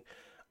anything.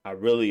 I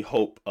really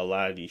hope a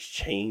lot of these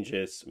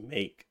changes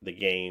make the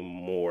game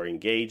more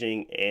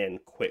engaging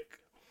and quick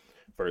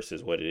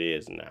versus what it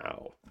is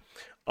now.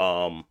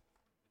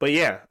 But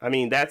yeah, I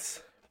mean,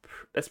 that's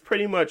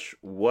pretty much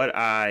what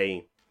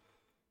I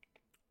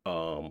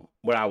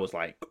was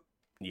like,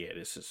 yeah,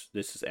 this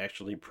is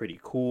actually pretty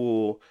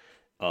cool.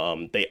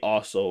 They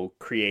also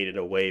created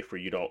a way for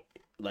you don't,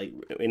 like,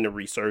 in the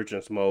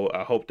Resurgence mode.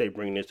 I hope they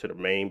bring this to the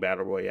main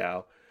Battle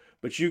Royale,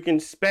 but you can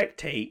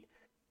spectate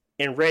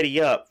and ready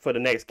up for the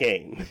next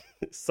game.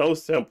 It's so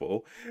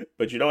simple,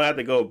 but you don't have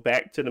to go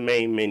back to the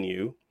main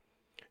menu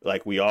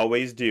like we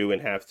always do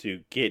and have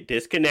to get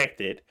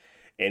disconnected,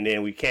 and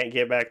then we can't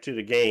get back to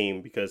the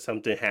game because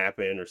something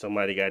happened or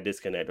somebody got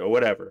disconnected or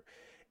whatever.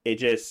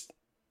 If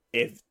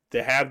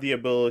to have the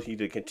ability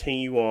to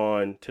continue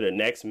on to the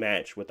next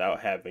match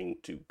without having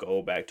to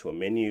go back to a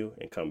menu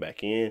and come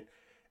back in,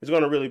 is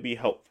going to really be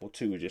helpful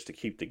too, just to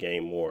keep the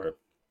game more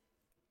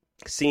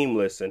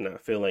seamless. And I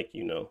feel like,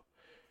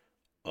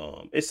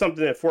 it's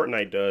something that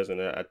Fortnite does, and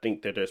I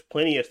think that there's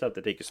plenty of stuff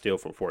that they can steal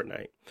from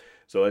Fortnite.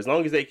 So as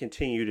long as they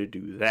continue to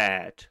do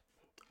that,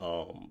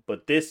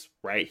 But this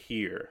right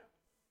here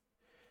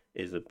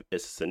is a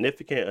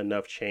significant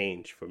enough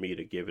change for me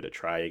to give it a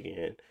try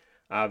again.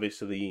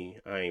 Obviously,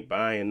 I ain't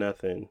buying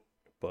nothing,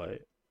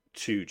 but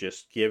to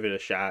just give it a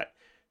shot,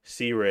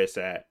 see where it's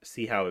at,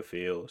 see how it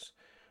feels.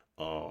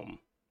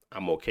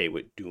 I'm okay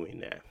with doing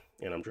that,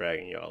 and I'm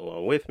dragging y'all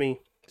along with me.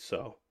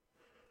 So,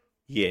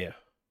 yeah,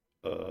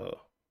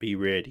 be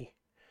ready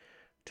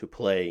to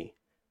play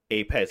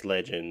Apex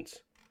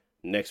Legends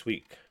next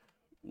week.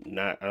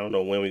 I don't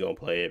know when we're gonna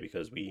play it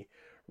because we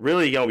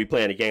really don't be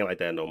playing a game like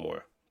that no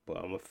more. But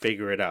I'm gonna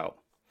figure it out.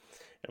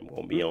 I'm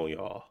gonna be on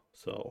y'all,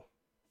 so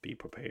be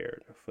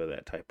prepared for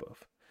that type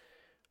of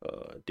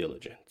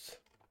diligence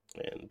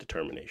and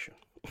determination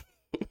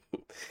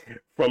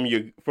from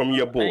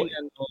your boy.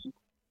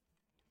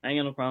 I ain't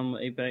got no problem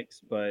with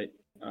Apex, but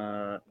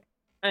I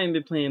ain't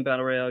been playing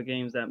battle royale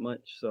games that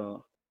much,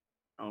 so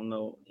I don't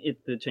know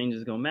if the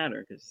changes gonna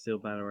matter because it's still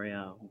battle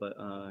royale. But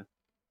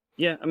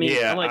yeah, I mean,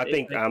 Yeah, I like I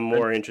think Apex. I'm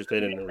more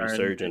interested in the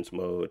resurgence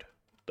mode.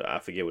 I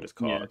forget what it's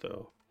called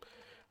though.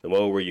 The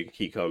mode where you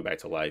keep coming back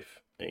to life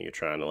and you're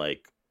trying to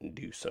like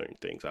do certain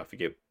things. I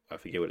forget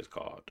what it's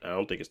called. I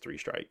don't think it's 3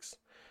 strikes.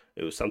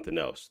 It was something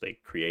else. They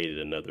created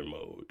another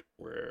mode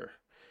where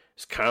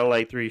it's kind of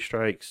like 3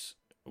 strikes,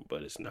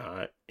 but it's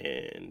not.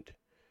 And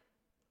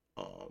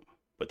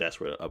but that's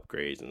where the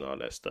upgrades and all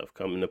that stuff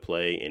come into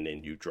play. And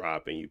then you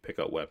drop and you pick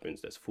up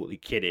weapons that's fully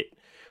kitted,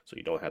 so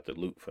you don't have to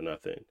loot for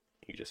nothing.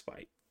 You just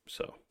fight.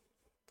 So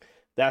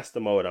that's the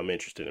mode I'm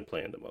interested in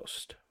playing the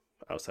most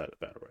outside of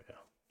battle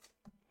royale.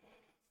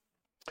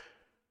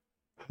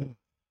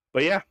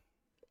 But yeah,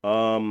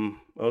 it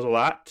was a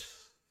lot.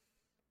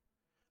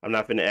 I'm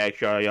not finna ask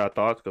y'all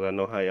thoughts because I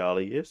know how y'all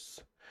is.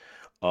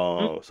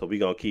 So we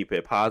gonna keep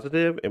it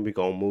positive and we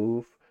gonna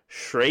move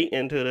straight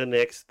into the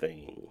next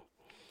thing.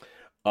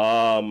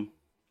 So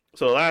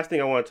the last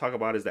thing I want to talk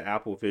about is the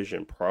Apple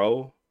Vision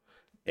Pro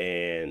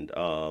and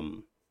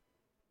the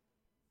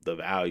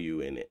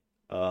value in it.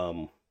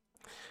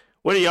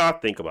 What do y'all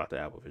think about the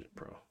Apple Vision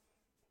Pro?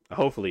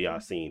 Hopefully y'all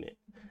seen it.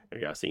 Or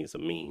y'all seen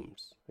some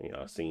memes.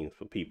 Y'all seen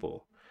some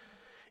people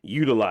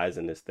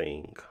utilizing this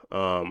thing.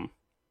 I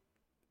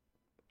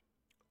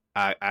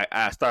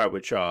start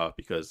with y'all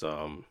because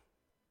I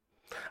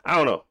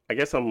don't know. I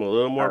guess I'm a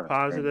little more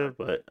positive,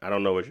 but I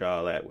don't know what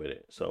y'all at with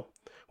it. So,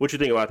 what you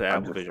think about the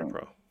Apple Vision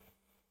Pro?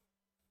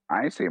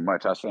 I ain't seen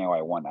much. I seen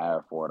like one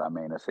ad for it. I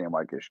mean, it seemed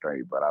like it's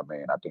straight, but I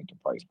mean, I think the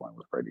price point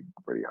was pretty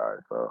high.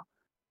 So,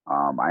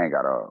 I ain't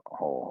got a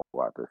whole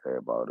lot to say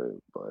about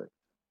it. But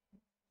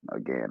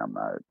again,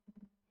 I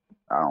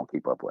don't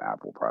keep up with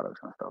Apple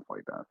products and stuff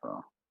like that.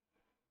 So,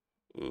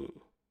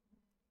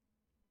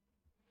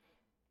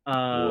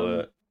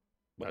 what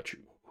about you,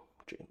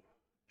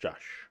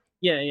 Josh?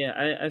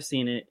 Yeah, I've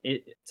seen it.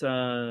 It's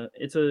a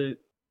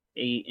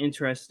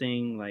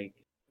interesting like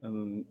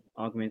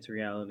augmented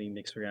reality,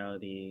 mixed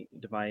reality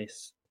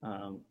device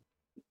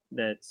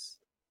that's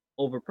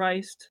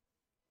overpriced.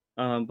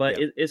 But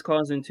it's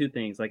causing 2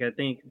 things. Like I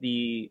think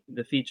the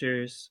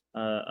features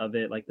of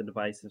it, like the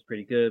device is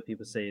pretty good.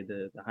 People say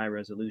the high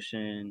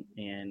resolution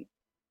and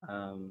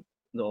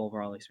the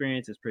overall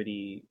experience is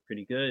pretty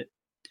good.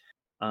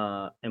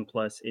 And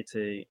plus it's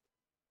a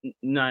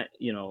not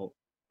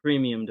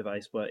premium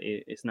device, but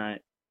it's not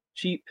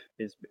cheap.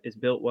 It's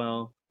built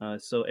well,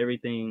 so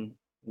everything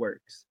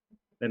works.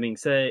 That being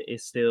said,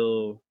 it's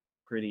still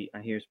pretty.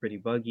 I hear it's pretty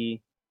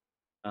buggy.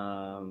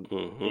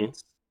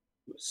 It's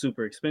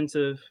super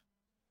expensive,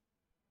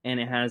 and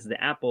it has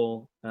the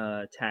Apple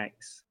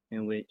tax,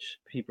 in which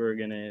people are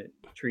gonna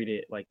treat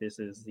it like this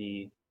is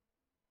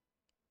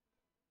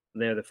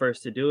they're the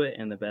first to do it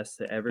and the best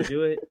to ever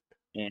do it,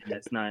 and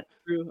that's not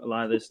true. A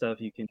lot of this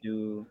stuff you can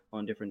do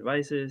on different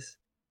devices.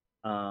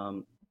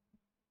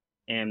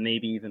 And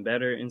maybe even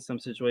better in some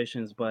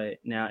situations, but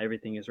now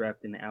everything is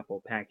wrapped in the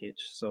Apple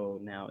package, so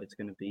now it's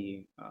going to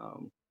be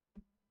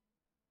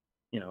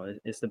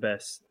it's the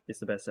best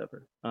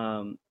ever.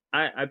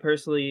 I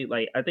personally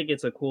like, I think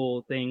it's a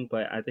cool thing,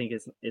 but I think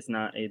it's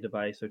not a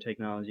device or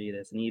technology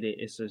that's needed.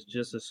 It's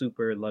just a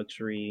super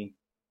luxury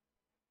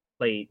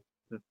plate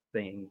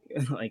thing.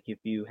 Like if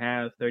you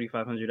have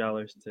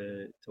 $3,500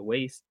 to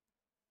waste,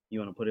 you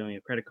want to put it on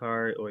your credit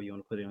card or you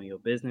want to put it on your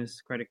business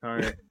credit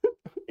card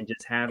and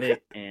just have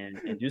it and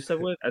do stuff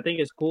with. I think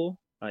it's cool.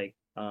 Like,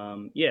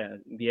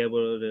 be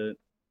able to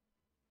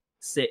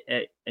sit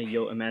at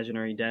your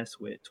imaginary desk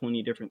with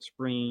 20 different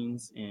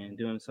screens and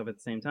doing stuff at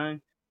the same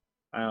time.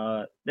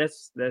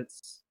 That's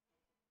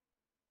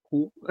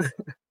cool.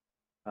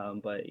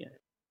 But yeah,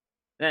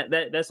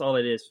 that's all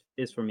it is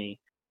for me.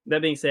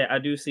 That being said, I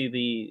do see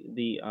the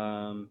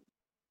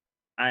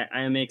I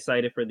am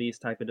excited for these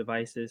type of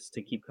devices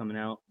to keep coming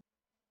out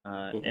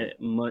at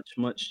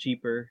much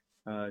cheaper,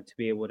 to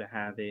be able to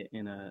have it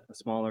in a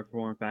smaller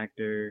form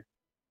factor,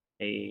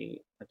 a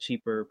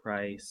cheaper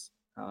price.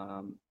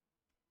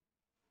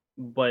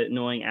 But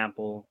knowing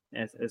Apple,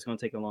 it's going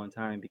to take a long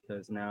time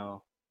because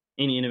now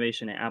any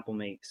innovation that Apple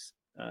makes,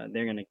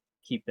 they're going to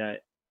keep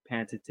that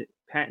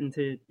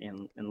patented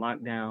and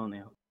locked down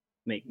and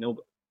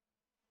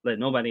let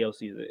nobody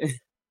else use it.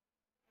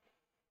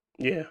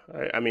 Yeah,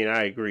 I mean,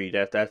 I agree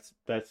that's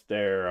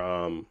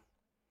their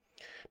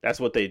that's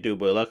what they do.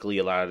 But luckily,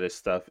 a lot of this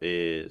stuff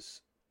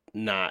is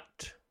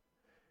not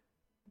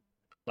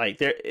like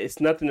there. It's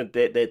nothing that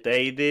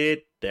they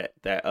did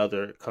that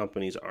other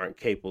companies aren't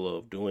capable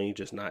of doing,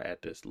 just not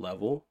at this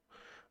level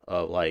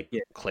of like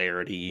Yeah.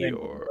 clarity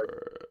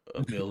or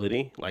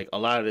ability. Like a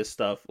lot of this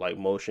stuff, like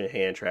motion,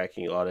 hand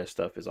tracking, all that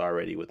stuff is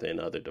already within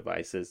other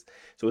devices.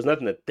 So it's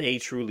nothing that they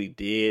truly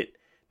did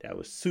that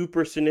was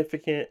super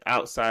significant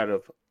outside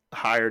of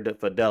higher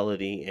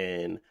fidelity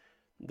and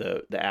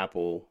the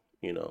Apple,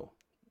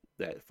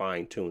 that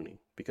fine tuning,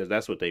 because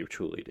that's what they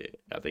truly did.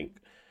 I think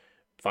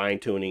fine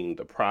tuning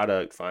the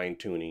product, fine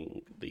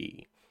tuning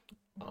the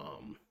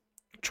um,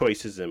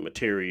 choices and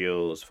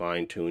materials,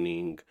 fine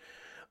tuning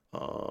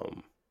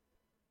um,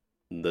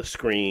 the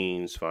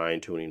screens,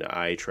 fine tuning the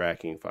eye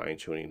tracking, fine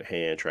tuning the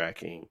hand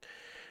tracking,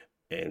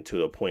 and to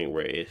the point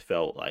where it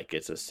felt like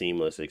it's a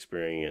seamless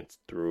experience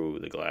through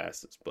the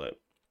glasses. But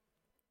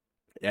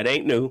that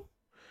ain't new.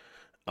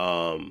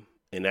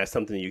 And that's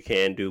something you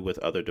can do with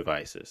other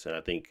devices. And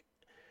I think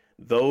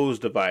those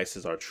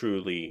devices are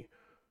truly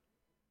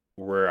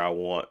where I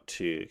want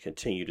to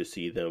continue to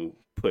see them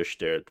push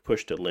the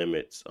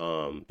limits.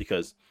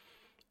 Because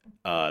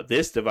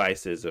this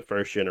device is a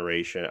first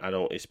generation. I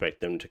don't expect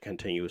them to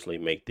continuously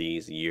make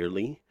these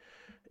yearly.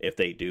 If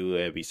they do,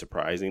 it'd be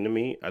surprising to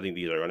me. I think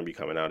these are going to be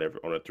coming out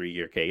on a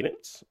 3-year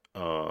cadence,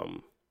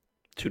 2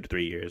 to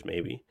 3 years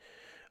maybe,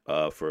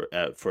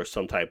 for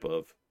some type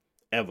of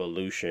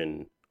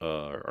evolution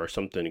or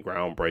something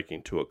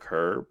groundbreaking to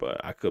occur.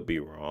 But I could be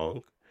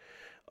wrong.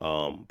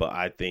 But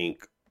I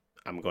think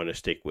I'm going to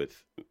stick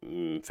with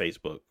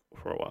Facebook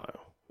for a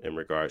while in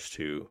regards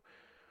to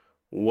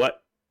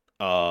what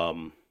I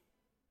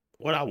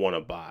want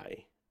to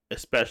buy,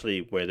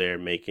 especially where they're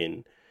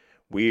making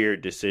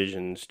weird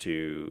decisions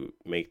to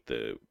make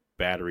the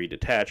battery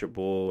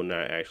detachable,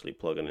 not actually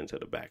plugging into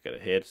the back of the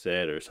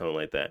headset or something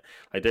like that.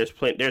 Like there's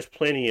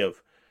plenty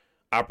of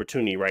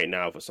opportunity right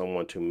now for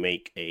someone to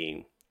make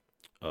a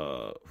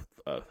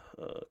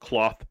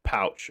cloth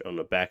pouch on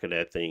the back of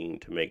that thing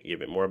to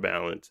give it more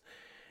balance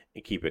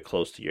and keep it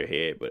close to your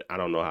head. But I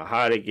don't know how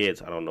hot it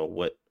gets. I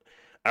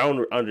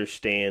don't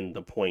understand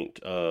the point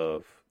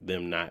of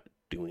them not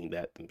doing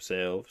that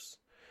themselves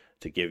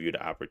to give you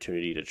the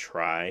opportunity to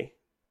try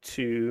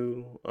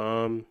to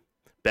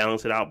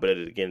balance it out. But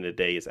at the end of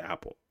the day, it's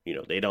Apple.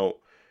 They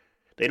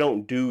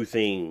don't do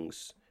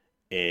things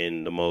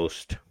in the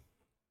most,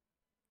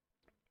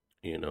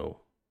 they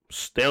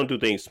don't do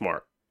things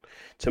smart.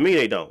 To me,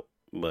 they don't,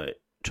 but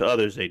to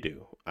others, they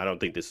do. I don't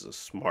think this is a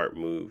smart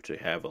move to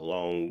have a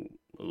long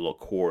little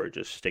cord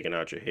just sticking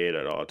out your head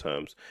at all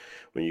times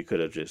when you could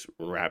have just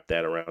wrapped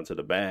that around to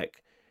the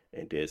back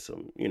and did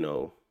some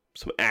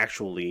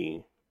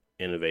actually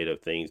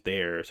innovative things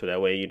there, so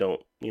that way you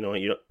don't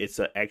it's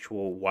an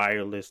actual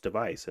wireless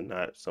device and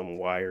not some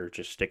wire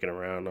just sticking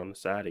around on the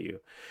side of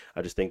you.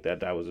 I just think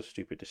that was a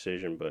stupid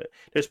decision, but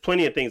there's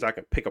plenty of things I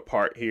can pick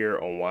apart here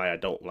on why I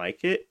don't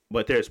like it,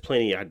 but there's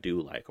plenty I do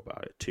like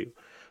about it too,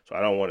 so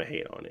I don't want to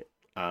hate on it.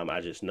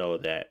 I just know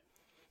that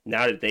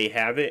now that they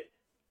have it,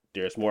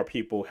 there's more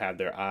people have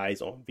their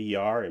eyes on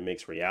VR and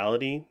mixed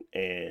reality,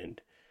 and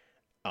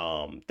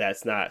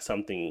that's not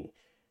something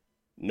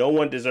no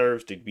one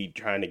deserves to be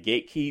trying to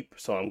gatekeep.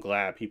 So I'm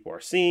glad people are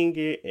seeing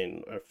it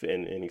and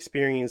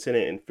experiencing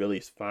it and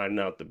really finding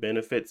out the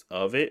benefits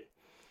of it.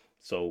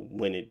 So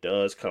when it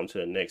does come to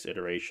the next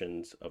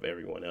iterations of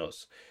everyone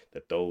else,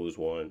 that those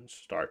ones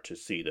start to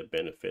see the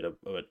benefit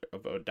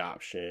of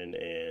adoption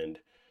and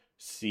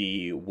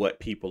see what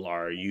people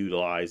are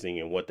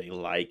utilizing and what they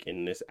like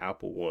in this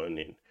Apple one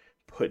and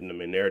putting them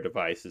in their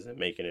devices and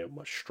making it a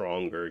much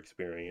stronger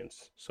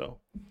experience. So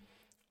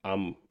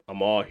I'm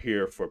all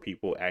here for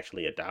people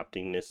actually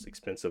adopting this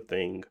expensive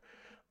thing,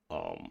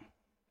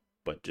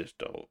 but just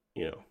don't,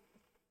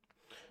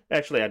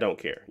 Actually, I don't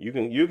care. You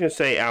can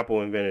say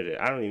Apple invented it.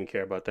 I don't even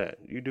care about that.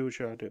 You do what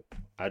y'all do.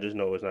 I just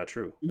know it's not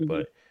true. Mm-hmm.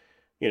 But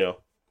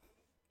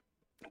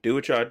do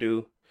what y'all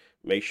do.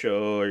 Make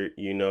sure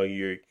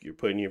you're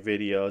putting your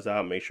videos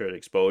out. Make sure the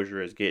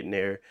exposure is getting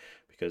there,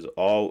 because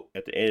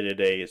at the end of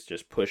the day, it's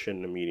just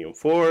pushing the medium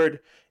forward.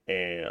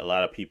 And a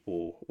lot of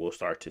people will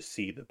start to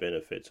see the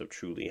benefits of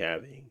truly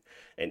having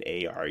an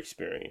AR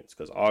experience,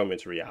 because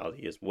augmented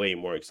reality is way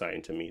more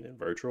exciting to me than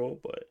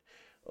virtual. But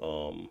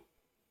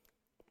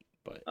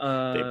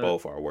they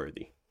both are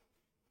worthy.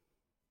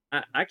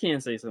 I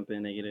can say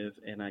something negative,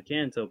 and I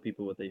can tell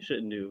people what they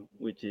shouldn't do,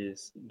 which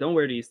is don't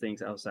wear these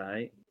things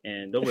outside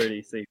and don't wear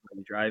these things when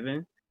you're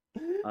driving.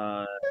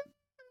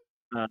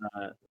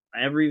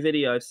 Every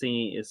video I've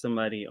seen is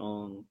somebody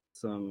on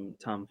some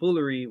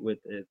tomfoolery with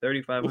a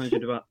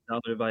 $3,500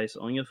 device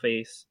on your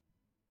face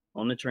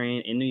on the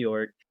train in New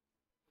York,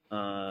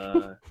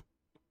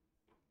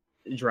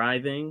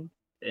 driving,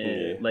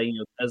 like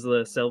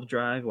Tesla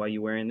self-drive while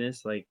you're wearing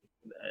this. Like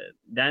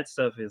that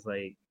stuff is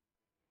like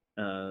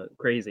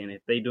crazy, and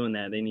if they doing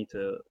that, they need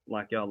to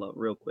lock y'all up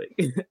real quick.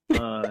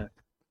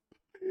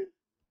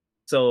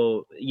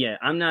 So yeah,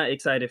 I'm not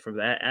excited for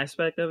that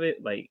aspect of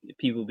it, like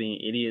people being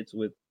idiots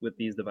with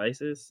these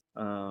devices.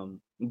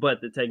 But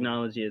the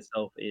technology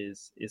itself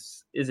is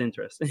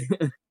interesting.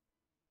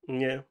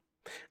 Yeah.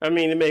 I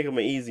mean, they make them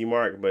an easy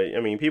mark, but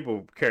I mean,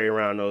 people carry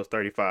around those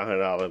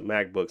 $3,500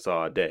 MacBooks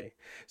all day.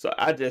 So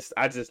I just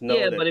know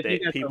Yeah, but that if you they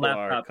got your people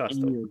are laptop in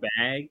accustomed. your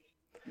bag,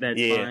 that's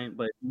Yeah. fine.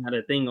 But you had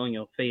a thing on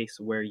your face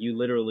where you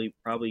literally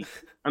probably,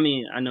 I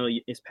mean, I know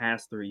it's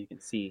passed through, you can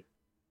see,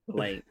 but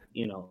like,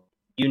 you know,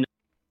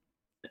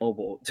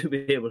 mobile to be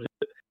able to.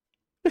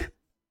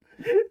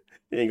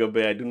 You ain't gonna be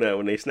able to do nothing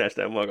when they snatch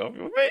that mug off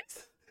your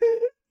face.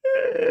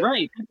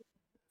 Right.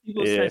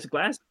 People Yeah. snatch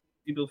glasses,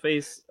 people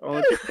face all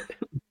the time.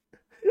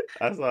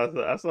 I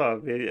saw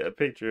a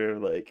picture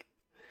of like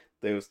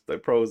there was the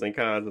pros and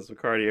cons of some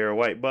Cartier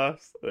white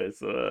buffs.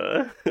 It's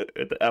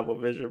with the Apple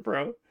Vision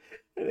Pro,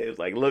 and it was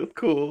like looked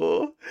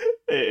cool.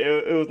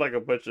 It was like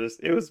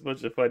it was a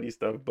bunch of funny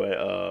stuff.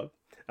 But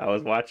I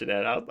was watching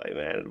that. I was like,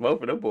 man,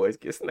 both of them boys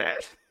get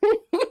snatched.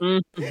 uh,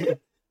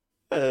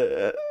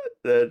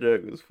 that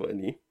joke was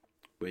funny.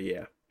 But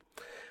yeah.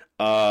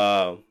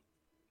 Um.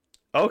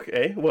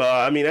 Okay,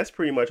 well, I mean that's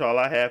pretty much all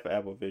I have for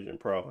Apple Vision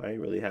Pro. I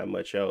ain't really have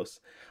much else.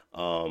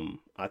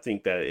 I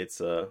think that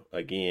it's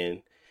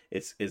again,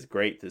 it's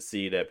great to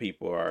see that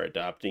people are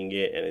adopting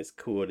it, and it's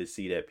cool to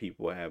see that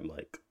people have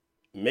like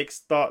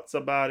mixed thoughts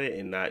about it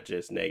and not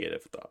just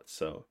negative thoughts.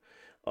 So,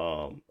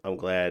 I'm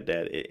glad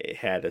that it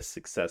had a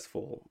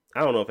successful.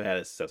 I don't know if it had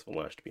a successful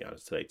launch to be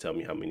honest. Today, tell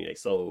me how many they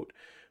sold,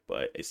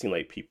 but it seemed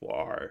like people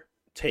are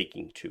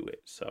taking to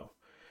it. So.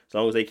 As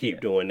long as they keep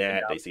Yeah, doing that, they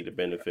adopted. see the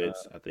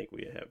benefits. I think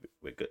we have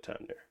a good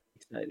time there.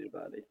 Excited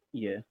about it.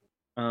 Yeah.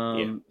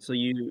 Yeah, So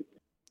you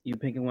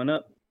picking one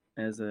up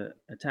as a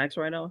tax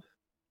write off?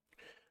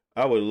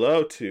 I would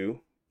love to,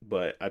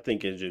 but I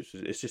think it's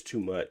just too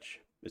much.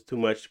 It's too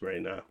much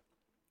right now.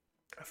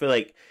 I feel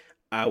like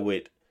I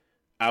would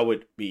I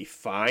would be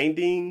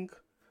finding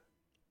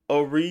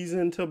a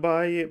reason to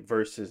buy it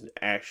versus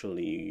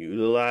actually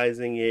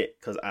utilizing it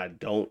because I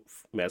don't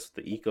mess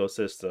with the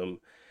ecosystem,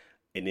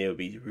 and it would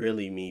be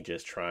really me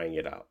just trying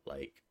it out.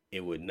 Like it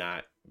would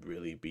not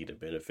really be the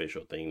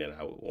beneficial thing that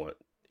I would want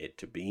it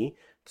to be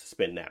to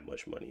spend that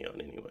much money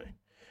on anyway.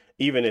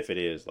 Even if it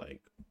is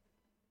like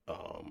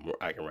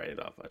I can write it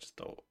off.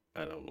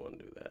 I don't want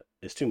to do that.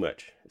 It's too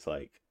much. It's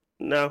like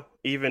no,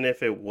 even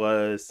if it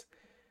was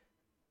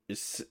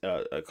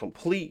a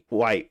complete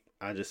wipe,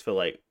 I just feel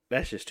like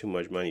that's just too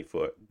much money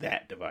for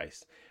that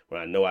device.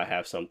 When I know I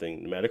have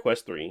something, the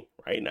MetaQuest 3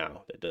 right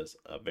now that does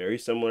a very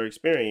similar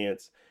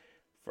experience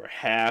for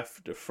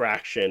half the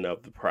fraction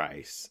of the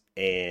price,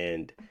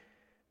 and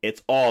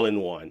it's all in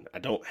one. I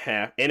don't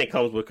have, and it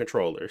comes with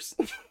controllers.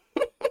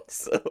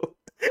 So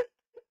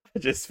I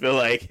just feel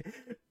like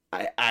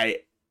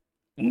I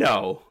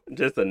no,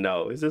 just a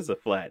no. It's just a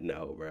flat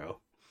no, bro.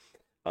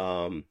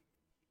 Um,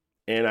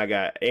 and I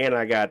got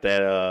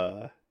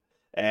that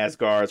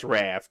Asgard's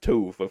Wrath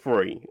too for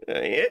free.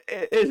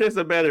 It's just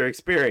a better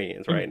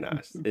experience right now.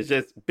 It's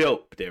just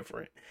built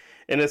different,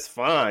 and it's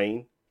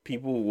fine.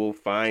 People will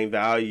find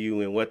value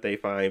in what they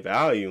find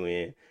value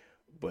in,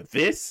 but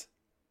this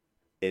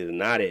is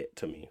not it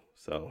to me.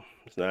 So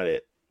it's not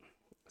it.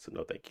 So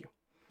no, thank you.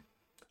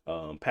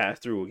 Pass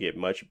through will get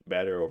much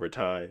better over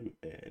time,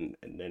 and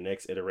the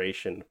next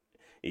iteration,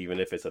 even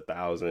if it's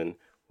 1,000,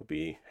 will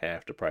be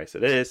half the price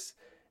of this,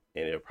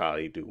 and it'll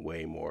probably do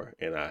way more.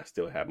 And I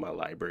still have my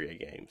library of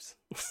games,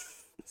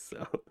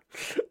 so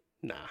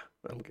nah,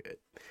 I'm good.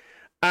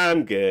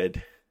 I'm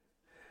good.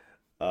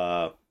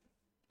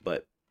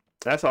 But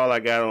that's all I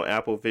got on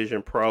Apple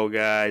Vision Pro,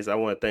 guys. I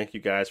want to thank you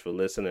guys for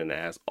listening.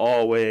 As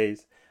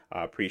always,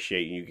 I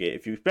appreciate you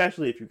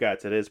especially if you got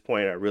to this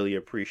point. I really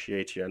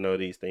appreciate you. I know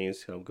these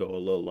things can go a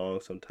little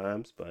long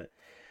sometimes, but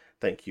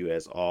thank you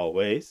as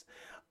always.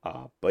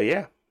 But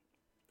yeah,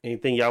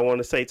 anything y'all want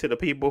to say to the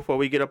people before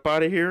we get up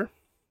out of here?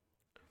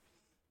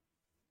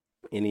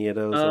 Any of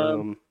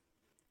those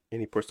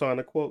any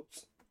Persona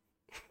quotes?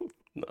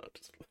 No,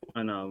 just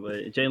I know,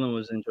 but Jalen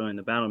was enjoying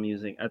the battle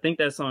music. I think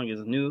that song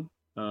is new.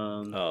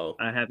 oh,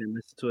 I haven't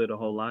listened to it a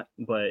whole lot,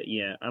 but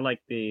yeah, I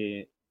like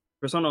the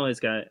Persona always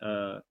got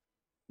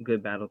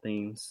good battle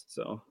themes,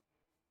 so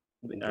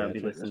I'll be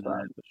gotcha. listening to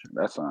that for sure.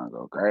 That song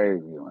go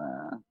crazy,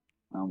 man.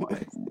 I'm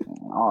like,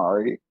 all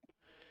right.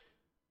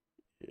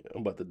 Yeah,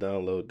 I'm about to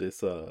download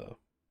this.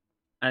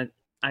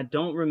 I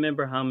don't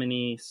remember how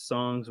many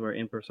songs were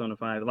in Persona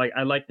 5. Like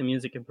I like the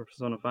music in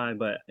Persona 5,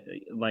 but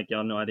like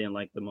y'all know I didn't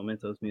like the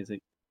Mementos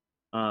music.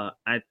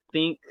 I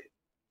think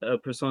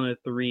Persona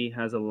 3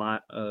 has a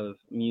lot of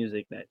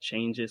music that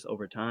changes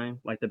over time.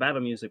 Like the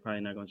battle music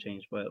probably not gonna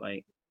change, but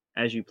like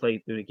as you play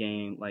through the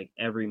game, like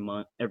every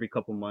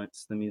couple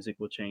months, the music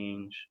will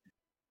change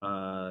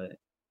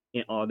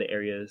in all the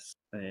areas.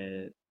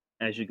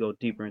 As you go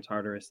deeper into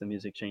Tartarus, the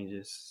music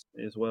changes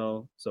as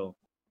well. So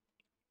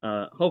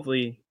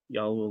hopefully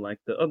y'all will like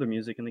the other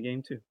music in the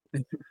game too.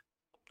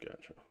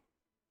 Gotcha.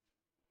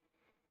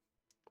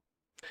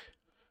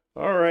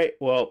 All right.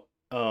 Well,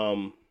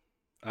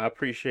 I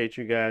appreciate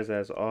you guys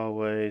as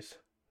always.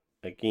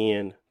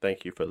 Again,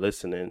 thank you for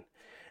listening.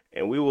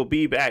 And we will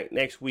be back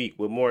next week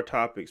with more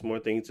topics, more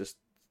things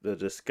to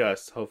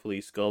discuss. Hopefully,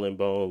 Skull and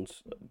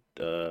Bones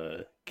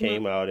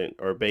came out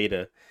or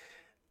beta.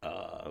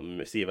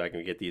 Let's see if I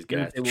can get these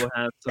guys. We'll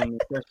have some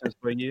questions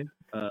for you.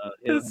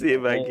 Let's see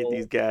if I can get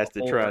these guys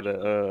to try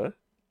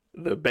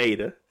the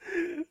beta.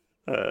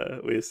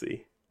 We'll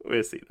see.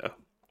 We'll see though.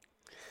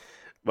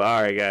 But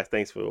all right, guys.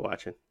 Thanks for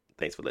watching.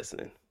 Thanks for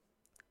listening.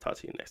 Talk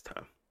to you next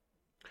time.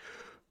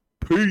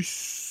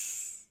 Peace.